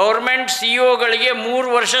 ಗೌರ್ಮೆಂಟ್ CEO ಗಳಿಗೆ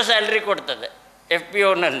 3 ವರ್ಷ ಸ್ಯಾಲ್ರಿ ಕೊಡ್ತದೆ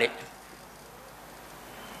FPOನಲ್ಲಿ.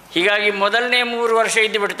 ಹೀಗಾಗಿ ಮೊದಲನೇ 3 ವರ್ಷ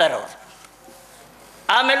ಇದ್ದು ಬಿಡ್ತಾರೆ ಅವರು,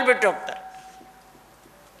 ಆಮೇಲೆ ಬಿಟ್ಟು ಹೋಗ್ತಾರೆ.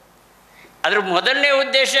 ಅದ್ರ ಮೊದಲನೇ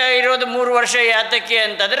ಉದ್ದೇಶ ಇರೋದು 3 ವರ್ಷ ಯಾತಕ್ಕೆ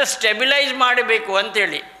ಅಂತಂದರೆ ಸ್ಟೆಬಿಲೈಸ್ ಮಾಡಬೇಕು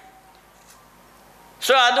ಅಂಥೇಳಿ.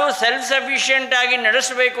 ಸೊ ಅದು ಸೆಲ್ಫ್ ಸಫಿಷಿಯೆಂಟ್ ಆಗಿ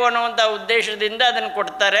ನಡೆಸಬೇಕು ಅನ್ನುವಂಥ ಉದ್ದೇಶದಿಂದ ಅದನ್ನು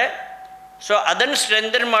ಕೊಡ್ತಾರೆ. ಸೊ ಅದನ್ನು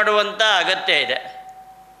ಸ್ಟ್ರೆಂಥನ್ ಮಾಡುವಂಥ ಅಗತ್ಯ ಇದೆ.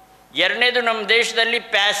 ಎರಡನೇದು, ನಮ್ಮ ದೇಶದಲ್ಲಿ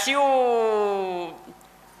ಪ್ಯಾಸಿವ್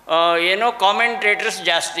ಕಾಮೆಂಟ್ರೇಟರ್ಸ್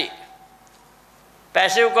ಜಾಸ್ತಿ.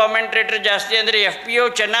 ಪ್ಯಾಸಿವ್ ಕಾಮೆಂಟ್ರೇಟರ್ ಜಾಸ್ತಿ ಅಂದರೆ FPO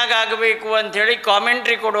ಚೆನ್ನಾಗಿ ಆಗಬೇಕು ಅಂಥೇಳಿ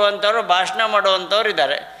ಕಾಮೆಂಟ್ರಿ ಕೊಡುವಂಥವ್ರು, ಭಾಷಣ ಮಾಡುವಂಥವ್ರು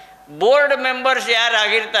ಇದ್ದಾರೆ. ಬೋರ್ಡ್ ಮೆಂಬರ್ಸ್ ಯಾರು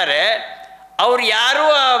ಆಗಿರ್ತಾರೆ ಅವ್ರು ಯಾರೂ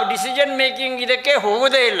ಡಿಸಿಷನ್ ಮೇಕಿಂಗ್ ಇದಕ್ಕೆ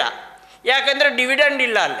ಹೋಗೋದೇ ಇಲ್ಲ. ಯಾಕಂದರೆ ಡಿವಿಡೆಂಡ್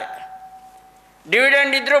ಇಲ್ಲ, ಅಲ್ಲೇ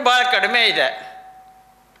ಡಿವಿಡೆಂಡ್ ಇದ್ದರೂ ಭಾಳ ಕಡಿಮೆ ಇದೆ.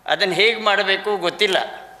 ಅದನ್ನು ಹೇಗೆ ಮಾಡಬೇಕು ಗೊತ್ತಿಲ್ಲ.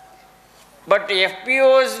 But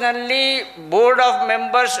FPOಸ್ನಲ್ಲಿ board of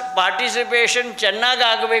members participation ಚೆನ್ನಾಗಿ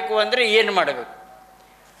ಆಗಬೇಕು ಅಂದರೆ ಏನು ಮಾಡಬೇಕು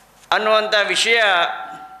ಅನ್ನುವಂಥ ವಿಷಯ,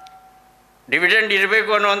 ಡಿವಿಡೆಂಡ್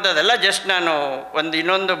ಇರಬೇಕು ಅನ್ನುವಂಥದ್ದೆಲ್ಲ ಜಸ್ಟ್ ನಾನು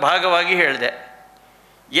ಇನ್ನೊಂದು ಭಾಗವಾಗಿ ಹೇಳಿದೆ.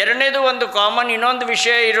 ಎರಡನೇದು, ಇನ್ನೊಂದು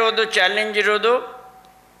ವಿಷಯ ಇರೋದು, ಚಾಲೆಂಜ್ ಇರೋದು,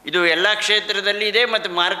 ಇದು ಎಲ್ಲ ಕ್ಷೇತ್ರದಲ್ಲಿ ಇದೆ ಮತ್ತು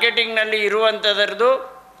ಮಾರ್ಕೆಟಿಂಗ್ನಲ್ಲಿ ಇರುವಂಥದ್ರದ್ದು,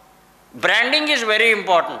 ಬ್ರ್ಯಾಂಡಿಂಗ್ ಈಸ್ ವೆರಿ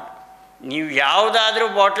ಇಂಪಾರ್ಟೆಂಟ್. ನೀವು ಯಾವುದಾದ್ರೂ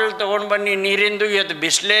ಬಾಟಲ್ ತೊಗೊಂಡು ಬನ್ನಿ ನೀರಿಂದು, ಇವತ್ತು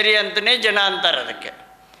ಬಿಸ್ಲೇರಿ ಅಂತಲೇ ಜನ ಅಂತಾರೆ, ಅದಕ್ಕೆ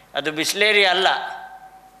ಅದು ಬಿಸ್ಲೇರಿ ಅಲ್ಲ.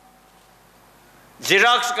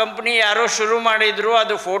 ಜಿರಾಕ್ಸ್ ಕಂಪ್ನಿ ಯಾರೋ ಶುರು ಮಾಡಿದ್ರು,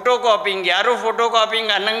 ಅದು ಫೋಟೋ ಕಾಪಿಂಗ್, ಯಾರೂ ಫೋಟೋ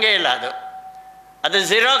ಕಾಪಿಂಗ್ ಅನ್ನಂಗೆ ಇಲ್ಲ, ಅದು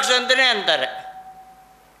ಜಿರಾಕ್ಸ್ ಅಂತಲೇ ಅಂತಾರೆ.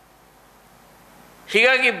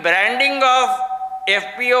 ಹೀಗಾಗಿ branding of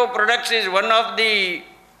FPO products is one of the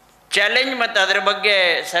challenge, ಮತ್ತು ಅದರ ಬಗ್ಗೆ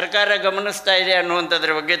ಸರ್ಕಾರ ಗಮನಿಸ್ತಾ ಇದೆ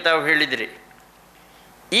ಅನ್ನುವಂಥದ್ರ ಬಗ್ಗೆ ತಾವು ಹೇಳಿದ್ರಿ.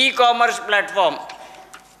 ಕಾಮರ್ಸ್ ಪ್ಲ್ಯಾಟ್ಫಾರ್ಮ್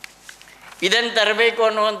ಇದನ್ನು ತರಬೇಕು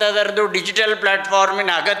ಅನ್ನುವಂಥದ್ರದ್ದು ಡಿಜಿಟಲ್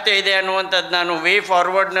ಪ್ಲ್ಯಾಟ್ಫಾರ್ಮಿನ ಅಗತ್ಯ ಇದೆ ಅನ್ನುವಂಥದ್ದು ನಾನು ವೇ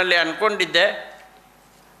ಫಾರ್ವರ್ಡ್ನಲ್ಲಿ ಅಂದ್ಕೊಂಡಿದ್ದೆ.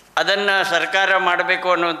 ಅದನ್ನು ಸರ್ಕಾರ ಮಾಡಬೇಕು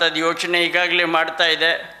ಅನ್ನುವಂಥದ್ದು ಯೋಚನೆ ಈಗಾಗಲೇ ಮಾಡ್ತಾ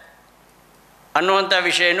ಇದೆ ಅನ್ನುವಂಥ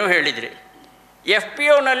ವಿಷಯನೂ ಹೇಳಿದ್ರಿ.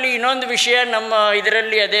 FPOನಲ್ಲಿ ಇನ್ನೊಂದು ವಿಷಯ ನಮ್ಮ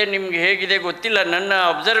ಇದರಲ್ಲಿ, ಅದೇ ನಿಮ್ಗೆ ಹೇಗಿದೆ ಗೊತ್ತಿಲ್ಲ, ನನ್ನ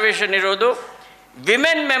ಅಬ್ಸರ್ವೇಷನ್ ಇರೋದು,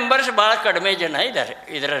 ವಿಮೆನ್ ಮೆಂಬರ್ಸ್ ಭಾಳ ಕಡಿಮೆ ಜನ ಇದ್ದಾರೆ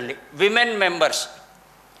ಇದರಲ್ಲಿ, ವಿಮೆನ್ ಮೆಂಬರ್ಸ್.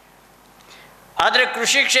 ಆದರೆ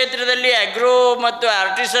ಕೃಷಿ ಕ್ಷೇತ್ರದಲ್ಲಿ ಅಗ್ರೋ ಮತ್ತು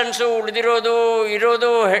ಆರ್ಟಿಸನ್ಸು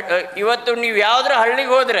ಇರೋದು ಇವತ್ತು ನೀವು ಯಾವುದ್ರ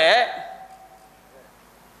ಹಳ್ಳಿಗೆ ಹೋದರೆ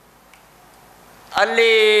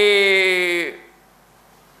ಅಲ್ಲಿ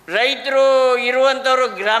ರೈತರು ಇರುವಂಥವ್ರು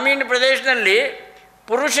ಗ್ರಾಮೀಣ ಪ್ರದೇಶದಲ್ಲಿ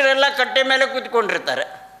ಪುರುಷರೆಲ್ಲ ಕಟ್ಟೆ ಮೇಲೆ ಕೂತ್ಕೊಂಡಿರ್ತಾರೆ,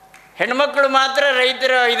 ಹೆಣ್ಮಕ್ಳು ಮಾತ್ರ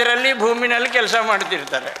ರೈತರ ಇದರಲ್ಲಿ ಭೂಮಿನಲ್ಲಿ ಕೆಲಸ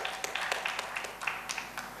ಮಾಡ್ತಿರ್ತಾರೆ.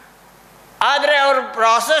 ಆದರೆ ಅವ್ರ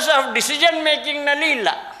ಪ್ರಾಸೆಸ್ ಆಫ್ ಡಿಸಿಷನ್ ಮೇಕಿಂಗ್ನಲ್ಲಿ ಇಲ್ಲ.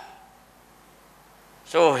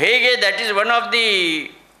 ಸೊ ಹೇಗೆ, that is one of the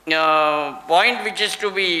point which is to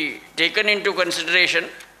be taken in to consideration.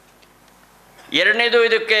 ಎರಡನೇದು,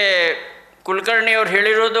 ಇದಕ್ಕೆ ಕುಲಕರ್ಣಿಯವ್ರು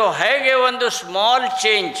ಹೇಳಿರೋದು, ಹೇಗೆ ಒಂದು ಸ್ಮಾಲ್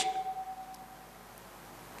ಚೇಂಜ್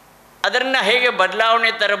ಅದನ್ನು ಹೇಗೆ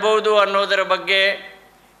ಬದಲಾವಣೆ ತರಬಹುದು ಅನ್ನೋದರ ಬಗ್ಗೆ,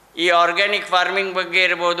 ಈ ಆರ್ಗ್ಯಾನಿಕ್ ಫಾರ್ಮಿಂಗ್ ಬಗ್ಗೆ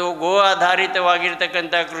ಇರ್ಬೋದು, ಗೋ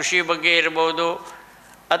ಆಧಾರಿತವಾಗಿರ್ತಕ್ಕಂಥ ಕೃಷಿ ಬಗ್ಗೆ ಇರ್ಬೋದು,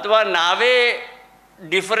 ಅಥವಾ ನಾವೇ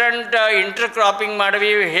ಡಿಫರೆಂಟ್ ಇಂಟರ್ ಕ್ರಾಪಿಂಗ್ ಮಾಡ್ವಿ,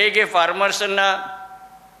 ಹೇಗೆ ಫಾರ್ಮರ್ಸನ್ನು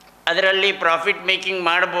ಅದರಲ್ಲಿ ಪ್ರಾಫಿಟ್ ಮೇಕಿಂಗ್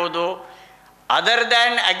ಮಾಡ್ಬೋದು, other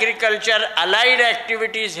than agriculture allied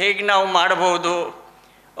activities ಹೇಗೆ ನಾವು ಮಾಡ್ಬೋದು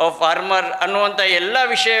ಫಾರ್ಮರ್ ಅನ್ನುವಂಥ ಎಲ್ಲ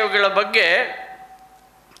ವಿಷಯಗಳ ಬಗ್ಗೆ,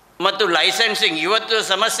 ಮತ್ತು ಲೈಸೆನ್ಸಿಂಗ್ ಇವತ್ತು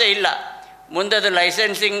ಸಮಸ್ಯೆ ಇಲ್ಲ, ಮುಂದದು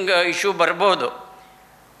ಲೈಸೆನ್ಸಿಂಗ್ ಇಶ್ಯೂ ಬರ್ಬೋದು.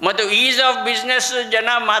 ಮತ್ತು ಈಸ್ ಆಫ್ ಬಿಸ್ನೆಸ್ ಜನ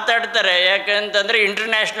ಮಾತಾಡ್ತಾರೆ, ಯಾಕಂತಂದರೆ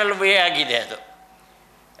ಇಂಟರ್ನ್ಯಾಷನಲ್ ವೇ ಆಗಿದೆ ಅದು,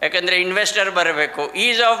 ಯಾಕಂದರೆ ಇನ್ವೆಸ್ಟರ್ ಬರಬೇಕು.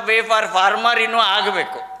 Is of way for farmer ಇನ್ನೂ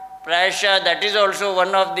ಆಗಬೇಕು ಪ್ರಾಯಶಃ. That is also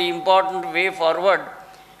one of the important way forward.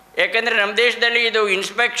 ಯಾಕಂದರೆ ನಮ್ಮ ದೇಶದಲ್ಲಿ ಇದು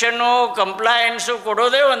ಇನ್ಸ್ಪೆಕ್ಷನ್ನು ಕಂಪ್ಲಾಯನ್ಸು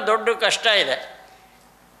ಕೊಡೋದೇ ಒಂದು ದೊಡ್ಡ ಕಷ್ಟ ಇದೆ.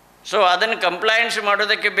 ಸೊ ಅದನ್ನು ಕಂಪ್ಲಾಯನ್ಸ್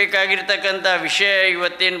ಮಾಡೋದಕ್ಕೆ ಬೇಕಾಗಿರ್ತಕ್ಕಂಥ ವಿಷಯ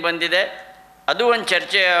ಇವತ್ತೇನು ಬಂದಿದೆ, ಅದು ಒಂದು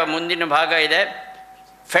ಚರ್ಚೆಯ ಮುಂದಿನ ಭಾಗ ಇದೆ.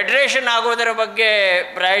 ಫೆಡರೇಷನ್ ಆಗೋದರ ಬಗ್ಗೆ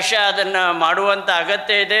ಪ್ರಾಯಶಃ ಅದನ್ನು ಮಾಡುವಂಥ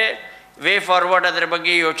ಅಗತ್ಯ ಇದೆ. ವೇ ಫಾರ್ವರ್ಡ್ ಅದರ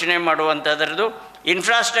ಬಗ್ಗೆ ಯೋಚನೆ ಮಾಡುವಂಥದ್ರದ್ದು.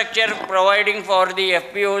 Infrastructure providing for the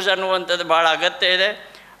FPOs ಅನ್ನುವಂಥದ್ದು ಭಾಳ ಅಗತ್ಯ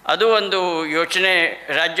ಇದೆ. ಅದು ಒಂದು ಯೋಚನೆ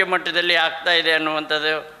ರಾಜ್ಯ ಮಟ್ಟದಲ್ಲಿ ಆಗ್ತಾ ಇದೆ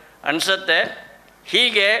ಅನ್ನುವಂಥದ್ದು ಅನಿಸುತ್ತೆ.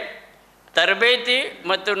 ಹೀಗೆ ತರಬೇತಿ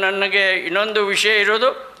ಮತ್ತು ನನಗೆ ಇನ್ನೊಂದು ವಿಷಯ ಇರೋದು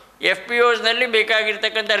FPOಸ್ನಲ್ಲಿ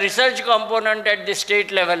ಬೇಕಾಗಿರ್ತಕ್ಕಂಥ research component at the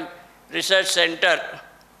state level, research centre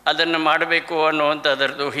ಅದನ್ನು ಮಾಡಬೇಕು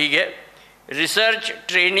ಅನ್ನುವಂಥದ್ರದ್ದು. ಹೀಗೆ research,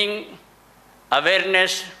 training,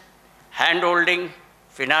 awareness, hand holding,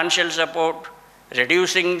 financial support,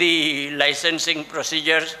 reducing the licensing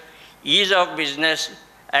procedures, is of business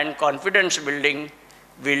and confidence building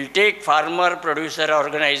will take farmer producer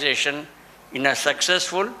organization in a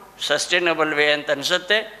successful sustainable way ಅಂತ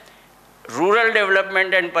ಅನಿಸುತ್ತೆ. Rural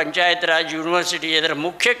development and panchayat Raj university ಇದರ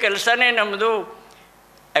ಮುಖ್ಯ ಕೆಲಸನೇ ನಮ್ಮದು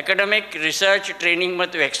academic, research, training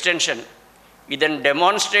ಮತ್ತು extension. ಇದನ್ನು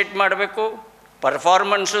demonstrate ಮಾಡಬೇಕು,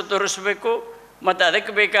 performance ತೋರಿಸ್ಬೇಕು ಮತ್ತು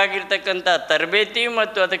ಅದಕ್ಕೆ ಬೇಕಾಗಿರ್ತಕ್ಕಂಥ ತರಬೇತಿ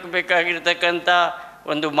ಮತ್ತು ಅದಕ್ಕೆ ಬೇಕಾಗಿರ್ತಕ್ಕಂಥ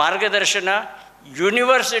ಒಂದು ಮಾರ್ಗದರ್ಶನ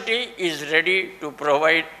University is ready to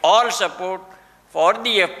provide all support for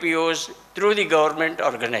the FPOs through the government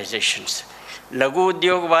organizations. ಲಘು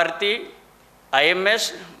ಉದ್ಯೋಗ ಭಾರತಿ, IMS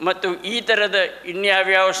ಮತ್ತು ಈ ಥರದ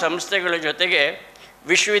ಇನ್ಯಾವ್ಯಾವ ಸಂಸ್ಥೆಗಳ ಜೊತೆಗೆ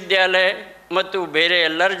ವಿಶ್ವವಿದ್ಯಾಲಯ ಮತ್ತು ಬೇರೆ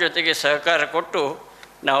ಎಲ್ಲರ ಜೊತೆಗೆ ಸಹಕಾರ ಕೊಟ್ಟು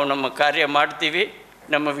ನಾವು ನಮ್ಮ ಕಾರ್ಯ ಮಾಡ್ತೀವಿ.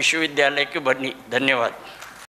 ನಮ್ಮ ವಿಶ್ವವಿದ್ಯಾಲಯಕ್ಕೆ ಬನ್ನಿ. ಧನ್ಯವಾದ.